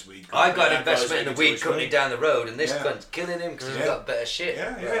stake in this weed company. I got an That guy's investment in a making too weed much company money. down the road, and this Yeah. cunt's killing him because he's Yeah. got better shit.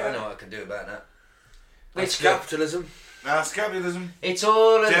 Yeah, But yeah. I know what I can do about that. It's It's capitalism. That's capitalism. It's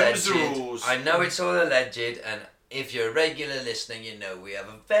all Them's alleged. the rules. I know it's all alleged, and if you're a regular listener, you know we have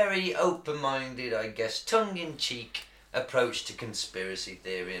a very open-minded, I guess, tongue-in-cheek approach to conspiracy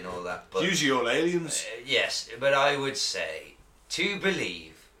theory and all that. But Usually all aliens. yes, but I would say to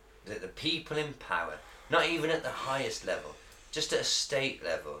believe that the people in power, not even at the highest level, just at a state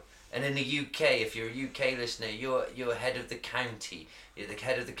level, and in the UK, if you're a UK listener, you're head of the county, you're the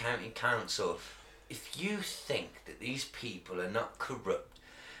head of the county council. If you think that these people are not corrupt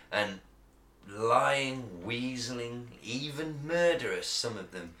and lying, weaseling, even murderous, some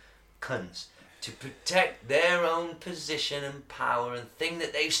of them, cunts, to protect their own position and power and think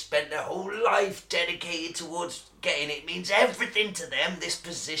that they've spent their whole life dedicated towards getting, it means everything to them, this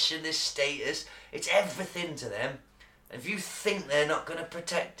position, this status, it's everything to them. And if you think they're not going to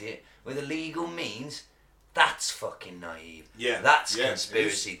protect it with illegal means, that's fucking naive. Yeah. That's Yeah, it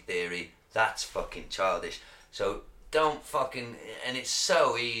conspiracy theory. That's fucking childish. So don't fucking... And it's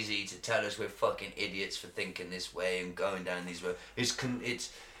so easy to tell us we're fucking idiots for thinking this way and going down these roads. It's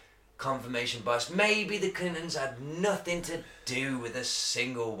confirmation bias. Maybe the Clintons had nothing to do with a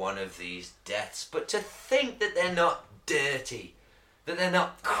single one of these deaths, but to think that they're not dirty, that they're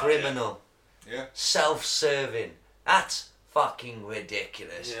not criminal, Yeah. self-serving, that's fucking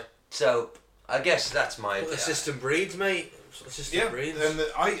ridiculous. Yeah. So I guess that's my... What the system breeds, mate. That's what the system Yeah, breeds. and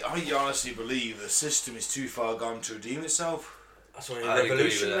I honestly believe the system is too far gone to redeem itself. That's why I'd agree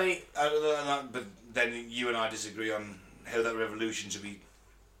revolution, with that. mate. But then you and I disagree on how that revolution should be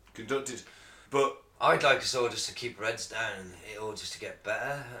conducted. But I'd like us all just to keep our heads down and it all just to get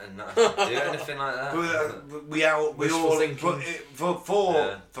better and not have to do anything like that. we all thinking.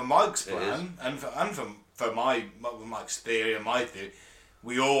 For Mike's It plan and for Mike's theory and my theory,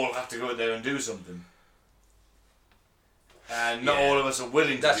 we all have to go out there and do something. And not all of us are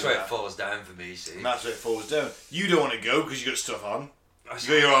willing to That's do where that. it falls down for me, see. And that's where it falls down. You don't want to go because you got stuff on. You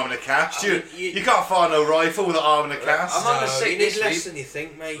got your arm in a cast. I mean, You can't fire no rifle with an arm in a cast. I'm on the sick you need this less week. than you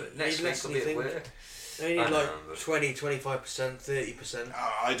think, mate. But You next need less week than will you be at think. work. You I need know, like but- 20, 25%, 30%.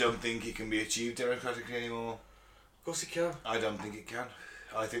 I don't think it can be achieved democratically anymore. Of course it can. I don't think it can.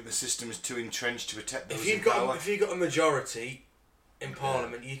 I think the system is too entrenched to protect those If in you've got power. if you've got a majority in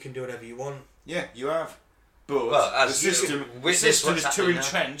Parliament, you can do whatever you want. Yeah, you have. But Well, the as you system, witness is what's too happening now.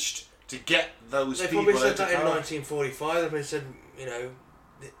 entrenched to get those They people probably out said that of in power. 1945. They said, you know,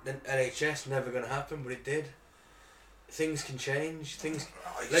 the NHS never going to happen, but it did. Things can change.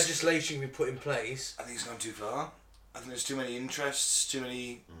 Legislation can be put in place. I think it's gone too far. I think there's too many interests, too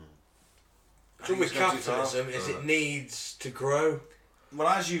many... I The think trouble with it's gone too far. capitalism is it needs to grow, Well,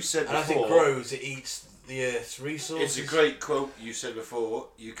 as you said and as it before, grows, it eats the Earth's resources. it's a great quote you said before,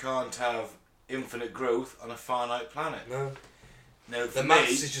 you can't have infinite growth on a finite planet. No, Now, for the me,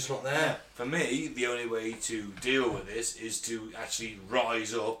 maths is just not yeah, there. for me, the only way to deal with this is to actually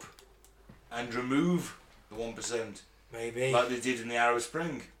rise up and remove the 1%, Maybe. like they did in the Arab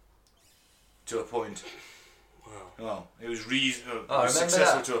Spring, to a point. Wow. Well, it was reasonable, Oh, I remember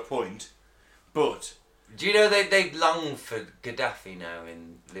successful that. to a point, but Do you know they long for Gaddafi now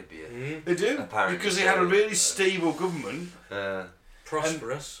in Libya? Mm. they do Apparently because they so. had a really stable government.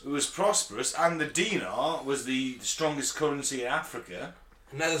 Prosperous. It was prosperous, and the dinar was the strongest currency in Africa.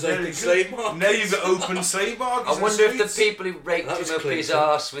 And now there's Very open good. slave markets. Now you've got open slave markets. I in wonder if the streets. people who raped That him was up his Clinton.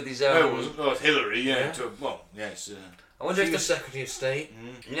 arse with his No, it own... wasn't. Oh, Hillary, yeah. Yeah. Well, yes. I wonder She if was the... Secretary of State.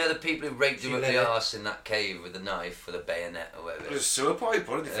 You know the people who raped him She up let the it. arse in that cave with a knife with a bayonet or whatever? It was a sewer pipe,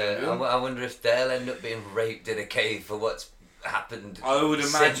 what did they do? I wonder if they'll end up being raped in a cave for what's happened. I would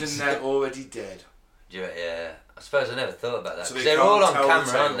imagine since. they're already dead. Yeah, I suppose I never thought about that. So 'Cause they they're all can't on tell the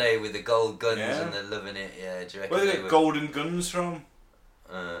camera, aren't tale. they, with the gold guns Yeah. and they're loving it. Yeah, do you reckon Where did they they were? get golden guns from?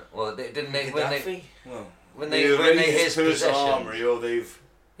 Well, they didn't they when they Gaddafi. Well, when they his his possession. armory, or they've.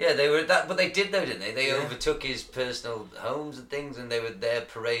 Yeah, they were that, but they did though, didn't they? They Yeah. overtook his personal homes and things, and they were there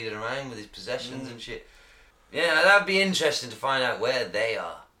parading around with his possessions and shit. Yeah, that'd be interesting to find out where they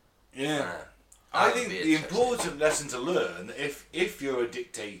are. Yeah. That I would think be the interesting. important lesson to learn, if you're a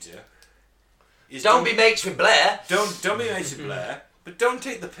dictator, is Don't be mates with Blair. Don't be mates with Blair, but don't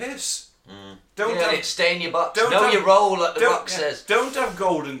take the piss. Don't Get have, it, stay in your box. don't Know have- your role, like the don't- Rock yeah, says. Don't have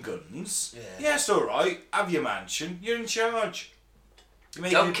golden guns. Yeah. Yes, all right. Have your mansion. You're in charge. You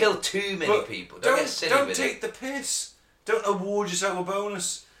make Don't it- kill too many but people. Don't get silly don't with take it. the piss. Don't award yourself a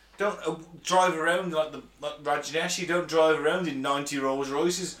bonus. Don't drive around like Rajaneshi. Don't drive around in 90 Rolls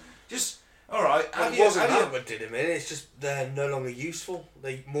Royces. Just all right. Well, have it your- wasn't have that your- what did him in. It's just they're no longer useful.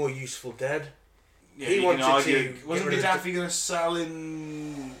 They're more useful dead. Yeah, He you can wanted argue- to Wasn't get rid of Gaddafi going to sell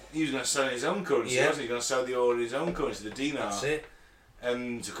in? He was going to sell in his own currency, Yeah. wasn't he? Going to sell the oil in his own currency, the dinar. That's it.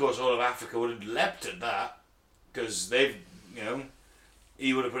 And of course, all of Africa would have leapt at that because they've,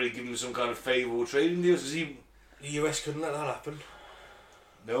 he would have probably given them some kind of favourable trading deals. Because he, The US couldn't let that happen.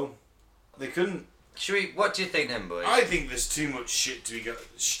 no, they couldn't. What do you think then, boys? I think there's too much shit to be got.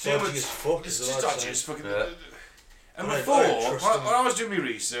 Too Dodgy much. as fuck, It's is just what I'd dodgy say. as fucking. Yeah. And I before, don't trust when them. I was doing my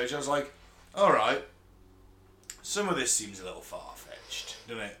research, I was like, all right, some of this seems a little far fetched,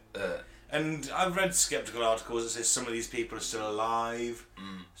 doesn't it? And I've read skeptical articles that say some of these people are still alive.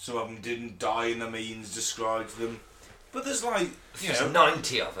 Some of them didn't die in the means described to them. But there's like, There's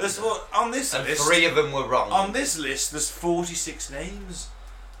 90 of them. there's what on this and list. 3 of them were wrong. On this list, there's 46 names.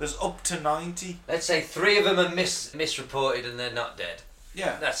 There's up to 90. Let's say 3 of them are misreported and they're not dead.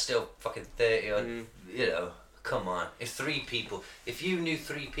 Yeah. That's still fucking 30 odd. You know, come on. If you knew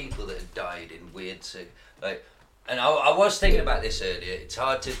 3 people that had died in weird, like, and I was thinking about this earlier. It's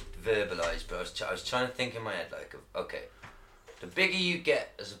hard to verbalise, but I was trying to think in my head, like, okay, the bigger you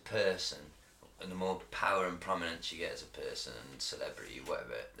get as a person, and the more power and prominence you get as a person and celebrity,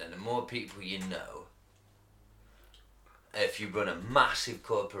 whatever, then the more people you know. If you run a massive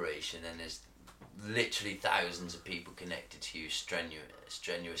corporation, then there's literally thousands of people connected to you,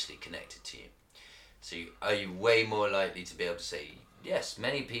 strenuously connected to you. So are you way more likely to be able to say, yes,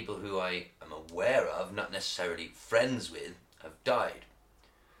 many people who I am aware of, not necessarily friends with, have died.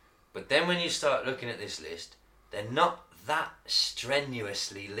 But then when you start looking at this list, they're not that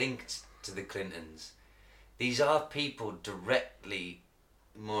strenuously linked to the Clintons. These are people directly,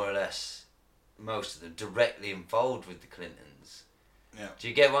 more or less, most of them, directly involved with the Clintons. Yeah. Do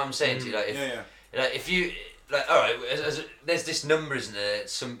you get what I'm saying to you? Like, if, Yeah. like, if you, like, all right, there's this number, isn't there?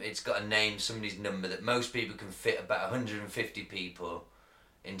 It's got a name, somebody's number that most people can fit about 150 people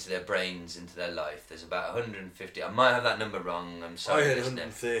into their brains, into their life. There's about 150. I might have that number wrong. I'm sorry. I heard listener.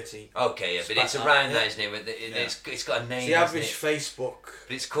 130. Okay, yeah, but it's About around that, that, isn't it? It's got a name. It's the average isn't it? Facebook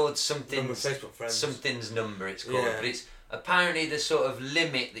But it's called something. number of Facebook friends. Something's number. It's called. Yeah. But it's apparently the sort of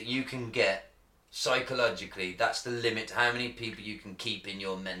limit that you can get psychologically. That's the limit to how many people you can keep in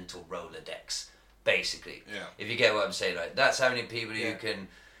your mental Rolodex. Basically. Yeah. If you get what I'm saying, right? That's how many people you Yeah. can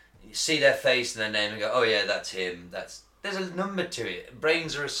see their face and their name and go, oh yeah, that's him. There's a number to it.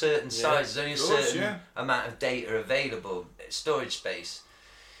 Brains are a certain size. There's only a certain amount of data available, storage space.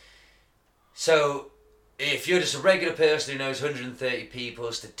 So, if you're just a regular person who knows 130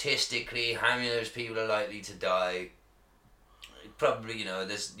 people, statistically, how many of those people are likely to die? Probably,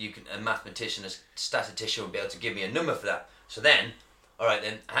 a mathematician, a statistician will be able to give me a number for that. So then, all right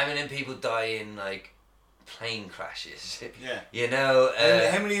then, how many people die in like plane crashes? Yeah.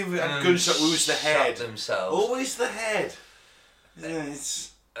 How many have had gunshot wounds to the head? Themselves. Always the head. Yeah,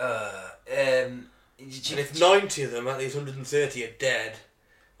 it's. And if 90 of them out of these 130 are dead,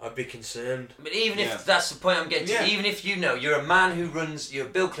 I'd be concerned. But even if that's the point I'm getting to, Yeah. even if you're a man who you're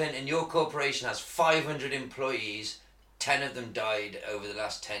Bill Clinton, your corporation has 500 employees, 10 of them died over the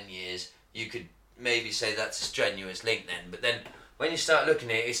last 10 years, you could maybe say that's a strenuous link then. But then when you start looking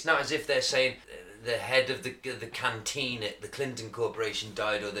at it, it's not as if they're saying the head of the canteen at the Clinton Corporation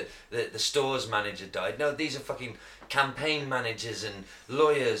died or the stores manager died. No, these are fucking campaign managers and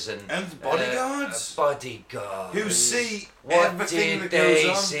lawyers and bodyguards. Bodyguards. Who see What everything did that they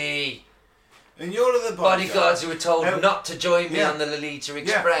goes on. see? And you're the Bodyguards who were told No. not to join me Yeah. on the Lolita Yeah,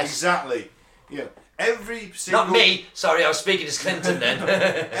 Express. exactly. Yeah. Every single. Not me. Sorry, I was speaking as Clinton then.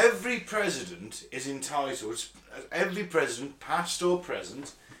 Every president is entitled. Every president, past or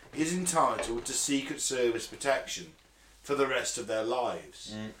present, is entitled to Secret Service protection for the rest of their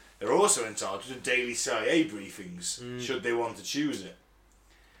lives. They're also entitled to daily CIA briefings, should they want to choose it.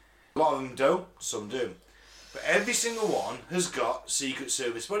 A lot of them don't, some do. But every single one has got Secret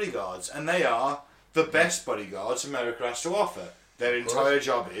Service bodyguards, and they are the best bodyguards America has to offer. Their entire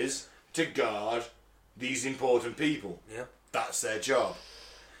job is to guard these important people. Yeah. That's their job.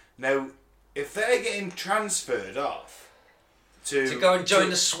 Now, if they're getting transferred off to go and join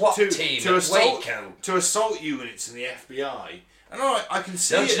the SWAT team at Waco. to assault units in the FBI, and alright, I can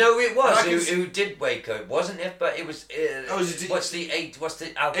see Don't it. you know who it And I was can who did Waco? It wasn't it, but it was. was it- what's the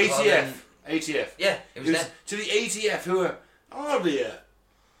alcohol? ATF. ATF. Yeah, it was Who's- them. to the ATF, who are hardly a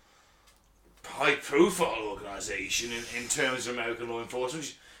high-profile organisation in terms of American law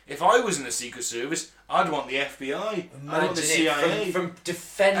enforcement. If I was in the Secret Service, I'd want the FBI. I'd want the Imagine CIA. it from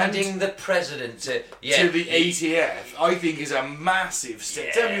defending the president to to the ATF, I think is a massive step.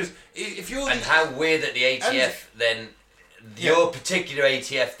 Yeah. Tell me, if you're And the, how weird that the ATF then, your particular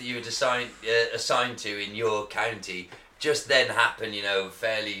ATF that you were assigned to in your county, just then happened,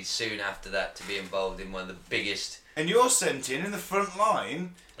 fairly soon after that to be involved in one of the biggest. and you're sent in the front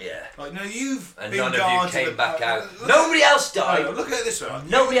line. Yeah. Like, no, you've And been none of you guarding came the- back out. look- Nobody else no, died. look at it this way. right?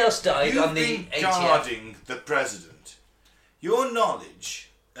 Nobody else died You've on the been ATF. guarding the president. Your knowledge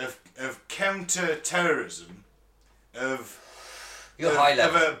of counter-terrorism, of You're high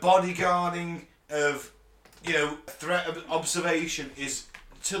level. of bodyguarding, of threat of observation is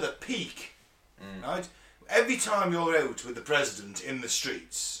to the peak, right? Every time you're out with the president in the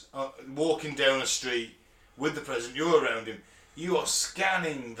streets, walking down a street with the president, you're around him. You are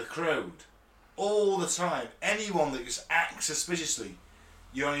scanning the crowd all the time. Anyone that just acts suspiciously,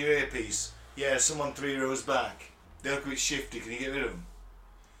 you're on your earpiece. Yeah, someone 3 rows back. They look a bit shifty. Can you get rid of them?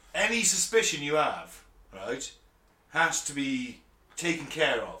 Any suspicion you have, right, has to be taken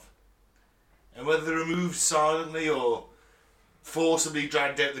care of. And whether they're removed silently or forcibly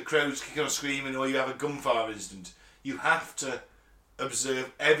dragged out the crowds kicking or screaming, or you have a gunfire incident, you have to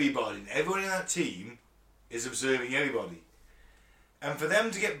observe everybody. And everyone in that team is observing everybody. And for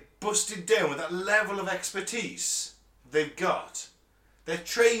them to get busted down with that level of expertise they've got, they're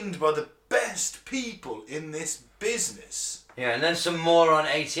trained by the best people in this business. Yeah, and then some moron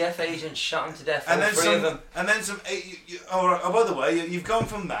ATF agents shot him to death. And all then three some. of them. And then some. Oh, by the way, you've gone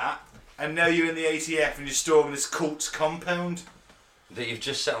from that, and now you're in the ATF and you're storming this cult's compound. That you've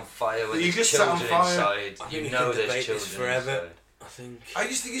just set on fire with That you've there's just set on children fire. inside. I You think know we can there's debate children this forever. inside. I think. I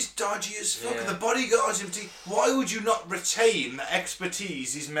just think it's dodgy as fuck. Yeah. And the bodyguards in particular. Why would you not retain the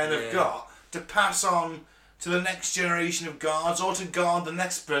expertise these men have Yeah. got to pass on to the next generation of guards, or to guard the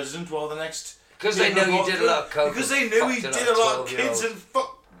next president while the next? Because they know you did a lot of coke. Because they and knew he fucked did a lot of kids 12-year-olds. and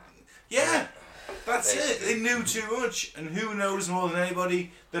fuck. Yeah. That's it. They knew too much. And who knows more than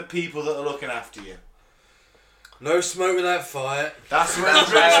anybody? The people that are looking after you. No smoke without fire. That's where the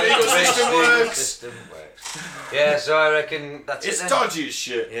British legal system System works. Yeah, so I reckon that's It's it. dodgy as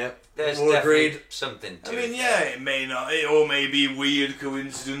shit. Yeah. There's All definitely agreed. something to I mean, it. yeah, it may not, it all may be weird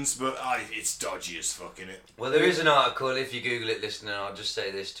coincidence, but it's dodgy as fuck, innit? Well, there is an article, if you Google it, listener, I'll just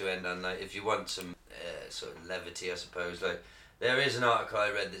say this to end on, like, if you want some sort of levity, I suppose, like, there is an article I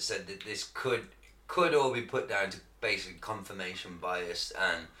read that said that this could all be put down to basically confirmation bias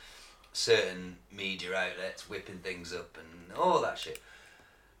and certain media outlets whipping things up and all that shit.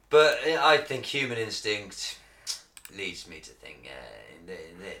 But I think human instinct leads me to think they're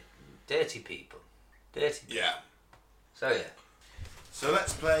dirty people. Dirty people. Yeah. So, yeah. So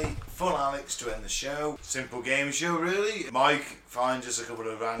let's play Full Alex to end the show. Simple game show, really. Mike finds us a couple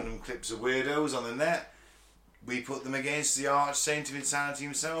of random clips of weirdos on the net. We put them against the arch saint of insanity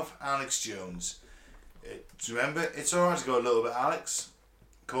himself, Alex Jones. Remember, it's alright to go a little bit Alex,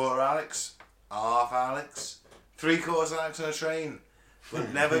 quarter Alex, half Alex, 3/4 Alex on a train,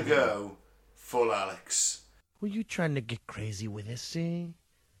 but never go full Alex. Were you trying to get crazy with this, eh?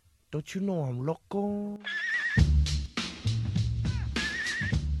 Don't you know I'm loco?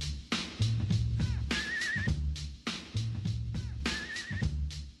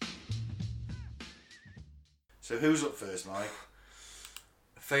 So who's up first, Mike?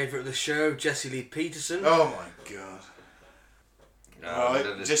 Favourite of the show, Jesse Lee Peterson. Oh my god. No,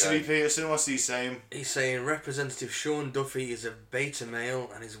 Alright, Jesse Lee Peterson, what's he saying? He's saying Representative Sean Duffy is a beta male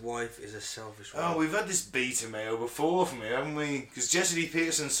and his wife is a selfish woman. Oh, we've had this beta male before from here, haven't we? Because Jesse Lee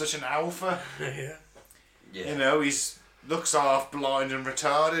Peterson's such an alpha. Yeah. Yeah. You know, he's looks half blind and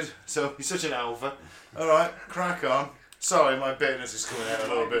retarded, so he's such an alpha. Alright, crack on. Sorry, my bitterness is coming out a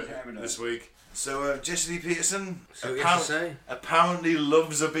little bit this week. So, Jesse Lee Peterson So what you have to say? apparently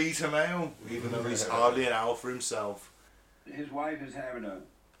loves a beta male, even though he's hardly an alpha himself. His wife is having a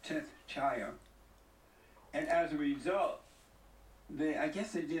 10th child, and as a result, I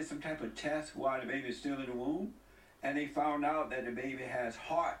guess they did some type of test while the baby is still in the womb, and they found out that the baby has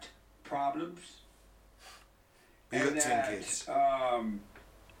heart problems. You and got 10 that, kids.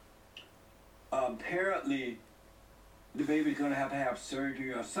 Apparently, the baby's going to have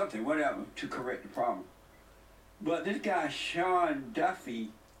surgery or something, whatever, to correct the problem. But this guy, Sean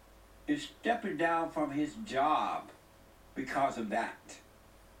Duffy, is stepping down from his job because of that.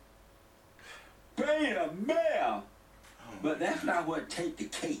 Beta male! But that's not what take the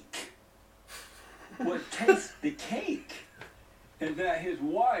cake. What takes the cake is that his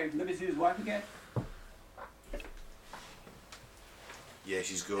wife, let me see his wife again, Yeah,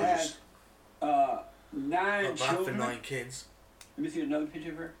 she's gorgeous. has 9 Not bad for children. 9 kids. Let me see another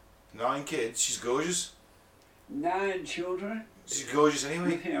picture of her. 9 kids, she's gorgeous. 9 children She's gorgeous with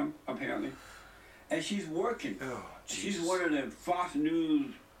anyway. him, apparently. And she's working. Oh, She's Jesus. one of the Fox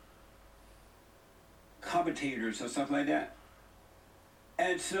News commentators or something like that.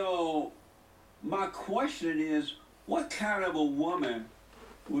 And so, my question is, what kind of a woman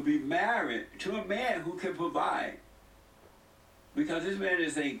would be married to a man who can provide? Because this man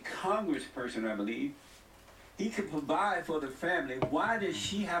is a congressperson, I believe. He can provide for the family. Why does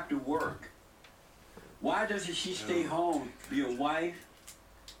she have to work? Why doesn't she stay home, be a wife,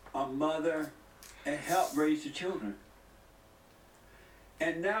 a mother, and help raise the children?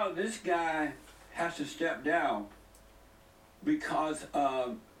 And now this guy has to step down because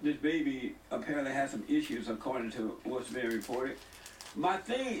this baby apparently has some issues according to what's being reported. My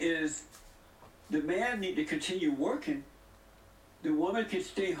thing is, the man need to continue working. The woman can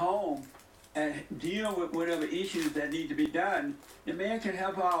stay home and deal with whatever issues that need to be done. The man can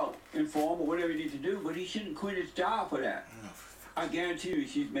help out, inform, or whatever he needs to do, but he shouldn't quit his job for that. I guarantee you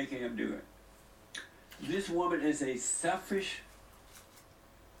she's making him do it. This woman is a selfish,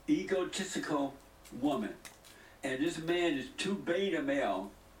 egotistical woman. And this man is too beta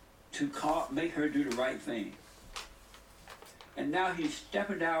male to make her do the right thing. And now he's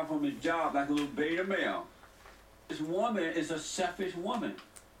stepping down from his job like a little beta male. This woman is a selfish woman.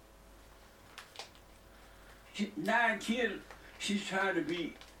 9 kids, she's trying to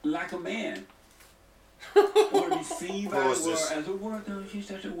be like a man. Or to be seen by the world as a worker. She's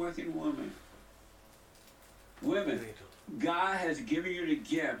such a working woman. Women, God has given you the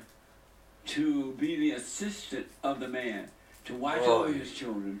gift to be the assistant of the man, to watch over his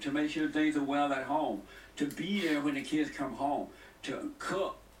children, to make sure things are well at home, to be there when the kids come home, to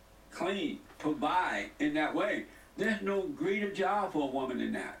cook, clean, provide in that way. There's no greater job for a woman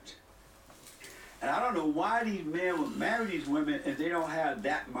than that. And I don't know why these men would marry these women if they don't have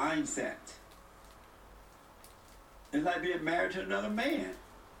that mindset. It's like being married to another man.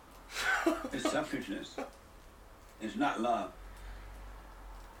 It's selfishness. It's not love.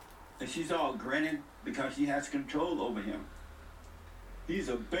 And she's all grinning because she has control over him. He's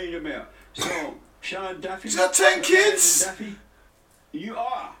a beta male. So, Sean Duffy. He's got 10 kids! Duffy, you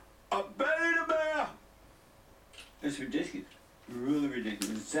are a beta male. It's ridiculous. Really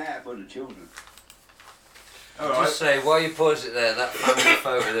ridiculous. It's sad for the children. Alright. Just say, while you pause it there, that family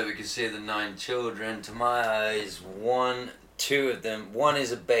photo that we can see of the 9 children, to my eyes, two of them, one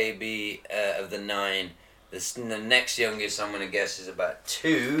is a baby of the 9. The next youngest, I'm going to guess, is about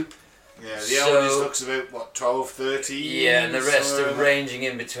 2. Yeah, the eldest looks about, what, 12, 13? Yeah, and the rest are ranging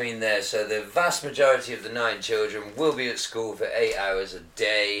in between there. So the vast majority of the 9 children will be at school for 8 hours a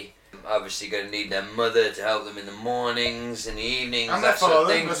day. Obviously going to need their mother to help them in the mornings, in the evenings, and that their sort of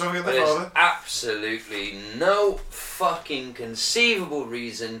father. thing. Let's not forget But their there's father. absolutely no fucking conceivable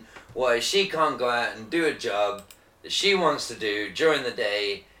reason why she can't go out and do a job that she wants to do during the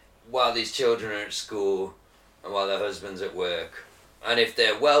day while these children are at school and while their husband's at work. And if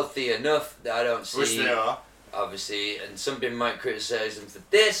they're wealthy enough, I don't see... Which they are. Obviously, and some people might criticise them for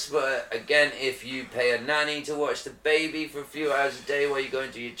this, but again, if you pay a nanny to watch the baby for a few hours a day while you're going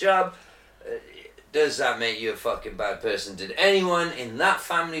to your job, does that make you a fucking bad person? Did anyone in that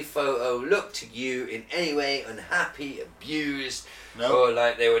family photo look to you in any way unhappy, abused, No. or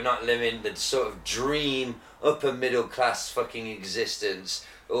like they were not living the sort of dream upper middle class fucking existence,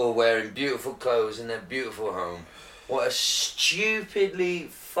 all wearing beautiful clothes in their beautiful home? What a stupidly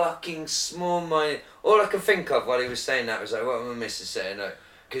fucking small-minded... All I could think of while he was saying that was like, what am my missus saying?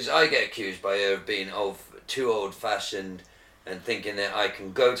 Because I get accused by her of being too old-fashioned and thinking that I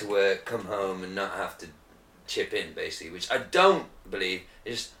can go to work, come home and not have to chip in, basically, which I don't believe.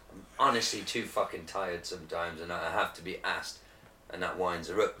 It's just, I'm honestly too fucking tired sometimes and I have to be asked. And that winds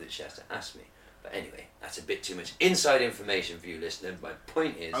her up that she has to ask me. But anyway, that's a bit too much inside information for you, listener. My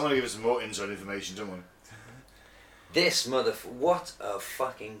point is... I'm going to give us some more inside information, don't we? This what a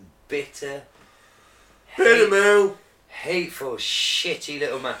fucking bitter, hateful, shitty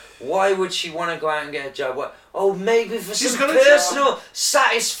little man. Why would she want to go out and get a job? What? Oh, maybe for She's some got a personal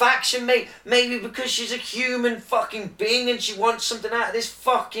satisfaction, mate. Maybe because she's a human fucking being and she wants something out of this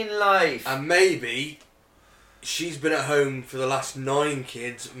fucking life. And maybe she's been at home for the last 9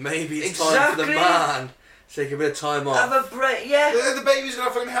 kids. Maybe it's time for the Exactly. man to take a bit of time off. Have a break, yeah. The baby's got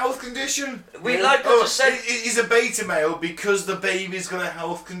a fucking health condition. We like I just said. He's a beta male because the baby's got a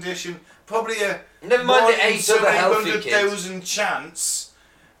health condition. Probably a Never mind the 8 other healthy kids. 100,000 chance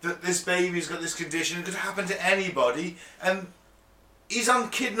that this baby's got this condition. It could happen to anybody. And he's on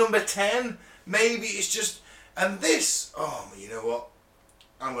kid number 10. Maybe it's just... And this... Oh, you know what?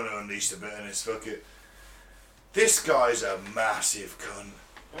 I'm going to unleash the bitterness. Fuck it. This guy's a massive cunt.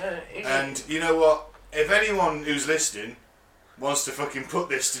 And you know what? If anyone who's listening wants to fucking put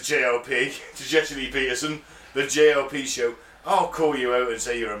this to JLP, to Jesse Lee Peterson, the JLP show, I'll call you out and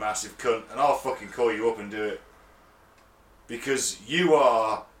say you're a massive cunt, and I'll fucking call you up and do it. Because you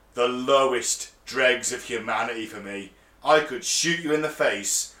are the lowest dregs of humanity for me. I could shoot you in the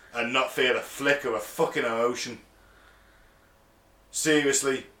face and not feel a flick of a fucking emotion.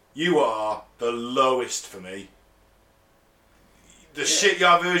 Seriously, you are the lowest for me. The shit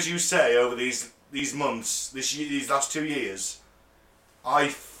I've heard you say over these months, these last 2 years, I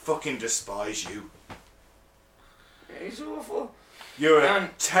fucking despise you. He's awful. You're a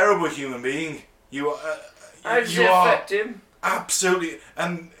terrible human being. You are. How does you it are affect him? absolutely,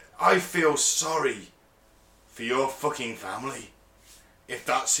 and I feel sorry for your fucking family. If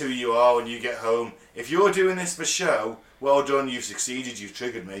that's who you are when you get home, if you're doing this for show, well done. You've succeeded. You've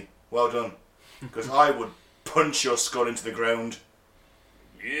triggered me. Well done. Because I would punch your skull into the ground.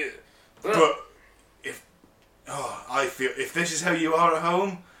 Yeah. But I feel if this is how you are at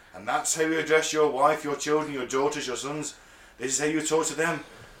home, and that's how you address your wife, your children, your daughters, your sons, this is how you talk to them,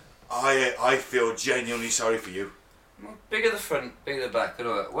 I feel genuinely sorry for you. Bigger the front, bigger the back.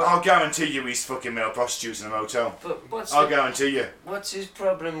 Well, I'll guarantee you he's fucking male prostitutes in a motel. but I'll guarantee you. what's his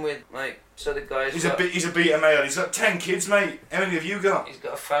problem with, like, so the guy's He's a beta male. He's got 10 kids, mate. How many have you got? He's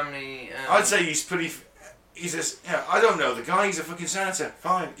got a family. I'd say he's pretty. He's a. I don't know the guy. He's a fucking senator.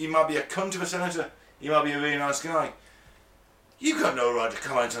 Fine. He might be a cunt of a senator. He might be a really nice guy. You've got no right to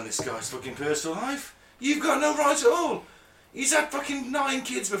comment on this guy's fucking personal life. You've got no right at all. He's had fucking 9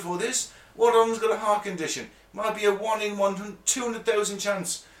 kids before this. One of them's got a heart condition. Might be a 1 in 200,000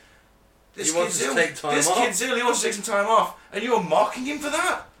 chance. This He wants kid's to ill. take time This off. kid's ill. He wants to take some time off, and you're mocking him for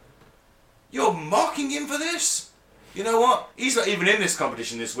that. You're mocking him for this. You know what? He's not even in this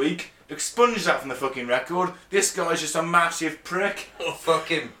competition this week. Expunge that from the fucking record. This guy's just a massive prick. Oh, fuck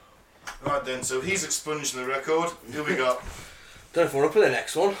him. Right then, so he's expunged from the record. Who we got? Don't know if we're up for the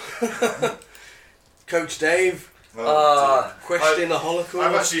next one. Coach Dave, Well, questioning the Holocaust.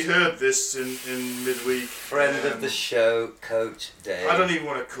 I've actually heard this in midweek. Friend of the show, Coach Dave. I don't even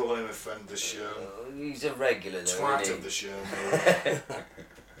want to call him a friend of the show. He's a regular though, Twat isn't of he? the show.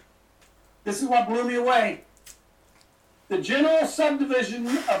 This is what blew me away. The general subdivision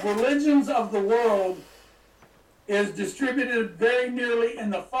of religions of the world is distributed very nearly in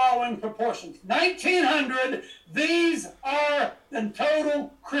the following proportions. 1900, these are the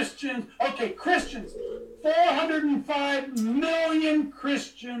total Christians. Okay, Christians. 405 million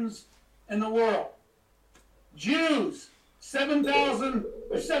Christians in the world. Jews,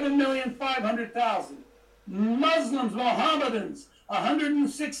 7,500,000. Muslims, Mohammedans,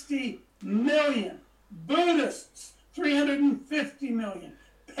 160 million. Buddhists, 350 million.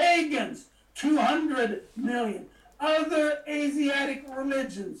 Pagans, 200 million. Other Asiatic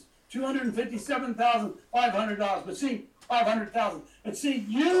religions, 257,500. But see, 500,000. But see,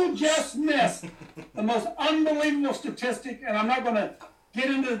 you just missed the most unbelievable statistic, and I'm not going to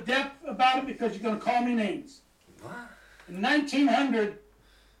get into the depth about it because you're going to call me names. What? In 1900,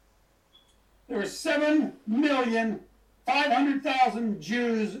 there were 7,500,000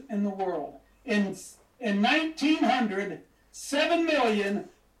 Jews in the world. In 1900,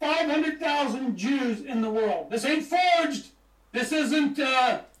 7,500,000 Jews in the world. This ain't forged. This isn't,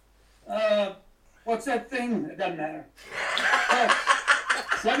 what's that thing? It doesn't matter.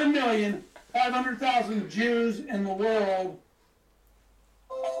 7,500,000 Jews in the world.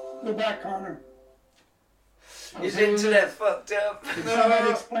 Go back, Connor. Is internet fucked up? Did somebody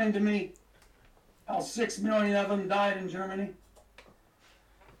explain to me how 6 million of them died in Germany?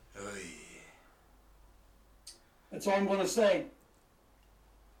 That's all I'm going to say.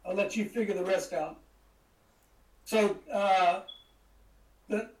 I'll let you figure the rest out. So,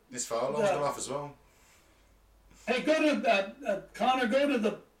 This far along's gone off as well. hey, go to, Connor, go to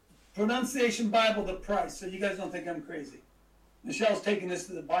the Pronunciation Bible, the price, so you guys don't think I'm crazy. Michelle's taking this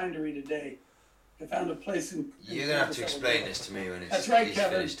to the bindery today. I found a place in... You're going to have to explain this to me when That's right, he's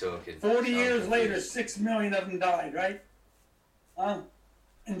Kevin. finished talking. 40 I'm years later, confused. 6 million of them died, right?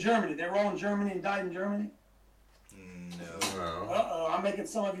 In Germany. They were all in Germany and died in Germany? No. No. Uh-oh, I'm making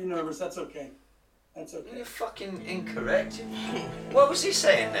some of you nervous. That's okay. That's okay. You're fucking incorrect. What was he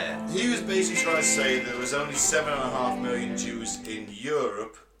saying there? He was basically trying to say there was only 7.5 million Jews in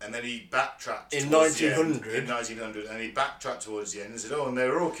Europe, and then he backtracked In towards the end. 1900? In 1900, and he backtracked towards the end and said, "Oh, and they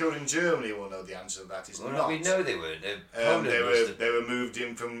were all killed in Germany." Well, no, the answer to that is Well, not. we know they weren't. Poland They was the- were moved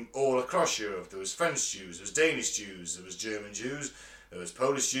in from all across Europe. There was French Jews, there was Danish Jews, there was German Jews, there was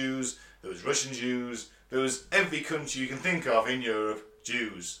Polish Jews, there was Russian Jews, there was every country you can think of in Europe,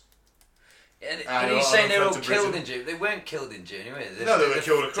 Jews. And I he's know, saying I'm they were all referring to killed Britain. in Germany. They weren't killed in Germany, were they? No, they were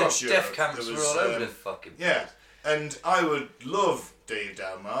killed across the Europe. Death camps There were was, all over the fucking... Yeah, and I would love Dave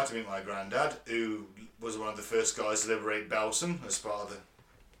Downmar to meet my granddad, who was one of the first guys to liberate Belsen as part of the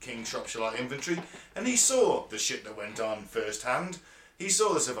King Shropshire Light Infantry, and he saw the shit that went on firsthand. He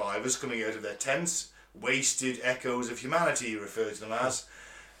saw the survivors coming out of their tents, wasted echoes of humanity, he referred to them as,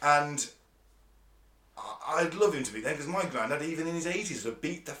 and I'd love him to be there, because my granddad, even in his 80s, would have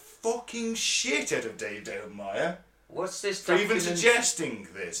beat the fucking shit out of Dave Downmar What's this for even document? suggesting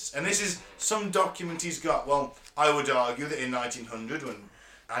this. And this is some document he's got. Well, I would argue that in 1900, when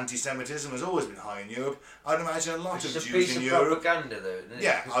anti-Semitism has always been high in Europe, I'd imagine a lot It's of a Jews piece in of Europe... propaganda, though, isn't it?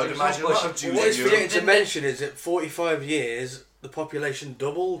 Yeah, Because I would it was imagine a all lot Bush. of Jews What in is Europe... forgetting to mention is that 45 years, the population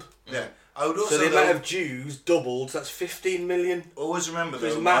doubled. Yeah. I would also So the though, amount of Jews doubled, so that's 15 million. always remember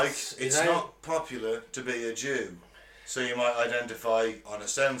There's though, Mike, maths, it's you know? not popular to be a Jew. So you might identify on a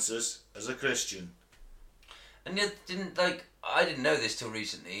census as a Christian. And you didn't, like, I didn't know this till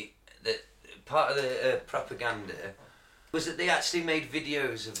recently, that part of the propaganda was that they actually made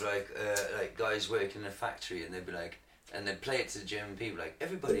videos of, like guys working in a factory, and they'd be like, and they'd play it to the German people, like,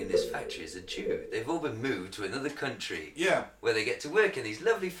 everybody in this factory is a Jew. They've all been moved to another country. Yeah. Where they get to work in these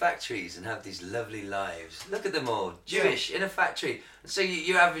lovely factories and have these lovely lives. Look at them all, Jewish, in a factory. And so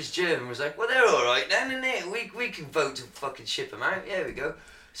your average German was like, well, they're all right then, isn't it? We can vote to fucking ship them out. Yeah, we go.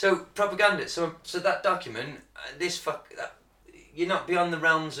 So propaganda. So that document, you're not beyond the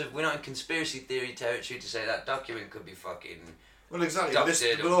realms of. We're not in conspiracy theory territory to say that document could be fucking. Well, exactly. This,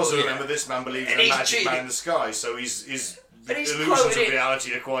 Doctored we'll also or- remember this man believes in And a he's magic man treated- in the sky, so his And he's illusions of quoted it.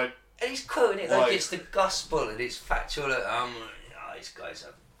 reality are quite... And he's quoting it Why? like it's the gospel and it's factual. Like, these guys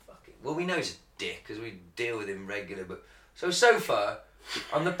are fucking. Well, we know he's a dick because we deal with him regular. But so far,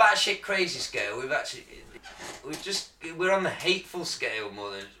 on the batshit crazy scale, we're on the hateful scale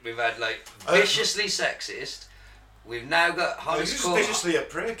more than we've had. Like viciously sexist. We've now got He's just viciously a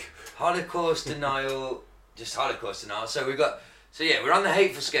prick. Holocaust denial. Just Holocaust denial. So we've got So yeah, we're on the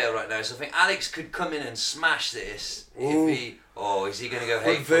hateful scale right now. So I think Alex could come in and smash this if he. Oh, is he going to go What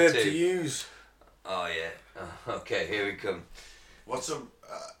hateful verb too? to use? Oh yeah. Oh, okay, here we come. What's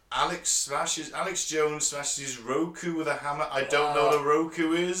Alex Jones smashes his Roku with a hammer. I don't know what a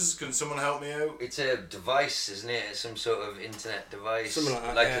Roku is. Can someone help me out? It's a device, isn't it? It's some sort of internet device, Something like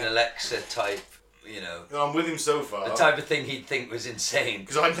that, like yeah. an Alexa type. You know, I'm with him so far. the type of thing he'd think was insane.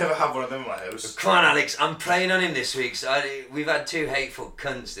 Because I'd never have one of them in my house. Come on, Alex. I'm preying on him this week. So we've had 2 hateful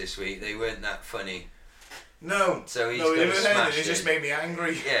cunts this week. They weren't that funny. No. So he's no, got to it smash it. just made me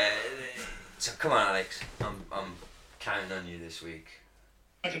angry. Yeah. So come on, Alex. I'm counting on you this week.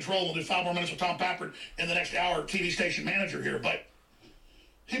 Control. We'll do 5 more minutes with Tom Pappard in the next hour. TV station manager here, but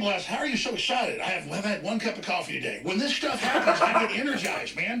people ask, "How are you so excited?" I've had 1 cup of coffee today. When this stuff happens, I get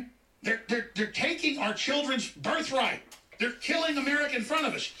energized, man. They're taking our children's birthright. They're killing America in front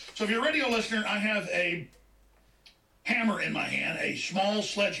of us. So if you're a radio listener, I have a hammer in my hand, a small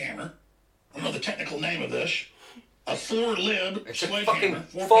sledgehammer. I don't know the technical name of this. A 4-lib It's a sledgehammer.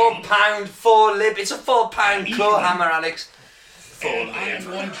 fucking 4 pound 4 lib. It's a 4 pound claw hammer, Alex. And I am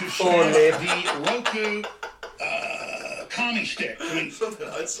going to Four smash lib. the Roku commie stick. I mean,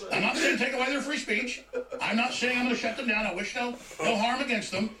 I'm not saying take away their free speech. I'm not saying I'm going to shut them down. I wish no harm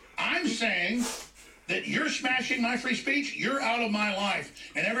against them. I'm saying that you're smashing my free speech. You're out of my life.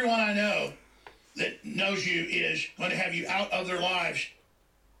 And everyone I know that knows you is going to have you out of their lives.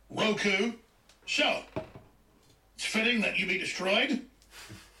 Roku. So, it's fitting that you be destroyed.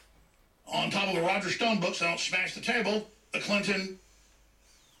 On top of the Roger Stone book, so I don't smash the table. The Clinton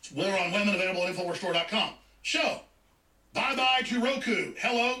War on Women, available at InfoWarsStore.com. So, bye-bye to Roku.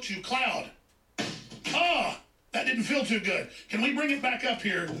 Hello to Cloud. That didn't feel too good. Can we bring it back up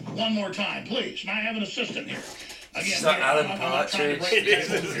here one more time, please? May I have an assistant here? Again, It's not Alan I'm not trying to break the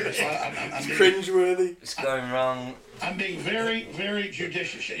table here, so I'm being, Cringeworthy. It's going wrong. I'm being very, very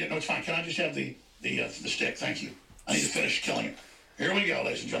judicious. No, it's fine. Can I just have the stick? Thank you. I need to finish killing it. Here we go,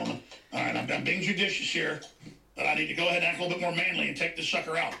 ladies and gentlemen. All right, I'm being judicious here, but I need to go ahead and act a little bit more manly and take this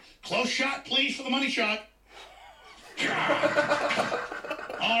sucker out. Close shot, please, for the money shot.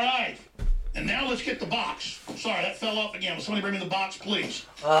 All right. And now let's get the box. Sorry, that fell off again. Will somebody bring me the box, please?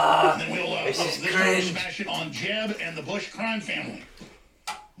 And then we'll this is time cringe. smash it on Jeb and the Bush crime family.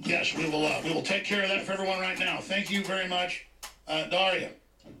 Yes, we will take care of that for everyone right now. Thank you very much, Daria.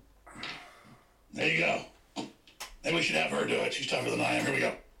 There you go. Maybe we should have her do it. She's tougher than I am. Here we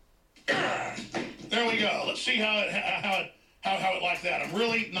go. There we go. Let's see how it like that. I'm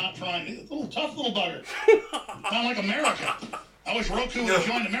really not trying. It's a little tough little bugger. Not like America. I wish Roku would have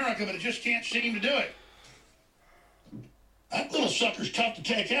joined America, but it just can't seem to do it. That little sucker's tough to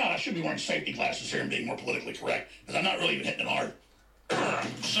take out. I should be wearing safety glasses here and being more politically correct, because I'm not really even hitting it hard.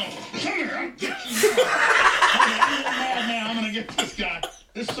 So, come here. I'll get you. Now I'm going to get this guy.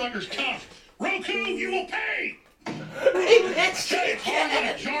 This sucker's tough. Roku, you will pay. Okay, hard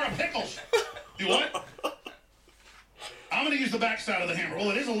like a jar of pickles. Do what? I'm going to use the backside of the hammer.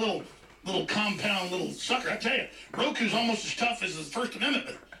 Well, it is a little compound little sucker. I tell you, Roku's almost as tough as the First Amendment,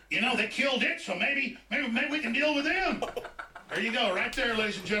 but they killed it, so maybe we can deal with them. There you go, right there,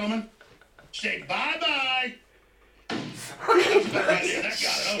 ladies and gentlemen. Say bye-bye. That's a better idea. That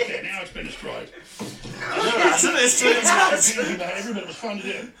got it. Okay, now it's been destroyed. Every bit was fun to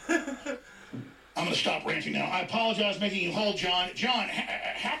do. I'm going to stop ranting now. I apologize making you hold, John. John,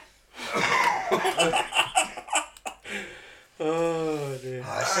 Oh, dear.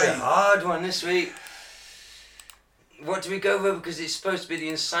 That's a hard one this week. What do we go over? Because it's supposed to be the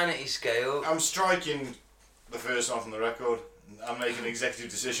insanity scale. I'm striking the first one from the record. I'm making an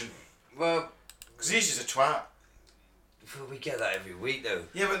executive decision. Well, because he's just a twat. We get that every week, though.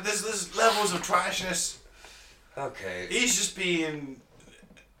 Yeah, but there's levels of trashness. Okay. He's just being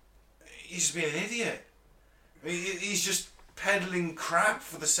an idiot. I mean, he's just peddling crap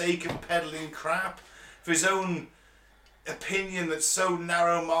for the sake of peddling crap for his own opinion that's so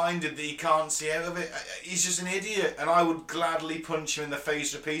narrow-minded that he can't see out of it. He's just an idiot, and I would gladly punch him in the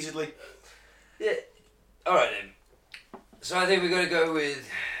face repeatedly. Yeah. All right then. So I think we're going to go with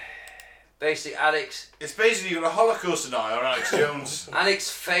basically Alex. It's basically got a Holocaust denier on Alex Jones. Alex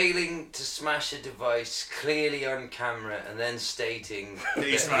failing to smash a device clearly on camera and then stating that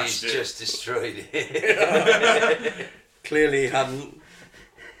he's just destroyed it. Clearly he hadn't.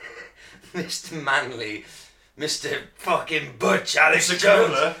 Mr. Manley, Mr. fucking Butch Alex Mr.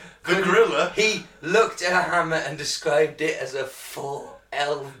 Jones. The gorilla. He looked at a hammer and described it as a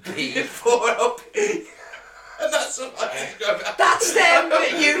 4LB. 4LB. And that's what I describe. That's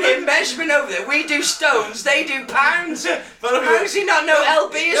their unit measurement over there. We do stones, they do pounds. But How does he not know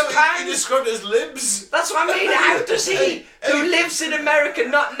LB is He pounds? described it as libs. That's what I mean. How does he, who lives in America,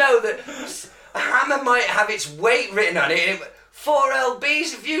 not know that a hammer might have its weight written on it? 4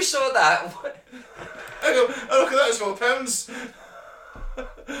 lbs. If you saw that. I go, oh, look at that, it's £4.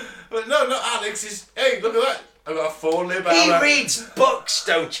 But no, not Alex. Hey, look at that. I've got a 4 lib He hammer. reads books,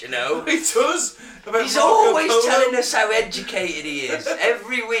 don't you know? He does. He's always telling us how educated he is.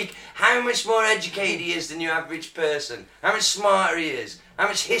 Every week, how much more educated he is than your average person. How much smarter he is. How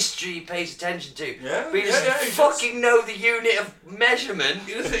much history he pays attention to. Yeah, But he doesn't fucking know the unit of measurement.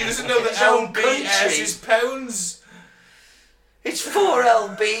 He doesn't know that His own LBS country. is pounds. It's 4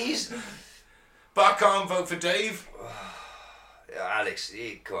 lbs. But I can't vote for Dave. Alex,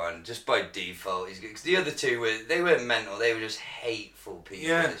 come on, just by default. Cause the other two they weren't mental. They were just hateful people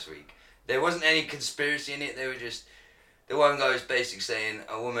this week. There wasn't any conspiracy in it. They were just. The one guy was basically saying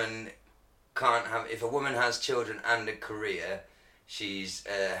a woman can't have. If a woman has children and a career, she's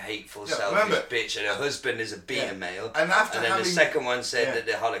a hateful, selfish bitch, and her husband is a beta male. And then the second one said that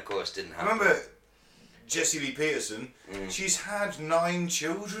the Holocaust didn't happen. Remember, Jessie Lee Peterson. She's had 9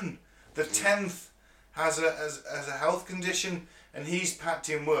 children. The 10th has a health condition, and he's packed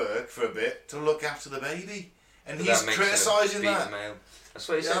in work for a bit to look after the baby, and But he's that makes him a criticising beta that. male. That's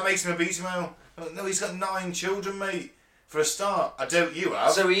what he said. That makes him a beta male. No, he's got 9 children, mate. For a start, I doubt you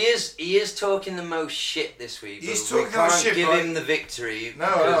have. So he is talking the most shit this week. He's but talking the most shit, We right? can't give him the victory. No,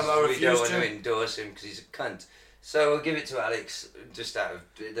 because I we refuse don't want to. to endorse him because he's a cunt. So we'll give it to Alex just out of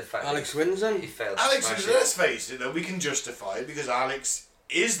the fact Alex that wins then? he failed. Alex, to smash let's face it, though, we can justify it because Alex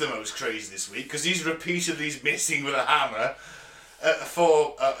is the most crazy this week because he's repeatedly missing with a hammer, a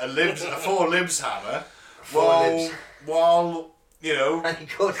 4 libs hammer, while you know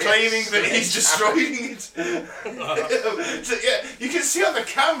claiming that he's destroying it. So, yeah, you can see on the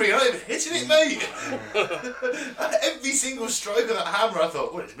camera you're not even hitting it, mate. Every single stroke of that hammer, I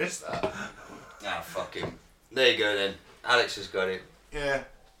thought, oh, he's missed that. Ah, fuck him. There you go then. Alex has got it. Yeah.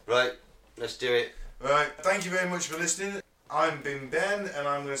 Right, let's do it. Right, thank you very much for listening. I'm Bim Ben, and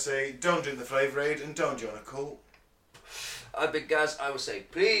I'm going to say, don't drink the Flavour Aid and don't join a cult. I've been Gaz. I will say,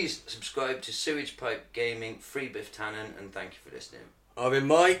 please subscribe to Sewage Pipe Gaming, Free Biff Tannen, and thank you for listening. I've been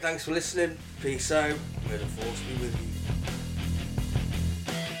Mike. Thanks for listening. Peace out. May the force be with you.